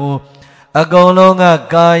ပါဘူးအကုန်လုံးက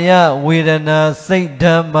ကာယဝေဒနာစိတ်ဓ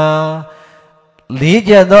မ္မာလေး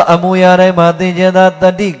ချက်သောအမူအရာတိုင်းမှာသင်္ချေသာတ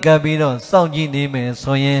တိကပ်ပြီးတော့စောင့်ကြည့်နေမယ်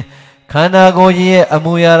ဆိုရင်ခန္ဓာကိုယ်ကြီးရဲ့အ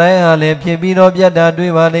မူအရာတိုင်းဟာလည်းဖြစ်ပြီးတော့ပြတ်တာ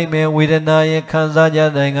တွေ့ပါလိမ့်မယ်ဝေဒနာရဲ့ခံစားချ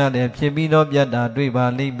က်တိုင်းကလည်းဖြစ်ပြီးတော့ပြတ်တာတွေ့ပါ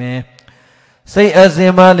လိမ့်မယ်စိတ်အစ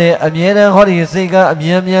ဉ်မှလည်းအမြဲတမ်းဟောဒီစိတ်ကအ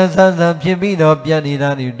မြဲမြဲဆန်းဆန်းဖြစ်ပြီးတော့ပြတ်နေတာ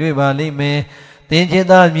တွေ့ပါလိမ့်မယ်သင်္ချေ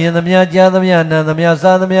သာမြင်သမျှကြားသမျှနားသမျှ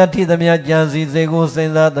စားသမျှထိသမျှကြံစည်စိတ်ကိုစ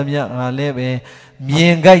ဉ်းစားသမျှဟာလည်းပဲမြ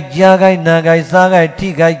င်ကြိုက်ကြားကြိုက်နားကြိုက်စားကြိုက်ထိ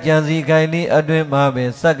ကြိုက်ကြံစည်ကြိုက်လေးအတွင်းမှာပဲ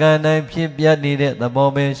စက္ကန့်တိုင်းဖြစ်ပြနေတဲ့သဘော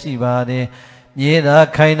ပဲရှိပါတယ်မြဲတာ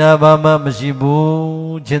ခိုင်တာဘာမှမရှိ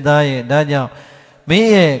ဘူးချစ်သားရဲ့ဒါကြောင့်မင်း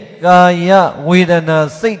ရဲ့ကာယဝေဒနာ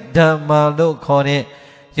စိတ်ဓမ္မာလို့ခေါ်တဲ့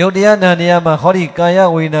ယုတ်တရားနာတရားမှာဟောဒီကာယ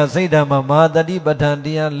ဝေဒနာစိတ်ဓမ္မာမဟာတတိပဋ္ဌာန်တ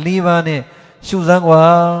ရား၄ပါးနဲ့ရှုစမ်းကွာ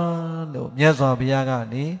လို့မြတ်စွာဘုရားက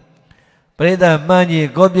နေပရိသတ်မှန်းကြီး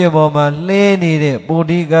ကိုပြည့်ပေါ်မှာလှဲနေတဲ့ပု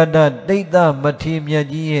ဒိကတတိတ်သမထေမြတ်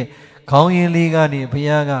ကြီးရဲ့ခေါင်းရင်းလေးကနေဘု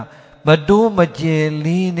ရားကမတိုးမကျယ်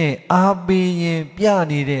လေးနဲ့အားပေးရင်ပြ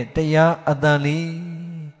နေတဲ့တရားအတန်လေး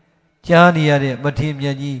ကြားနေရတဲ့မထေမြ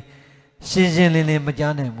တ်ကြီးရှင်းရှင်းလင်းလင်းမ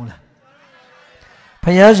ကြားနိုင်ဘူးလား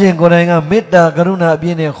ဘုရားရှင်ကိုယ်တိုင်ကမေတ္တာကရုဏာအပြ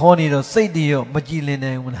ည့်နဲ့ဟောနေတော့စိတ်တွေရောမကြည်လင်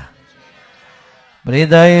နိုင်ဘူးလားပရိ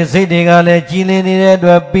သတ်ရဲ့စိတ်တွေကလည်းကြည်လင်နေတဲ့အ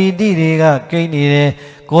တွက်ပီတိတွေကကိန်းနေတယ်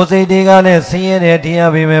ကိုယ်စိတ်တွေကလည်းဆင်းရဲတယ်တ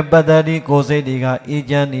ရားပေမဲ့ပတ္တတိကိုယ်စိတ်တွေကအေး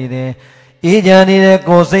ချမ်းနေတယ်အေးချမ်းနေတဲ့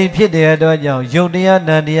ကိုယ်စိတ်ဖြစ်တဲ့အတွက်ကြောင့်ယုတ်တရား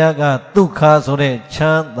နံတရားကဒုက္ခဆိုတဲ့ချ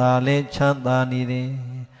မ်းသာလဲချမ်းသာနေတယ်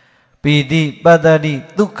ပီတိပတ္တတိ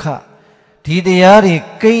ဒုက္ခဒီတရားတွေ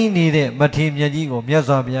ကိန်းနေတဲ့မထေမြတ်ကြီးကိုမြတ်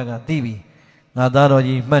စွာဘုရားကသိပြီငါသားတော်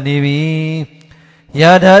ကြီးမှတ်နေပြီရ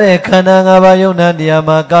ထားတဲ့ခန္ဓာ၅ပါးယုံနာတရား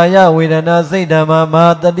မှာကာယဝေဒနာစိတ်ဓမ္မာမဟာ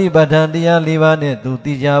တတိပဋ္ဌာန်တရား၄ပါးနဲ့သူ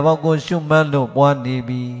တိကြပေါက်ကိုရှုမှတ်လို့ပွားနေ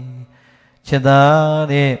ပြီချစ်သား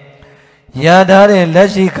တဲ့ရထားတဲ့လက်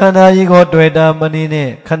ရှိခန္ဓာကြီးကိုတွေ့တာမနေနဲ့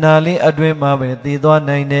ခန္ဓာလေးအတွင်းမှာပဲသိသွား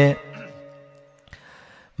နိုင်တယ်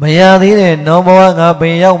မရသေးတဲ့နောင်ဘဝငါပ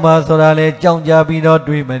င်ရောက်မှာဆိုတာလေကြောင်ကြပြီးတော့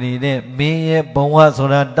တွေးမနေနဲ့မင်းရဲ့ဘဝဆို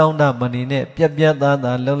တာတောင်းတမနေနဲ့ပြက်ပြက်သား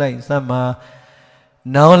သားလှုပ်လိုက်စမ်းပါ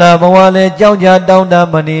နောင်လာဘဝလည်းကြောက်ကြတောင်းတ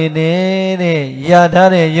မနေနဲ့တဲ့ရထား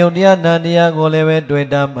တဲ့ယုတ်တရားနာတရားကိုလည်းပဲတွေ့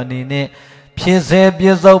တာမနေနဲ့ဖြစ်စေပြ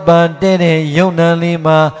စ္ဆုတ်ပံတဲ့ယုတ်နံလေး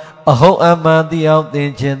မှာအဟုတ်အမှန်သိအောင်သ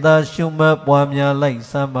င်ခြင်းသာရှုမှတ်ပွားများလိုက်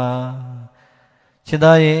စမ်းပါ จิต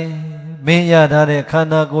ายမင်းရထားတဲ့ခန္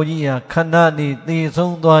ဓာကိုယ်ကြီးဟာခဏနေသေ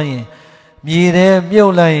ဆုံးသွားရင်မြေထဲမြု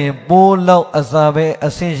ပ်လိုက်ရင်ပိုးလောက်အစာပဲအ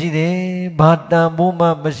ဆင်ရှိတယ်ဘာတန်ဖိုးမှ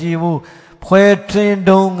မရှိဘူးဖွဲထင်း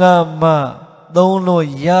တုံးကမှသုံးလို့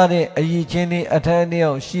ရတဲ့အရေးချင်းလေးအထိုင်တ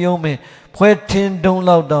ယောက်ရှိအောင်မယ်ဖွဲထင်းတုံး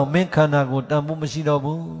လောက်တော့မင်းခန္ဓာကိုယ်တန်ဖိုးမရှိတော့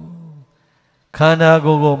ဘူးခန္ဓာ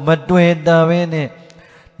ကိုယ်ကိုမတွေ့တာပဲနဲ့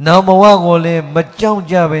နောက်ဘဝကိုလည်းမကြောက်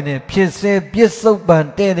ကြပဲနဲ့ဖြစ်စေပြစ္ဆုတ်ပံ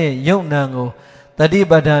တဲ့တဲ့ယုံနာကိုတတိ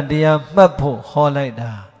ပဋ္ဌာန်တရားမှတ်ဖို့ဟောလိုက်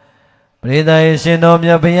တာပရိသတ်ရဲ့ရှင်တော်မြ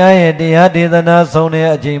တ်ဘုရားရဲ့တရားဒေသနာဆုံးတဲ့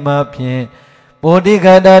အချိန်မှာဖြင့်ပုဒိက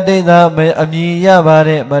တာဒိဋ္ဌအမည်ရပါ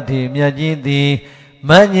တဲ့မထေမြတ်ကြီးသည်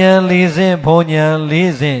မဉ္ဇဉ်၄ဆင့်ဘုံဉ္ဇဉ်၄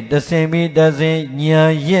ဆင့်တဆင်ပြီးတဆင့်ဉာ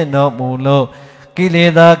ဏ်ရင့်တော်မူလို့ကိလေ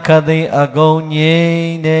သာခတ်သိမ်းအကုန်ငြိ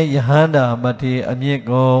မ်းတဲ့ယဟန္တာမထေအမြင့်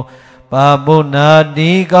ကိုပါပုဏ္ဏ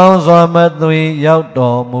တိကောင်းစွာမသွေရောက်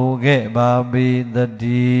တော်မူခဲ့ပါပေသတ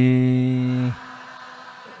ည်း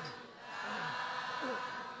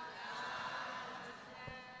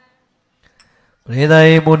ပရိသ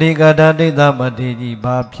တ်ပုဒိကတာဒိဋ္ဌမထေကြီး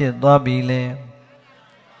ဘာဖြစ်သွားပြီလဲ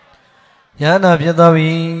ညာနာဖြစ်သွား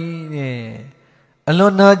ပြီတဲ့အလွ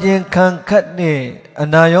န်နာကျင်ခံခတ်တဲ့အ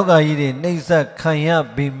နာယောဂါကြီးတွေနှိမ့်ဆက်ခံရ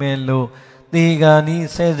ပြီမဲ့လို့သေဂာနီ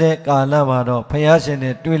ဆဲဆဲကာလမှာတော့ဘုရားရှင်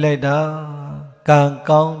နဲ့တွေ့လိုက်တာကံ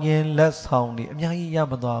ကောင်းခြင်းလက်ဆောင်တွေအများကြီးရ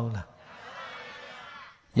မသွားဘူးလား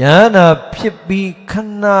ညာနာဖြစ်ပြီးခ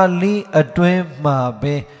ဏလေးအတွင်းမှာ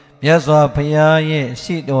ပဲမြတ်စွာဘုရားရဲ့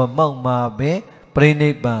ရှိတော်မောက်မှာပဲပြိဋိ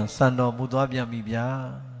ဘံစံတော်မူသွားပြန်ပြီဗျာ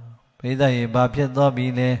ဘိသရေဘာဖြစ်သွားပြီ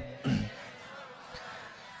လဲ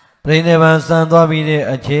ပြိဋိဘံစံသွားပြီတဲ့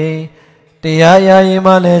အချိန်တရားရာရင်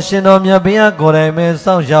မှလည်းရှင်တော်မြတ်ဘုရားကိုယ်တိုင်ပဲ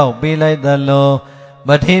စောင့်ရှောက်ပေးလိုက်သလိုမ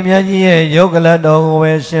ထေရမြတ်ကြီးရဲ့ယုတ်ကလတ်တော်ကို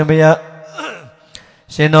ပဲရှင်ဘုရား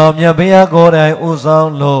ရှင်တော်မြတ်ဘုရားကိုယ်တိုင်ဥဆော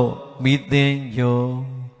င်လို့မိသိင်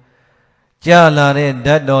ယုံကြာလာတဲ့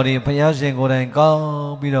ဓာတ်တော်တွေဘုရားရှင်ကိုယ်တိုင်ကော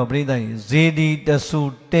င်းပြီးတော့ပြိဋိဇေဒီတဆူ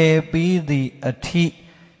တဲပြီးသည့်အထိ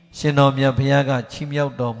ရှင်တော်မြတ်ဘုရားကချီးမြှော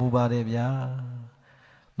က်တော်မူပါတယ်ဗျာ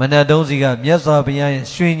မနတ်တုံးစီကမြတ်စွာဘုရားရဲ့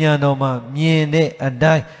ရွှေဉာဏ်တော်မှာမြင်တဲ့အ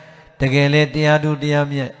တိုင်းတကယ်လဲတရားသူတရား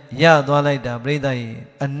မြတ်ရသွားလိုက်တာပြိဋိ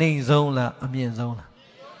အနှိမ့်ဆုံးလားအမြင့်ဆုံးလား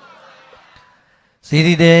ဇေ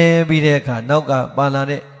ဒီတဲပြီးတဲ့အခါနောက်ကပါလာ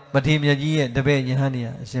တဲ့မထေရမြတ်ကြီးရဲ့တပည့်ယဟန်နေ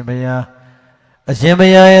အရှင်ဘု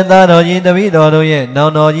ရားရဲ့သားတော်ကြီးတပည့်တော်တို့ရဲ့နော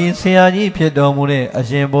င်တော်ကြီးဆရာကြီးဖြစ်တော်မူတဲ့အ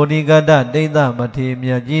ရှင်ဗောဓိကတဒိဋ္ဌမထေရမြ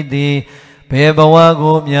တ်ကြီးသည်ဘယ်ဘဝ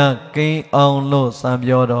ကိုများကိန်းအောင်လို့စံ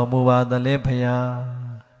ပြောတော်မူပါသလဲဖရာ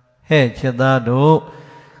ဟဲ့ချစ်သားတို့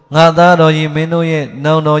ငါသားတော်ကြီးမင်းတို့ရဲ့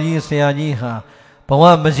နောင်တော်ကြီးဆရာကြီးဟာဘဝ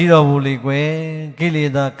မရှိတော့ဘူးလေကွယ်ကိလေ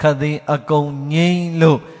သာခတ်သိမ်းအကုန်ငြိမ်း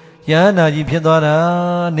လို့ယန္တာကြီးဖြစ်သွားတာ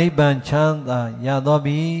နိဗ္ဗာန်ချမ်းသာရသွား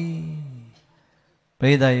ပြီပ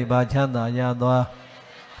ရိသတ်ဘာချမ်းသာရသွား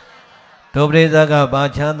ဒုပရိသတ်ကဘာ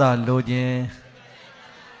ချမ်းသာလိုခြင်း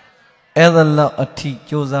အဲ့ဒါလောက်အထိ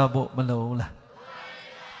ကြိုးစားဖို့မလိုဘူးလား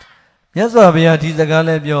မြတ်စွာဘုရားဒီစကားလ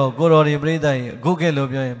ည်းပြောကိုတော်ဒီပရိသတ်အခုကဲ့လို့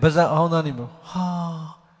ပြောရင်ဗဇက်အောင်သားနေမလို့ဟာ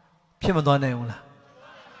ဖြစ်မသွားနိုင်ဘူးလား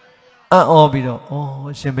အံ့ဩပြီးတော့ဩ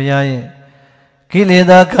ရှင်ဘုရားရဲ့ကိလေ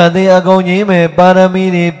သာခတ်သိမ်းအကုန်ကြီးမဲ့ပါရမီ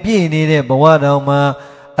တွေပြည့်နေတဲ့ဘဝတော်မှာ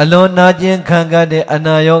အလွန်နာကျင်ခံကတဲ့အ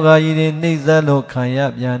နာယောဂါကြီးတွေနှိမ့်ဆက်လို့ခံရ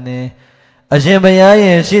ပြန်နေအရှင်ဘုရား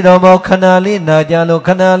ရဲ့ရှိတော်မောခဏလေးနာကြလို့ခ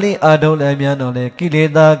ဏလေးအာထုံးလည်းမြန်တော့လေကိလေ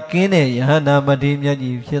သာကင်းတဲ့ယဟန္တာမထေရမြတ်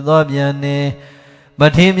ကြီးဖြစ်သွားပြန်နေမ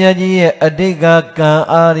ထေရမြတ်ကြီးရဲ့အတိတ်ကကံ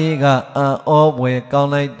အားတွေကအံ့ဩဖွယ်ကော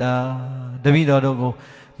င်းလိုက်တာတပည့်တော်တို့ကို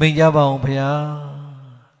မိန့်ကြပါအောင်ဘုရား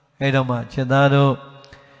အဲ့တော့မှချစ်သားတို့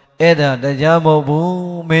အဲ့ဒါတရားမဟုတ်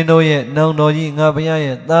ဘူးမင်းတို့ရဲ့နောင်တော်ကြီးငါဘုရား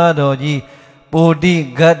ရဲ့သားတော်ကြီးပုဒိ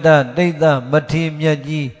ဂတ္တဒိဋ္ဌမထေရမြတ်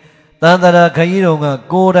ကြီးသန္တရာခရီးတော်က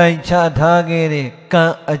ကိုယ်တိုင်ချထားခဲ့တဲ့ကံ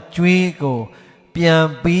အကျွေးကိုပြန်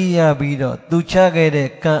ပြီးရပြီးတော့သူချခဲ့တဲ့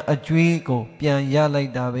ကံအကျွေးကိုပြန်ရလို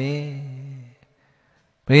က်တာပဲ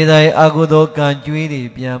ဘိဓာရဲ့အကုသိုလ်ကံကျွေးတွေ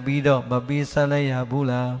ပြန်ပြီးတော့မပြီးဆက်လိုက်ရဘူး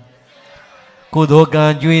လားကုသိုလ်ကံ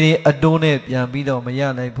ကျွေးတွေအတိုးနဲ့ပြန်ပြီးတော့မရ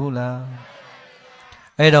နိုင်ဘူးလား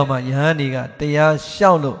အဲ့တော့မှယဟန်ဒီကတရား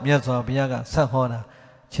လျှောက်လို့မြတ်စွာဘုရားကဆက်ဟောတာ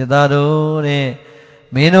ခြေသားတို့တဲ့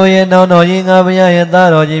မင်းတို့ရဲ့နောင်တော်ကြီးငါဘုရားရဲ့သား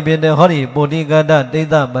တော်ကြီးဖြစ်တဲ့ဟောဒီပုဒိကတဒိဋ္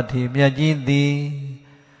ဌမထေရမြတ်ကြီးသည်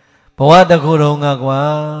ဘဝတစ်ခုလုံးကကွာ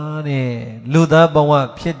တဲ့လူသားဘဝ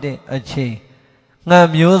ဖြစ်တဲ့အချိန်ငှက်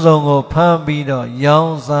မျိုးစုံကိုဖမ်းပြီးတော့ရော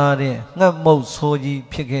င်းစားတဲ့ငှက်မုတ်ဆိုးကြီး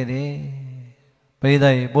ဖြစ်ခဲ့တယ်ဘိဓာ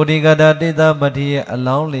ယပုဒိကတဒိဋ္ဌမထေရရဲ့အ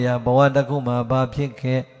လောင်းလျာဘဝတစ်ခုမှာဘာဖြစ်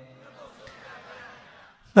ခဲ့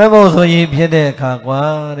ငှက်မုတ်ဆိုရင်ဖြစ်တဲ့အခါကွာ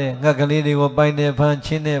တဲ့ငှက်ကလေးတွေကိုပိုင်နေဖမ်းချ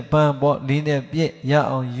င်းနဲ့ဖမ်းပေါ့လီးနဲ့ပြည့်ရ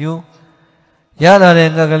အောင်ယူရလာတဲ့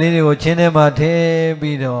ငှက်ကလေးတွေကိုချင်းထဲမှာထည့်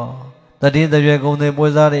ပြီးတော့တတိတရွယ်ကုံတွေပွဲ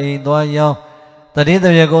စားတွေအိမ်သွားရောင်း တတိတ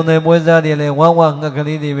ရကုံတဲ့ပွဲစားတွေလည်းဝဝငှက်က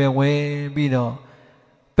လေးတွေပဲဝယ်ပြီးတော့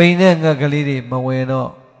ပိန်တဲ့ငှက်ကလေးတွေမဝယ်တော့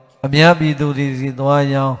အများပြည်သူတွေစီသွား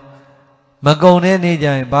ရောင်းမကုံတဲ့နေ့ကျ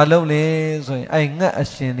ရင်ဘာလုပ်လဲဆိုရင်အဲ့ငှက်အ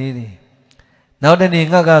ရှင်လေးတွေနောက်တနေ့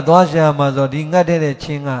ငှက်ကသွားရှာမှာဆိုဒီငှက်တဲ့ချ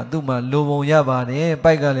င်းကသူ့မှာလိုပုံရပါတယ်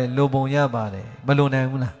ပိုက်ကလည်းလိုပုံရပါတယ်မလိုနိုင်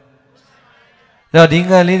ဘူးလားတော့ဒီ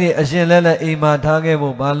ငှက်လေးတွေအရှင်လက်လက်အိမ်မှာထားခဲ့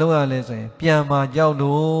ဖို့ဘာလုပ်ရလဲဆိုရင်ပြန်มาကြောက်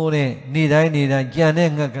လို့တဲ့နေ့တိုင်းကြံတဲ့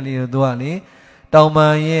ငှက်ကလေးတို့သူကလေတောင်ပ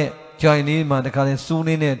န်ရဲ့ join လေးမှာတခါလဲစူး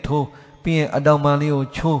လေးနဲ့ထိုးပြီးရင်အတောင်ပန်လေးကို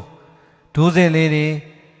ချိုးဒိုးစစ်လေးတွေ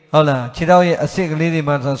ဟုတ်လားခြေထောက်ရဲ့အစစ်ကလေးတွေ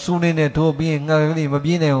မှာစူးလေးနဲ့ထိုးပြီးရင်ငှက်ကလေးမ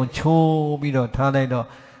ပြေးနိုင်အောင်ချိုးပြီးတော့ထားလိုက်တော့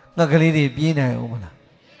ငှက်ကလေးတွေပြေးနိုင်အောင်မလား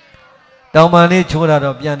တောင်ပန်လေးချိုးတာ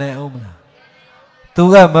တော့ပြန်နိုင်အောင်မလားသူ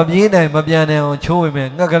ကမပြေးနိုင်မပြန်နိုင်အောင်ချိုးဝင်မဲ့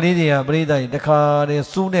ငှက်ကလေးတွေကပြိဿကြီးတခါတည်း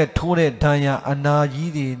စူးနဲ့ထိုးတဲ့ဒဏ်ရာအနာ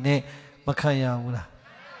ကြီးတွေနဲ့မခံရဘူးလား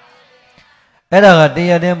အဲ့ဒါကတ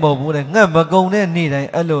ရားတည်းမဟုတ်ဘူးတဲ့ငှက်မကုံတဲ့နေ့တိုင်း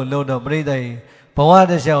အဲ့လိုလုပ်တော့ပြိဿကြီးဘဝ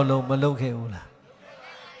တစ်လျှောက်လုံးမလုပ်ခဲ့ဘူးလား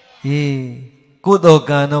အေးကုသိုလ်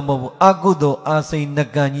ကံတော့မဟုတ်ဘူးအကုသိုလ်အာစိန်န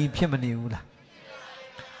ကံကြီးဖြစ်မနေဘူးလား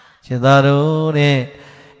ရှင်သာတို့တဲ့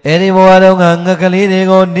အဲ့ဒီဘဝတော့ငှက်ကလေးတွေ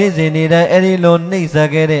ကိုနေ့စဉ်နေ့တိုင်းအဲ့ဒီလိုနှိမ့်ဆက်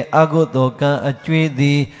ခဲ့တဲ့အကုသိုလ်ကံအကျွေးသ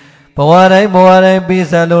ည်ဘဝတိုင်းပေး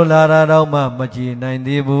ဆက်လို့လာတာတော့မှမကြည်နိုင်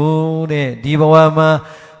သေးဘူးတဲ့ဒီဘဝမှာ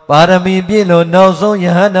ပါရမီပြည့်လို့နောက်ဆုံးယ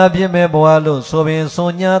ဟန္တာဖြစ်မဲ့ဘဝလို့ဆိုပင်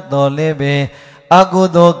ဆိုညာတော်လဲပဲအကု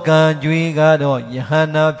သိုလ်ကံကြွေးကတော့ယဟန္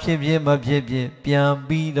တာဖြစ်မဖြစ်ပြန်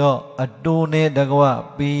ပြီးတော့အတိုးနဲ့တကွ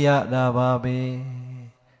ပေးရတာပါပဲ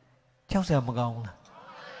ကြောက်စရာမကောင်းဘူးလား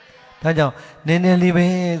ဒါကြောင့်နည်းနည်းလေးပဲ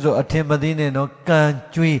ဆိုအထင်မသေးနဲ့တော့ကံ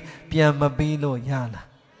ကြွေးပြန်မပေးလို့ရလား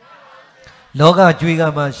လောကကြွေးက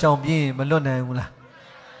မှရှောင်ပြေးမလွတ်နိုင်ဘူးလား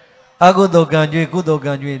အကုသိုလ်ကံကြွေးကုသိုလ်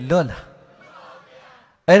ကံကြွေးလွတ်လား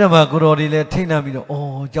အဲ့တော့မှကိုတော်တွေလည်းထိတ်လန့်ပြီးတော့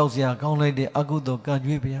အော်ကြောက်စရာကောင်းလိုက်တဲ့အကုသိုလ်ကံ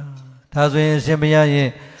ကြွေးဗျာဒါဆိုရင်အရှင်ဘုရားရဲ့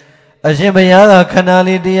အရှင်ဘုရားကခန္ဓာ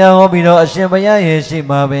လေးတရားဟောပြီးတော့အရှင်ဘုရားရဲ့ရှိ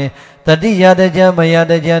မှာပဲတတိယတကြမယ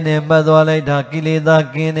တကြနဲ့မှတ်သွားလိုက်တာကိလေသာ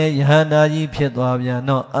ကင်းတဲ့ယဟန္တာကြီးဖြစ်သွားပြန်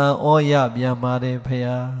တော့အံဩရပြန်ပါတယ်ဘု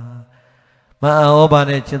ရားမအံဩပါ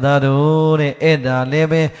နဲ့จิตသားတို့တဲ့အဲ့ဒါလည်း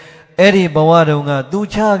ပဲအဲ့ဒီဘဝတုန်းကသူ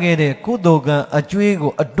ချခဲ့တဲ့ကုသိုလ်ကံအကျွေး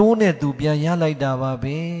ကိုအတိုးနဲ့သူပြန်ရလိုက်တာပါ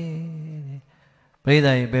ပဲပြိဿ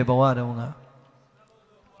ရေဘယ်ဘဝတုန်းက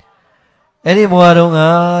အဲ့ဒီဘဝတုန်းက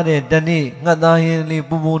တဲ့တနေ့ငှက်သားဟင်းလေး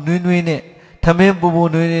ပူပူနွေးနွေးနဲ့ထမင်းပူပူ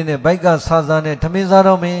နွေးနွေးနဲ့ဘိုက်ကဆာနဲ့ထမင်းစား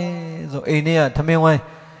တော့မယ်ဆိုအိမ်ထဲကထမင်းဝိုင်း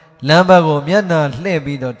လမ်းဘက်ကိုမျက်နှာလှည့်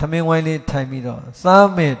ပြီးတော့ထမင်းဝိုင်းလေးထိုင်ပြီးတော့စား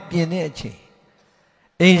မယ်ပြင်တဲ့အချိန်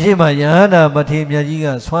အိမ်ရှိမှယဟန္တာမထေရမြတ်ကြီးက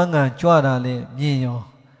ဆွမ်းငံကြွတာလေမြင်ရော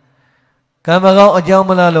ကံမကောင်းအကြောင်း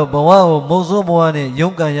မလားလို့ဘဝကိုမုံဆိုးဘဝနဲ့ရု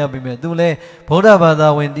န်းကန်ရပြီမဲ့သူလဲဗုဒ္ဓဘာသာ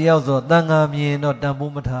ဝင်တယောက်ဆိုတန်ခါမြင်တော့တန်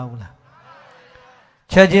ဖိုးမထားဘူးလား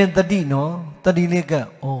ချက်ချင်းတတိနော်တတိလေးက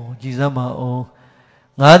ကြည်စမ်းပါအောင်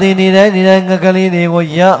ငါဒီနေ့တိုင်းငှက်ကလေးတွေကို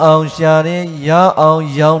ရအောင်ရှာတယ်ရအောင်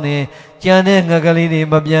ရောင်းတယ်ကြံတဲ့ငှက်ကလေးတွေ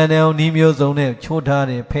မပြန်နိုင်အောင်ဤမျိုးစုံနဲ့ချိုးထား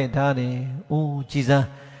တယ်ဖဲ့ထားတယ်ကြည်စမ်း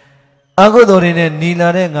အကုသိုလ်တွေနဲ့หนีလာ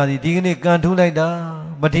တဲ့ငါဒီကနေ့ကံထူးလိုက်တာ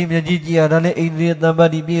မထေရမြတ်ကြီးကြည်ရတာနဲ့အိန္ဒြေတမ္ပ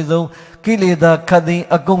တ္တိပြည့်စုံကိလေသာခတ်သိမ်း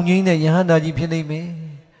အကုန်ငိမ့်တဲ့ယဟန္တာကြီးဖြစ်နေမယ်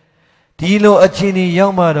ဒီလိုအခြေအနေရော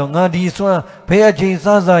က်မှတော့ငါဒီစွမ်းဘယ်အချိန်စ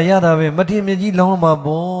ရတာပဲမထေရမြတ်ကြီးလောင်းမှာ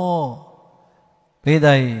ပေါ့ဘေး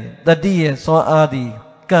တိုင်းတတိရဲ့စွမ်းအားသည်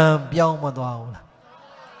ကံပြောင်းမသွားဘူးလား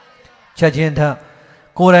ချက်ချင်းထ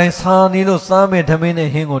ကိုယ်တိုင်စားနေလို့စားမဲ့ထမင်းနဲ့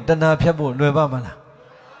ဟင်းကိုတဏှာဖြတ်ဖို့လွယ်ပါမလား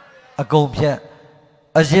အကုန်ဖြတ်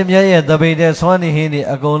အရှင်မြတ်ရဲ့တပိတ်တဲ့ဆွမ်းနေဟင်းတွေ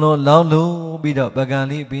အကုန်လုံးလောင်းလို့ပြီးတော့ပကံ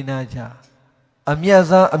လေးပြီးနာချအမြတ်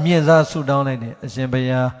စားဆုတောင်းလိုက်တယ်အရှင်ဘု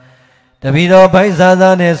ရားတပည့်တော်ဘိုက်စား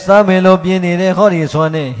နဲ့စားမယ်လို့ပြင်းနေတဲ့ဟောဒီဆွ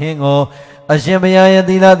မ်းနဲ့ဟင်းကိုအရှင်ဘုရားရဲ့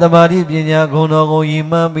သီလသမာဓိပညာဂုဏ်တော်ကိုရည်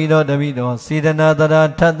မှန်းပြီးတော့တပည့်တော်စေတနာတရား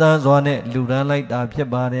ထက်သန်စွာနဲ့လူရန်လိုက်တာဖြစ်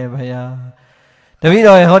ပါတယ်ဘုရားတပည့်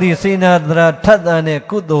တော်ရဲ့ဟောဒီစေနာတရားထက်သန်တဲ့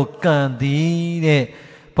ကုသိုလ်ကံသည်တဲ့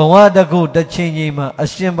ဘဝတကုတစ်ချိန်ချိန်မှာအ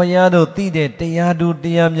ရှင်ဘုရားတို့သိတဲ့တရားတူတ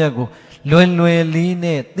ရားမြတ်ကိုလွယ်လေး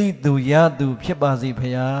နဲ့သိသူရသူဖြစ်ပါစေဘု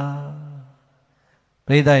ရားပ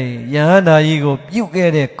ရိသတ်ယဟန္တာကြီးကိုပြုတ်ခဲ့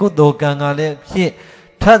တဲ့ကုသိုလ်ကံကလည်းဖြစ်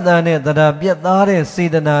ထက်သန်တဲ့တရားပြတ်သားတဲ့စေ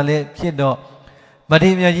တနာလည်းဖြစ်တော့မထေ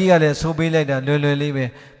ရမြတ်ကြီးကလည်းဆိုပေးလိုက်တာလွယ်လေးပဲ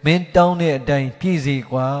မင်းတောင်းတဲ့အတိုင်းပြည့်စေ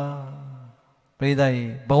ကွာပရိသတ်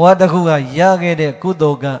ဘဝတစ်ခုကရခဲ့တဲ့ကု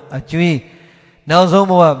သိုလ်ကံအကျွေးနောက်ဆုံး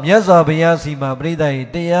ဘဝမြတ်စွာဘုရားစီမှာပြိဿရေ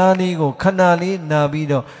တရားလေးကိုခဏလေးနာပြီး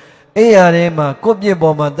တော့အဲ့ရထဲမှာကိုယ့်ပြစ်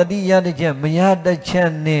ပေါ်မှာတတိယတစ်ချက်မရတစ်ချက်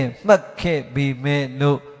နဲ့မှတ်ခဲ့ပြီမဲ့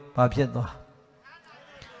လို့ဘာဖြစ်သွား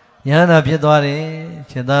ယန္တာဖြစ်သွားတယ်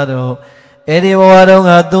ရှင်သားတို့အဲ့ဒီဘဝတုန်း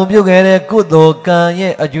ကသူပြုတ်ခဲ့တဲ့ကုသိုလ်ကံ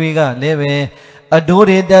ရဲ့အကျွေးကလည်းပဲအတိုး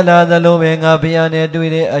တွေတက်လာသလိုပဲငါဘုရားနဲ့တွေ့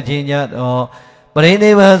တဲ့အချိန်ကြတော့ ပရိနိ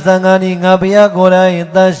ဗ္ဗာန်သံဃာနီငါဘုရားကိုယ်တိုင်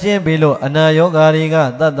တန်ရှင်းပြီလို့အနာယောဂါတွေက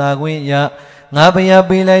တတ်တာခွင့်ရငါဘုရား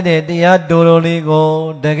ပေးလိုက်တဲ့တရားတော်တော်လေးကို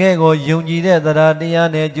တကယ်ကိုယုံကြည်တဲ့တရားတရား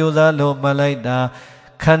နဲ့ကြိုးစားလို့မှတ်လိုက်တာ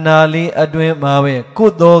ခန္ဓာလေးအတွင်းမှာပဲကု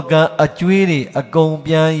သိုလ်ကံအကျွေးတွေအကုန်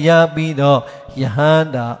ပြန်ရပြီးတော့ယဟန္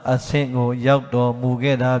တာအဆင့်ကိုရောက်တော်မူ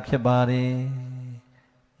ခဲ့တာဖြစ်ပါတယ်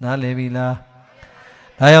နားလည်ပြီလား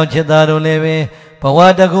ဒါကြောင့်จิตသားတို့လည်းပဲဘဝ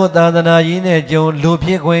တကုသာသနာကြီးနဲ့ကြုံလူဖြ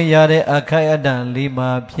စ်ခွင့်ရတဲ့အခိုက်အတန့်လေးမှာ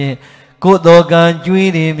ဖြင့်ကုသိုလ်ကံ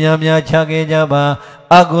ကျွေးတွေများများချခဲ့ကြပါ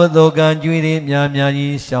အကုသိုလ်ကံကျွေးတွေများများ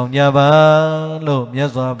ကြီးရှောင်ကြပါလို့မြတ်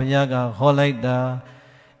စွာဘုရားကဟောလိုက်တာ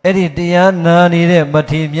အဲ့ဒီတရားနာနေတဲ့မ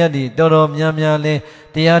ထေမြတ်တွေတော်တော်များများလဲ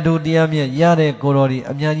တရားတူတရားမြတ်ရတဲ့ကိုယ်တော်တွေ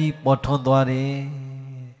အများကြီးပေါ်ထွန်းသွားတယ်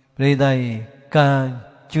ပရိသတ်ရေကံ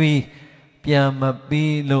ကျွေးပြန်မ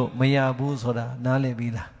ပြီးလို့မရဘူးဆိုတာနားလည်ပြီ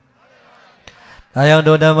လားဒါကြောင့်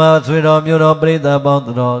တို့ဓမ္မဆွေတော်မျိုးတော်ပရိသတ်ပေါင်း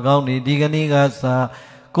တော်ကောင်းတွေဒီကနေ့ကစ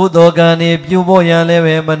ကုသိုလ်ကံတွေပြုဖို့ရလည်း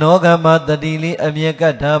ပဲမနောကမ္မတတိလေးအမြဲက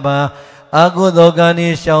တ်ထားပါအကုသိုလ်ကံတွေ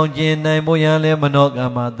ရှောင်ကျဉ်နိုင်ဖို့ရလည်းမနောက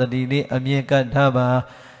မ္မတတိလေးအမြဲကတ်ထားပါ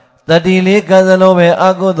တတိလေးကံစလုံးပဲ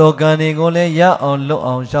အကုသိုလ်ကံတွေကိုလည်းရအောင်လွတ်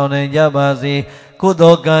အောင်ရှောင်နိုင်ကြပါစေကု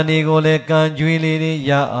သိုလ်ကံတွေကိုလည်းကံကြွေးလေးတွေ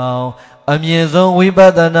ရအောင်အမြင့်ဆုံးဝိပ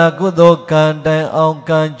ဿနာကုသိုလ်ကံတိုင်အောင်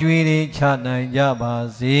ကံကြွေးတွေချနိုင်ကြပါ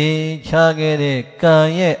စေချခဲ့တဲ့ကံ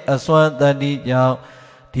ရဲ့အစွမ်းတတိကြောင့်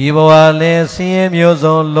ဒီဘဝလည်းဆင်းရဲမျိုး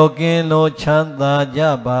စုံလွတ်ကင်းလို့ချမ်းသာကြ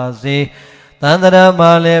ပါစေသန္တရာ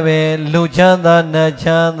မှာလည်းပဲလူချမ်းသာနတ်ချ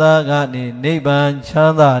မ်းသာကနေနိဗ္ဗာန်ချ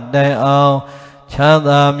မ်းသာတိုင်အောင်ချမ်း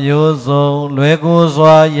သာမျိုးစုံလွယ်ကူ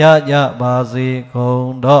စွာရကြပါစေကု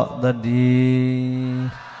န်တော့တ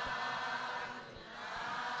ည်း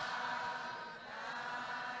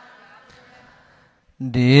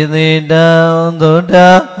ဒီသေတံသုဒ္ဓ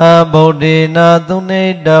ဗုဒ္ဓေနာသုနေ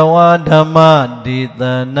တဝါဓမ္မဒီတ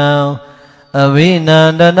နံအဝိန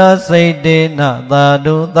န္ဒနာစိတ်တေနသာ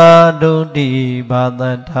ဓုသာဓုတိဘာတ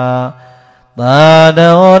ထာသာ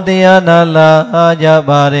တောတရားနာလာကြ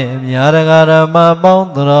ပါတဲ့မြာရဂရမပေါင်း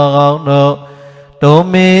သူတော်ကောင်းတို့ဒု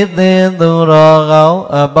မေသင်သူတော်ကောင်း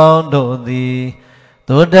အပေါင်းတို့သည်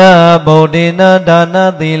သုဒ္ဓဗုဒ္ဓေနာဒါန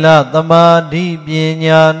သီလသမာဓိပ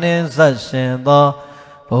ညာနှင့်ဆက်ရှင်သော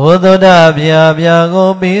ဘုဒ္ဓဗျာဗျာ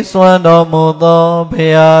ကိုပြီးစွမ်းတော်မူသောဘု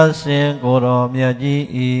ရားရှင်ကိုယ်တော်မြတ်ကြီး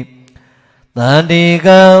၏တန်တိ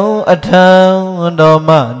ကံအထံတော်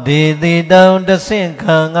မှဒေတိတံတဆင့်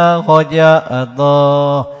ခံငါဟောကြားအပ်သော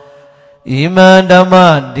ဣမံဓမ္မ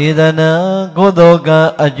ဒေသနာကုသိုလ်ကံ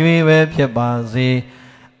အကျွေးပဲဖြစ်ပါစေ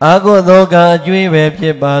အကုသိုလ်ကံအကျွေးပဲဖြ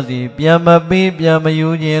စ်ပါစေပြန်မပြီးပြန်မယူ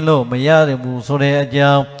ခြင်းလို့မရဘူးဆိုတဲ့အ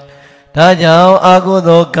ကြောင်းဒါကြောင့်အကု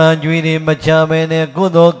သိုလ်ကံကြွေးတွေမချမဲနဲ့ကု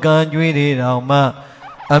သိုလ်ကံကြွေးတွေတောင်မှ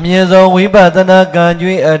အမြင့်ဆုံးဝိပဿနာကံ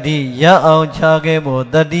ကြွေးအထိရအောင်ချခဲ့ဖို့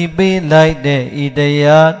တတိပေးလိုက်တဲ့ဤတ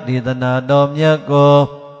ရားဒေသနာတော်မြတ်ကို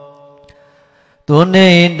သူနေ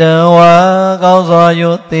တဝါကောင်းစွာ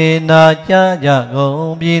ယုသေနာကြကြကု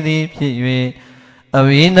န်ပြည်သည်ဖြစ်၍အ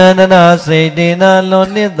ဝိနန္ဒနာစိတ်တေနာလွန်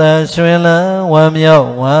နှစ်သာရွှင်လန်းဝမ်းမြောက်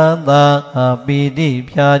ဝမ်းသာပီတိ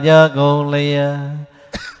ဖြာကြကုန်လျက်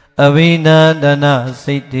အဝိနန္ဒနာ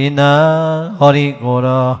စိတ်တေနာဟောဒီကိုယ်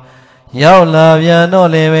တော်ရောက်လာပြန်တော့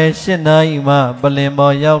လည်းပဲ၈နာရီမှပလင်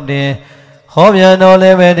ပေါ်ရောက်တယ်ဟောပြန်တော့လ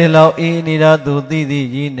ည်းပဲဒီလောက်အေးနေတာသူသိသိ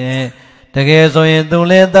ကြီးနဲ့တကယ်ဆိုရင်သူ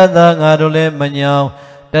လည်းတတ်တာငါတို့လည်းမညောင်း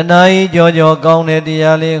တဏှာကြီးကြောကြောကောင်းတဲ့တ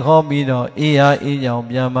ရားလေးဟောပြီးတော့အေးဟာအေးကြောင်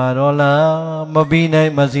ပြန်มาတော့လားမပြီးနို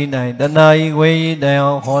င်မစည်းနိုင်တဏှာကြီးဝေးကြီးတိုင်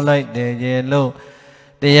အောင်ဟောလိုက်တယ်ကျဲလို့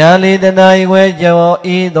တရားလေးတဏှာကြီးဝေးကြော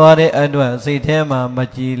အေးသွားတဲ့အတွက်စိတ်ထဲမှာမ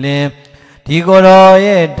ကြည်လင်ဒီကိုယ်တော်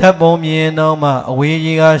ရဲ့ဓာတ်ပုံမြင်တော့မှအဝေး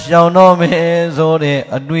ကြီးကရှောင်တော့မယ်ဆိုတဲ့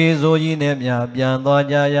အတွေ့အဆိုကြီးနဲ့များပြန်သွား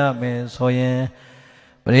ကြရမယ်ဆိုရင်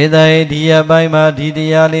ပရိသတ်ဒီအပိုင်းမှာဒီတ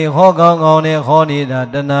ရားလေးဟောကောင်းကောင်းနဲ့ဟောနေတာ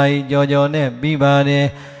တဏှာကြီးကြောကြောနဲ့ပြီးပါတယ်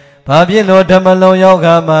။ဘာဖြစ်လို့ဓမ္မလုံးရောက်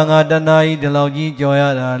ခါမှာငါတဏှာကြီးဒီလောက်ကြီးကြောရ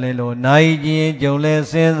တာလဲလို့နိုင်ကြီးကြုံလဲ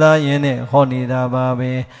စဉ်းစားရင်းနဲ့ဟောနေတာပါ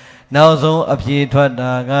ပဲ။နောက်ဆုံးအဖြေထွက်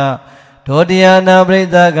တာကဒုတိယနာပရိ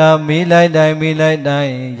သတ်ကမိလိုက်တိုင်း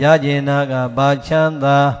ရကျင်နာကဘာချမ်း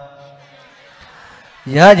သာ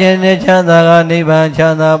ရကျင်တဲ့ချမ်းသာကနိဗ္ဗာန်ချ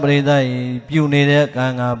မ်းသာပရိသတ်ပြုနေတဲ့ကံ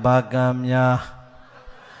ကဘာကံများ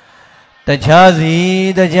တခြားစီ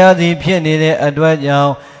ဖြစ်နေတဲ့အတွက်ကြော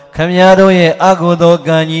င့်ခမည်းတော်ရဲ့အကုသိုလ်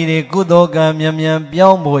ကံကြီးတွေကုသိုလ်ကံမြန်ပြော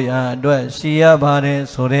င်းဖို့ရအတွက်ရှိရပါတယ်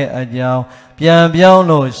ဆိုတဲ့အကြောင်းပြန်ပြောင်း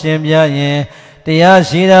လို့ရှင်းပြရင်တရား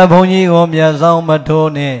ရှိတာဘုန်းကြီးကိုမြတ်ဆောင်မ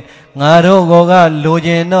ထိုးနဲ့ငါတို့ကလိုချ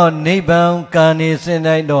င်တော့နိဗ္ဗာန်ကံနေစင်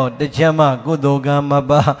တိုင်းတော့တစ်ချက်မှကုသိုလ်ကံမ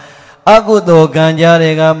ပါအကုသိုလ်ကံကြ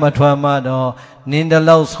တဲ့ကမထွက်မှတော့နင်းတ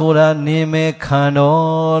လောက်ဆိုတာနင်းမဲခံ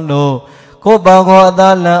တော့လို့ ကိုပောင်ခေါ်အ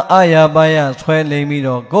သားလန်အာရပါရဆွဲလိမ့်ပြီး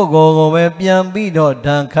တော့ကိုကိုပဲပြန်ပြီးတော့ဒ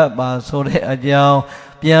ဏ်ခတ်ပါဆိုတဲ့အကြောင်း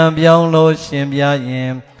ပြန်ပြောင်းလို့ရှင်ပြရ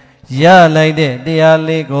င်ရလိုက်တဲ့တရား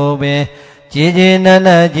လေးကိုပဲကြည်ကြည်နက်န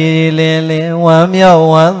က်ကြည်လင်းလင်းဝမ်းမြောက်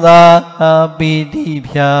ဝမ်းသာပီတိ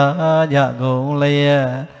ဖြာကြကုန်လျ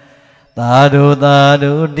က်သာဓုသာ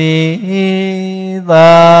ဓုတိသာ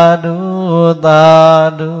ဓုသာ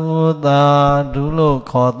ဓုသာဓုလို့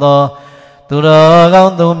ခေါ်သောသူတော်ကော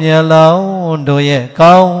င်းသူမြတ်လောင်းတို့ရဲ့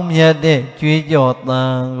ကောင်းမြတ်တဲ့ကြွေးကြော်သံ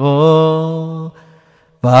ကို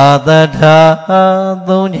ဘာတထာ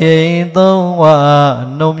သုံးချိန်သုံးဝ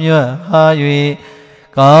နှုံမြတ်ဟာ၍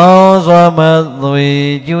ကောင်းစွာမသွေ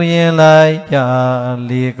ကျွရင်လိုက်ကြ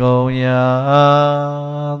လေကုန်ရာ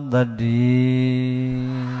တ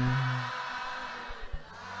ည်း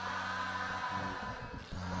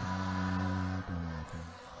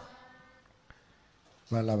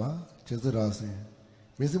မှန်လားပါကျေးဇူးတော်ရှင်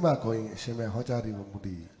မစ္စည်းမကိုရင်အရှင်မဲ့ဟောကြားဒီမူတ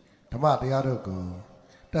ည်ဓမ္မတရားတို့ကို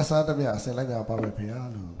တက်စားသမျှအစဉ်လိုက်ကြပါမယ်ဖေဟာ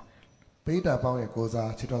လို့ပိဋကပေါင်းရဲ့ကို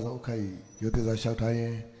စားခြေတော်ဆုံးဥက္ကဋ္ဌရိုသေစွာလျှောက်ထားရ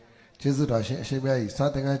င်ကျေးဇူးတော်ရှင်အရှင်မြတ်၏စာ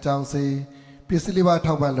သင်္ကန်းကျောင်းစီပစ္စည်းလေးပါ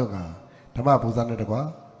ထောက်ပံ့လို့ကဓမ္မပူဇာနဲ့တကွာ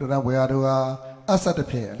လူနာဘွေရတို့ဟာအဆက်တစ်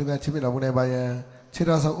ဖြင့်အလူကချင်းမြတ်တော်မူနေပါယံခြေ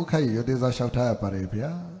တော်ဆုံးဥက္ကဋ္ဌရိုသေစွာလျှောက်ထားရပါတယ်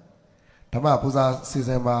ဗျာဓမ္မပူဇာစီစ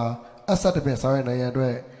ဉ်မှာအဆက်တစ်ဖြင့်ဆောင်ရွက်နိုင်ရန်အတွ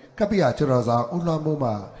က်ကပ္ပိယကျွတော်ဆောင်ဥလွှမ်းမှု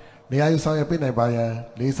မှာနေရာယူဆောင်ရွက်ပေးနိုင်ပါယံ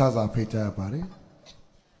လေးစားစွာဖိတ်ကြားပါတယ်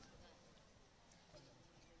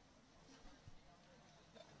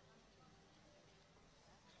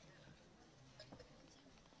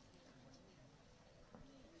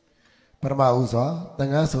ပရမဥစွာတန်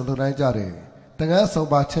ခမ်းဆုံလှူတိုင်းကြတယ်တန်ခမ်းဆုံ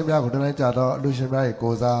ပါချင်းများကိုလှူတိုင်းကြတော့အလူရှင်များ၏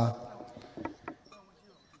ကိုစား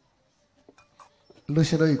လူ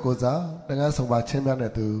ရှင်တို့၏ကိုစားတန်ခမ်းဆုံပါချင်းများ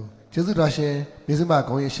နဲ့သူကျေးဇူးတော်ရှင်မြစ္စမ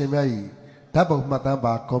ဂုံ၏ရှင်များ၏ဓာတ်ပုံမှတ်တမ်း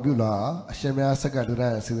ပါကွန်ပျူတာအရှင်များစက္ကန့်လှူတို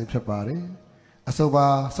င်းအစီအစဉ်ဖြစ်ပါတယ်အဆိုပါ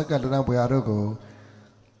စက္ကန့်လှူတိုင်းဘွေရတို့ကို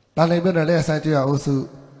တာလင်မြို့နယ်လက်အဆိုင်ကျွော်အုပ်စု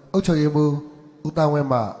အုပ်ချုပ်ရေးမှူးဦးတန်းဝင်း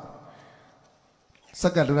မှစ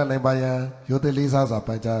က္ကန့်လှူတိုင်းနိုင်ပါယံရိုသေလေးစားစွာပ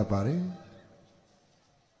န်ကြားရပါတယ်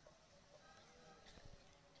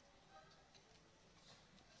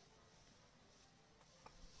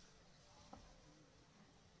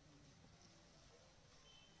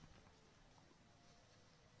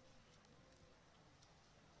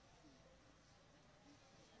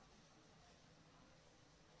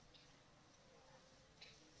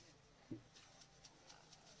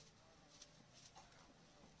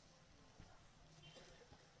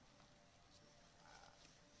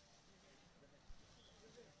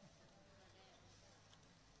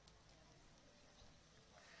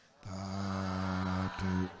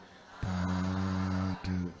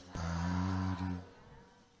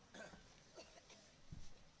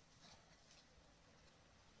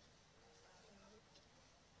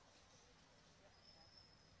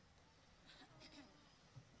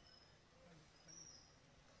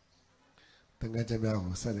တန်ခမ်းချက်များ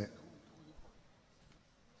ကိုဆက်တဲ့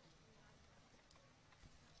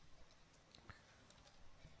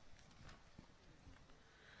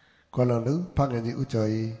ကောလွန်လူဖခင်ကြီးဦးကျော်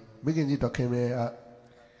ကြီးမိခင်ကြီးတော်ခင်မြဲ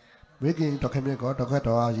မိခင်တော်ခင်မြဲကတော်ခတ်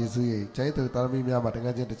တော်အားယေရှုရဲ့ကျိုင်းသူတာသမီများမှာတန်ခ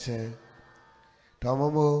မ်းချက်တစ်ချင်းတော်မ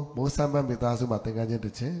မိုးမိုးစမ်းပန်းမိသားစုမှာတန်ခမ်းချက်တ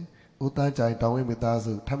စ်ချင်းဦးတန်းကြိုင်တောင်ဝင်းမိသား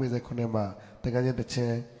စုထမင်းစဲခုနှစ်မှာတန်ခမ်းချက်တစ်ချ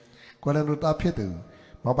င်းကောလွန်လူသားဖြစ်သူ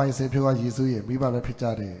မောင်ပိုင်စင်ဖြိုးကယေရှုရဲ့မိဘများဖြစ်ကြ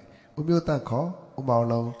တဲ့ဦးမျိုးတန့်ခေါ်ဦးမောင်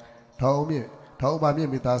လုံးဒေါ်ဦးမြင့်ဒေါ်ဦးပါမြင့်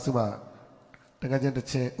မိသားစုမှာတန်ခမ်းချင်းတစ်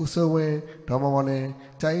ချင်းဦးစိုးဝင်းဒေါ်မောင်မောင်နဲ့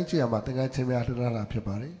ကြာရင်ကျွော်မှာတန်ခမ်းချင်းများလှူဒါန်းလာဖြစ်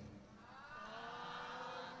ပါတယ်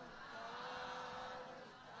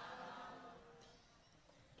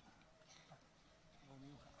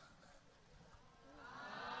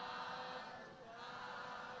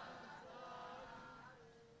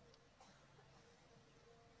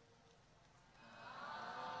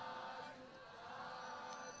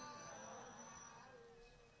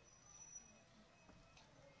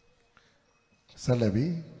ဆက်လက်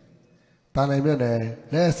ပြီးတာနိုင်မြတ်နယ်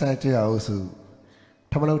လက်ဆန်းကျေးရအုပ်စု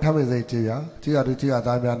ထမလုံးထမင်းစိတ်ကျေးရသူကျေးရ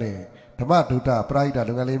သားများနဲ့ဓမ္မဒုတပရိဒ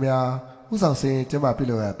လုပ်ငန်းလေးများဥဆောင်စင်ကျင်းပပြု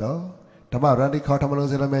လုပ်ရတော့ဓမ္မရန်ဒီခေါ်ထမလုံး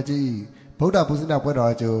စေလမဲကြီးဗုဒ္ဓပူဇနာပွဲတော်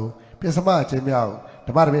အကျိုးပြစ္ဆမအချင်းမြောက်ဓ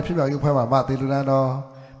မ္မတပင်ဖြစ်မြောက်ရုပ်ဖွဲ့မှာမသေးလူလန်းတော်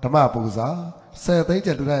ဓမ္မပူဇာ10သိန်းကျ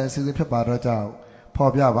ပ်လူလန်းအစီအစဉ်ဖြစ်ပါတော့ကြောင့်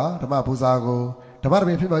ဖော်ပြပါဓမ္မပူဇာကိုဓမ္မတပ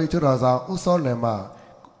င်ဖြစ်မြောက်ရုပ်ချတော်ဆောင်ဥစောလင်မှ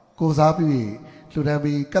ကိုစားပြီးလှူဒန်း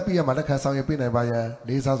ပြီးကပ္ပိယမှာလက်ခံဆောင်ရွက်ပေးနိုင်ပါရန်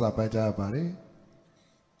လေးစားစွာပန်ကြားရပါတယ်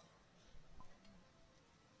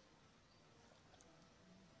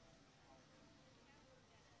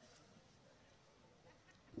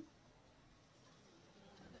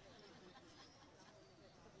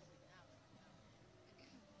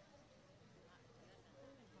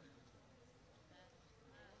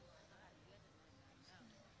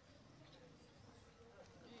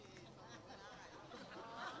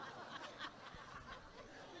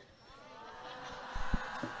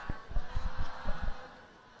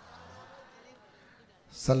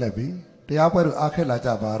Salabi, the Abu Akela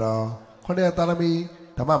Jabara, Korea Talami,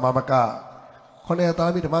 Dama Mamaka, Korea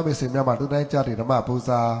Talami, the Mamis in Yama, Dunay Jari, the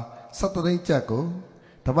Mapuza, Saturday Jaco,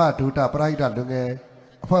 Dama Duta, Praida Dunge,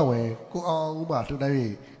 Apawe, Go on Uma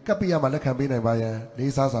today, Kapia Malakabina Baya,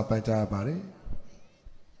 Lisas of Pajabari.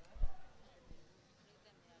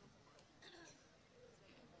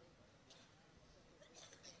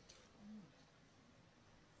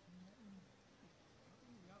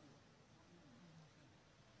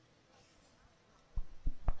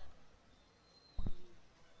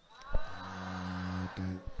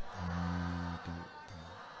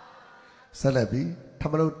 Salabi,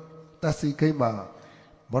 Tamalo Tasi Kema,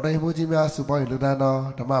 Modai Mujima, Suboy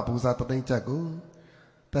Ludano, Tama Pusa Totin Jago,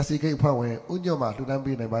 Tasi Kapawe, Unyoma,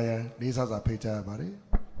 Ludambi Nebaya, Lisa Peja Bari.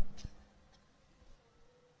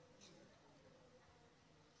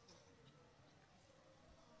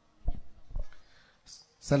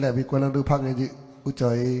 Salabi, Kualandu Pangaji,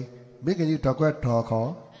 Ujoy, making you talk at talk,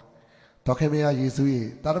 Tokemia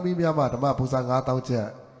Yisui, Tarami Yama, Tama Pusa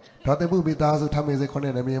Gata. တော်တင်မှုမိသားစုထမ်းမင်းစေခွ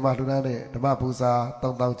နဲ့နေမြန်မာလူသားနဲ့ဓမ္မပူဇာ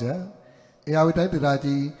3000ကျပ်အေယာဝီတိုင်းဒေသ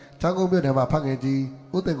ကြီးချောင်းကုန်းမြို့နယ်မှာဖခင်ကြီး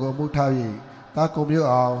ဦးတင်ကိုမှုထား၍တာကုံမြို့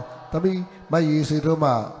အောင်သမီးမတ်ရီဆွေတို့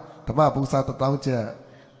မှဓမ္မပူဇာ1000ကျပ်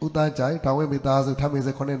ဦးတန်းကြိုင်တောင်ဝင်းမိသားစုထမ်းမင်း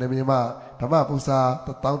စေခွနဲ့နေမြန်မာဓမ္မပူဇာ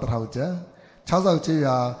11000ကျပ်6ဆောက်ချေ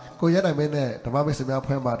ရာကိုရဲနိုင်မင်းနဲ့ဓမ္မမိတ်ဆွေများ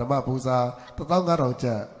ဖွဲ့မှဓမ္မပူဇာ15000ကျ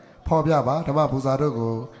ပ်ဖော်ပြပါဓမ္မပူဇာတို့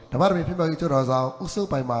ကိုဓမ္မတော်ဖြစ်မြောက်ရေးကျွတော်ဆောင်ဥစု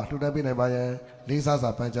ပိုင်မှာလှူဒန်းပေးနိုင်ပါရန်လေးစား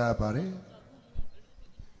စွာပန်ကြားပါတယ်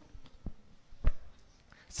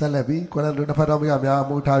ဆက်လက်ပြီးကွာလာလူတစ်ဖက်တော်များများအ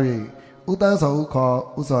မှုထား၍ဦးတန်းစောဦးခေါ်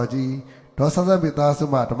ဦးစောကြီးဒေါ်ဆန်းဆန်းမိသားစု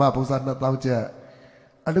မှဓမ္မပူဇာ2000ကျပ်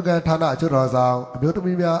အလူကံဌာနကျွတော်ဆောင်အမျိုးသ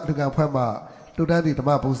မီးများအလူကံဖွဲ့မှလှူဒန်းသည့်ဓမ္မ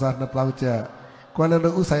ပူဇာ2000ကျပ်ကွာလာလူ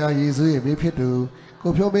ဦးဆိုင်ရာရည်စူး၏မိဖြစ်သူ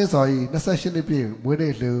ကိုဖြိုးမင်းစော၏28နှစ်ပြည့်မွေး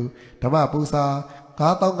နေ့လှူဓမ္မပူဇာ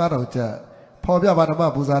9500ကျပ်ဖော်ပြပါဓမ္မ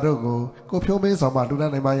ပူဇာတို့ကိုဖြိုးမင်းစောမှလူဒ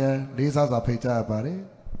န်းနိုင်ပါရန်လေးစားစွာဖိတ်ကြားရပါတယ်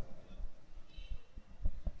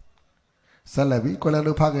ဆက်လက်ပြီးကွာလာ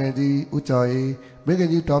လူဖခင်ကြီးဦးကျော်၏မိခင်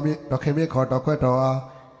ကြီးတော်ခင်မြင့်ခေါ်တော်ခွက်တော်အား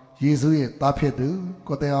ယေရှု၏သားဖြစ်သူ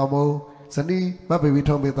ကိုတင်အောင်မိုးဇနီးမဘေဘီ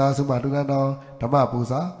ထုံးမိသားစုမှလူဒန်းတော်ဓမ္မပူ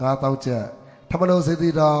ဇာ9000ကျပ်ထမလုံးစေတီ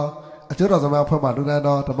တော်အကျိုးတော်စမဖွဲ့မှလူဒန်း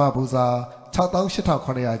တော်ဓမ္မပူဇာ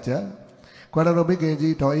68900ကျပ်ကွာလာလူမိခင်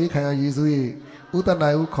ကြီးတော်အေးခိုင်ယေရှု၏ဦးတ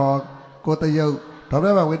နိုင်ဦးခေါ်ကိုတရုတ်ဒေါ်မြ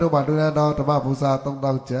တ်ဝင်းတို့မှလူရန်တော်ဓမ္မပူဇာ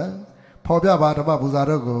3000ကျပ်ဖော်ပြပါဓမ္မပူဇာ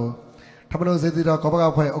တို့ကိုထမလို့စေတီတော်ကောပက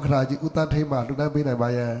ဖွဲ့ဥက္ကဋ္ဌကြီးဦးတန်းထိန်မှလူတန်းပေးနိုင်ပါ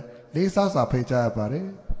ရန်လေးစားစွာဖိတ်ကြားရပါတယ်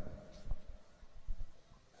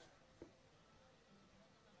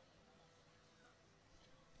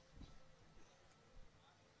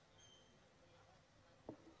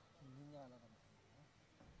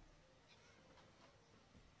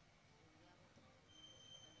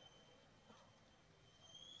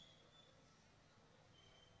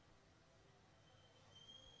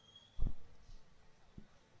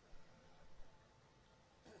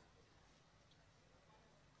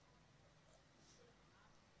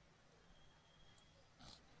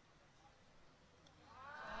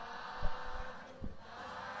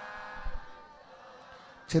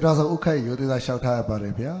ခြေတော်ဆုံးဥက္ကဋ္ဌရိုသေသာလျှောက်ထားရပါတ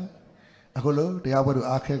ယ်ဗျာအခုလို့တရားပွဲတို့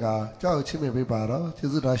အားခဲကကြောက်ချစ်မြင်ပေးပါတော့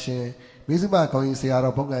ကျေးဇူးတော်ရှင်မိစုမခေါင်းကြီးဆရာ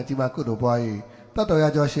တော်ဘုံကံကြီးမကုသိုလ်ပွား၏တတ်တော်ရ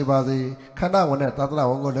ကြောရှိပါစေခန္ဓာဝန်နဲ့သာသနာ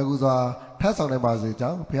ဝန်ကိုလည်းကူစွာထမ်းဆောင်နိုင်ပါစေကြော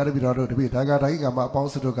င်းဘုရားတပည့်တော်တို့တပည့်ဒါဂဒါဂိကမအပေါ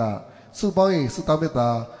င်းစုတို့ကစုပေါင်း၏စုတောင်းမေတ္တာ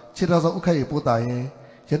ခြေတော်ဆုံးဥက္ကဋ္ဌပို့တာရင်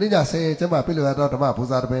ယနေ့ညဆင်းရဲကျမ်းမာပြည့်လျက်တော်ဓမ္မပူ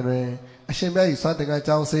ဇာတပင်တွင်အရှင်မြတ်၏စွမ်းတင်ကန်း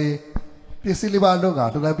ကြောင်းစေပစ္စည်းလေးပါအလုံးက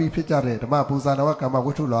လှူဒန်းပြီးဖြစ်ကြတဲ့ဓမ္မပူဇာနဝကမ္မဝ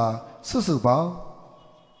တ္ထုလွာစုပေါင်း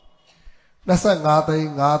25သိန်း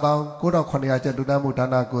5900ကျပ်လူတန်းမှုဒါ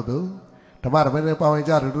နကုသိုလ်ဓမ္မတပည့်တွေပါဝင်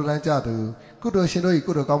ကြလူတန်းကြသူကုသိုလ်ရှင်တို့၏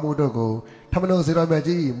ကုသိုလ်ကောင်းမှုတို့ကိုထမလုံးစေတော်မြတ်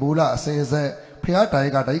ကြီး၏မူလအစဉ်ဆက်ဖျားတိုင်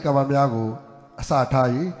ကဒိကမ္မများကိုအစထား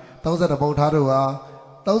၍30ပုံထားတို့အား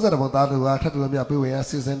30ပုံသားတို့အားထပ်တူမြတ်ပြေဝင်ရ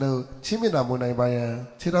စီစဉ်တို့ချင်းမြတ်နာမနိုင်ပါယံ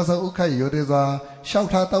ခြေတော်ဆုံးဥက္ကဋ္ဌရိုသေစွာရှောက်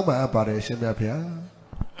ထားတောင်းပန်အပ်ပါတယ်ရှင်မြတ်ဖျား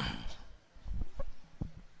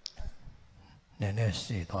နည်းနည်း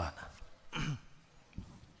ရှိသွားတာ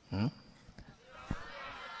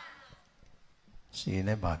ရှိ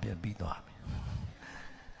နေပါပြပြီးသွားပြီ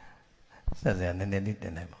ဆက်စရာနည်းနည်းလေးတ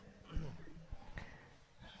င်လိုက်ပါ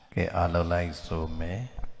ကဲအားလုံးလိုက်ဆိုမယ်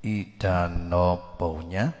ဣဒါနောပုံ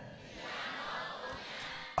ညာ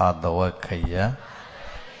အတဝခယ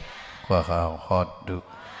ခွာဟောတု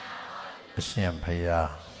အရှင်ဖယား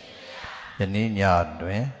ယနေ့ညတွ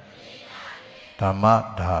င်ဓမ္မ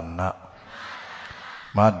ဒါန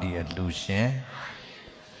မတ္တိအလူရှင်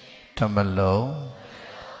ဓမ္မလုံး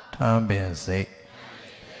ထမ်းပင်စိတ်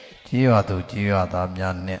ကြီးရွာသူကြီးရွာသား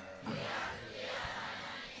များနှင့်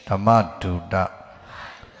ဓမ္မဒုဒ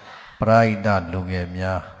ပရိဒလူငယ်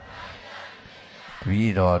များတပ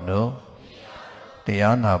ည့်တော်တို့တ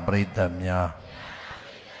ရားနာပရိသတ်များ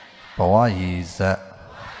ဘဝရည်စက်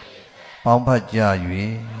ပေါင်းဖက်ကြ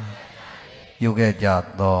၍ပြုခဲ့ကြ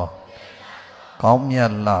သောကောင်းမြ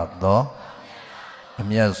တ်လှသောအ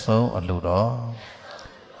မြတ်ဆုံးအလှတော်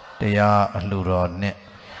တရားအလှတော်နှင့်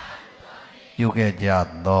ပြုခဲ့ကြ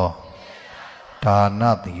သောဒါန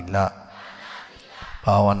သီလ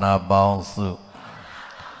ဘာဝနာပေါင်းစု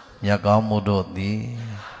မြတ်ကောင်းမှုတို့သည်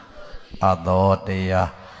အသောတရား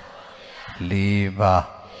၄ပါး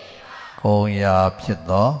ကိုယ်ရာဖြစ်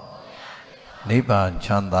သောနိဗ္ဗာန်ချ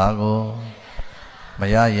မ်းသာကိုမ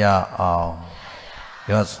ရရအောင်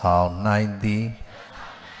ရွတ်ဆောင်နိုင်သည်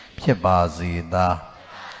ဖြစ်ပါစေသာ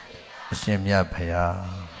အရှင်မြတ်ဖရာ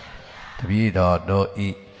တပည့်တော်တို့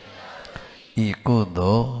ဤကု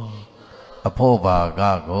သိုလ်အဖို့ဘာက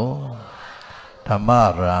ကိုဓမ္မ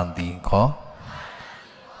ရံတိခော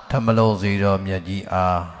ဓမ္မလုံးစီတော်မြတ်ကြီး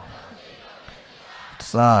အား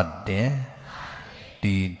စတင်တ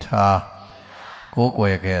ည်ထားကိုးကွ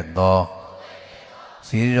ယ်ခဲ့သော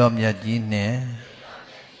စီတော်မြတ်ကြီးနှင့်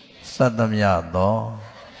စသမျှသော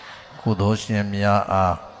ကုသိုလ်ရှင်များ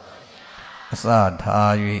အားအစ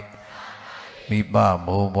ထား၍မိဘ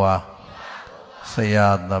မိုးဘွားဆရာ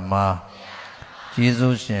သမားကျေး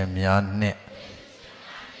ဇူးရှင်များနှင့်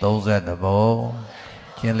30ဘုံ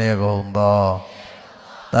ကျင်းလေကုန်သော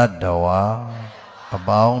တတ္တဝါအ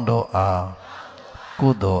ပေါင်းတို့အားကု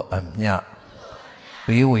သိုလ်အမြတ်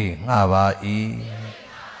ပေးဝေငှပါ၏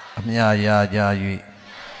အမြတ်ရကြ၍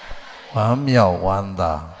ဝမ်းမြောက်ဝမ်း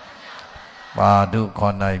သာပါဒု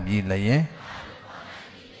ခေါ်နိုင်ပြီလျင်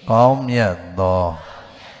ကောင်းမြတ်သော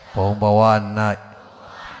ဘုံဘဝ၌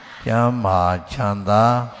ကျမ်းမာချမ်းသာ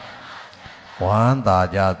ဝမ်းသာ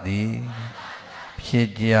ကြသည်ဖြစ်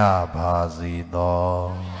ကြပါစေသော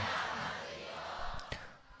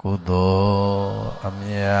ကုသိုလ်အ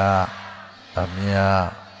မြ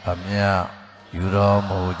တ်ယူတော်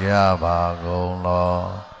မူကြပါကုန်လော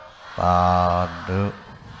သာဓု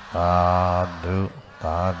သာဓု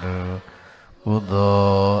သာဓုကုသို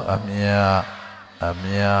လ်အမြ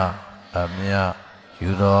တ်ယူ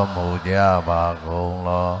တော်မူကြပါကုန်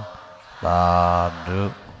လောသာဓု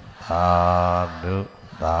သာဓု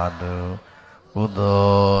သာဓုကုသို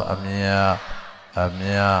လ်အမြ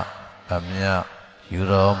တ်ယူ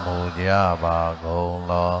တော်မူကြပါကုန်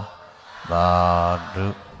လောသာဓု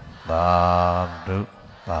သာဓု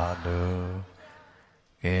သာဓု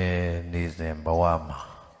ကဲနေ့စဉ်ဘဝမှာ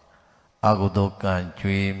အကုသိုလ်ကံ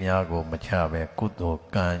ကြွေးများကိုမချပဲကုသိုလ်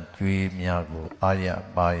ကံကြွေးများကိုအာရ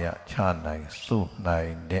ပါရချနိုင်စုနို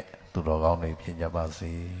င်တဲ့သူတော်ကောင်းတွေဖြစ်ကြပါ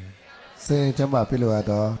စေစင်ကျမ်းမာပြုလို့ရ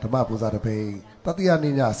တော့ဓမ္မပူဇာတပိတတိယ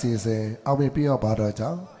နေ့ညအစီအစဉ်အောင်မြင်ပြီးတော့ပါတော့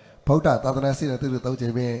ကြောင့်ဗုဒ္ဓသာသနာ့စီတဲ့သူတို့သုံးချိ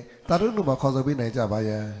န်ဖြင့်တာရုဏုမှာခေါ်ဆိုပေးနိုင်ကြပါရ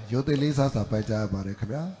န်ရိုသေလေးစားစွာပိုက်ကြပါတယ်ခင်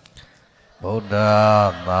ဗျာဗုဒ္ဓ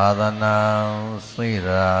သာသနာစိ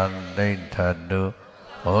ရာဒိဋ္ဌတု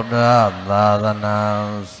ဗုဒ္ဓသာသနာ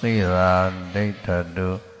စိရာဒိဋ္ဌတု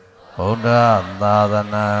ဗုဒ္ဓသာသ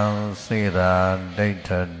နာစိရာဒိဋ္ဌ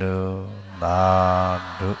တုသာ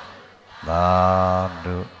ဓုသာ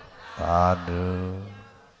ဓုသာဓု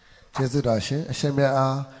ကျေးဇူးတော်ရှင်အရှင်မြတ်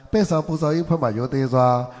အားပဲ့ဆောင်ပူဇော်ရေးဖွဲ့မှရိုသေစွာ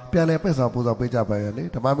ပြန်လည်ပဲ့ဆောင်ပူဇော်ပေးကြပါရစေ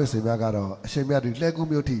ဓမ္မမိတ်ဆွေများကတော့အရှင်မြတ်ဒီလှဲကူး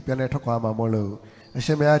မြို့ထိပြန်လည်ထွက်ခွာမှာမို့လို့အရှ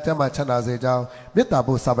င်မြတ်ကျမ်းမာချမ်းသာစေကြောင်းမေတ္တာ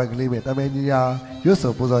ပို့စာပိုက်ကလေးနဲ့တမန်ကြီးများရွတ်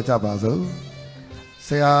ဆိုပူဇော်ကြပါစို့ဆ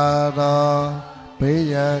ရာတော်ဘေး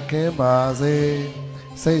ရန်ကင်းပါစေ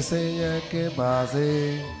စိတ်ဆင်းရဲကင်းပါစေ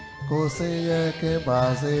ကိုယ်ဆင်းရဲကင်းပါ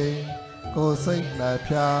စေကိုယ်စိတ်နှ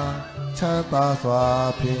ဖျားချမ်းသာစွာ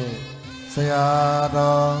ဖြင့်ဆရာ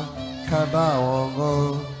တော်ခန္ဓာဝန်ကို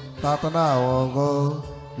သာသနာဝန်ကို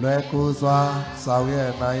လွယ်ကူစွာဆောင်ရွ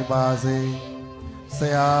က်နိုင်ပါစေဆ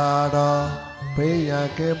ရာတော်ဘေးရန်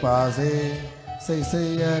ကင်းပါစေစိတ်ဆ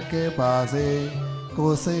င်းရဲကင်းပါစေ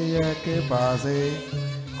ကိုယ်ဆင်းရဲကင်းပါစေ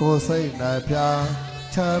ကိုယ်စိတ်နှဖျား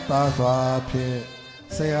ချမ်းသာစွာဖြင့်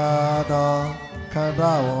ဆရာတော်ခန္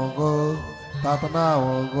ဓာဝန်ကိုသာသနာဝ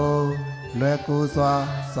န်ကိုလွယ်ကူစွာ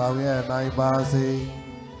ဆောင်ရွက်နိုင်ပါစေ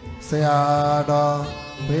ဆရာတော်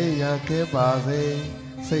ဘေးရန်ကင်းပါစေ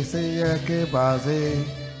စိတ်ဆင်းရဲကင်းပါစေ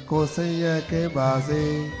ကိုယ်ဆင်းရဲကင်းပါစေ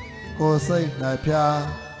ကိုယ်စိတ်နှဖျား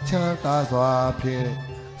ချမ်းသာစွာဖြင့်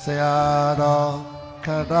ဆရာတော်ခ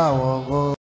န္ဓာဝန်ကို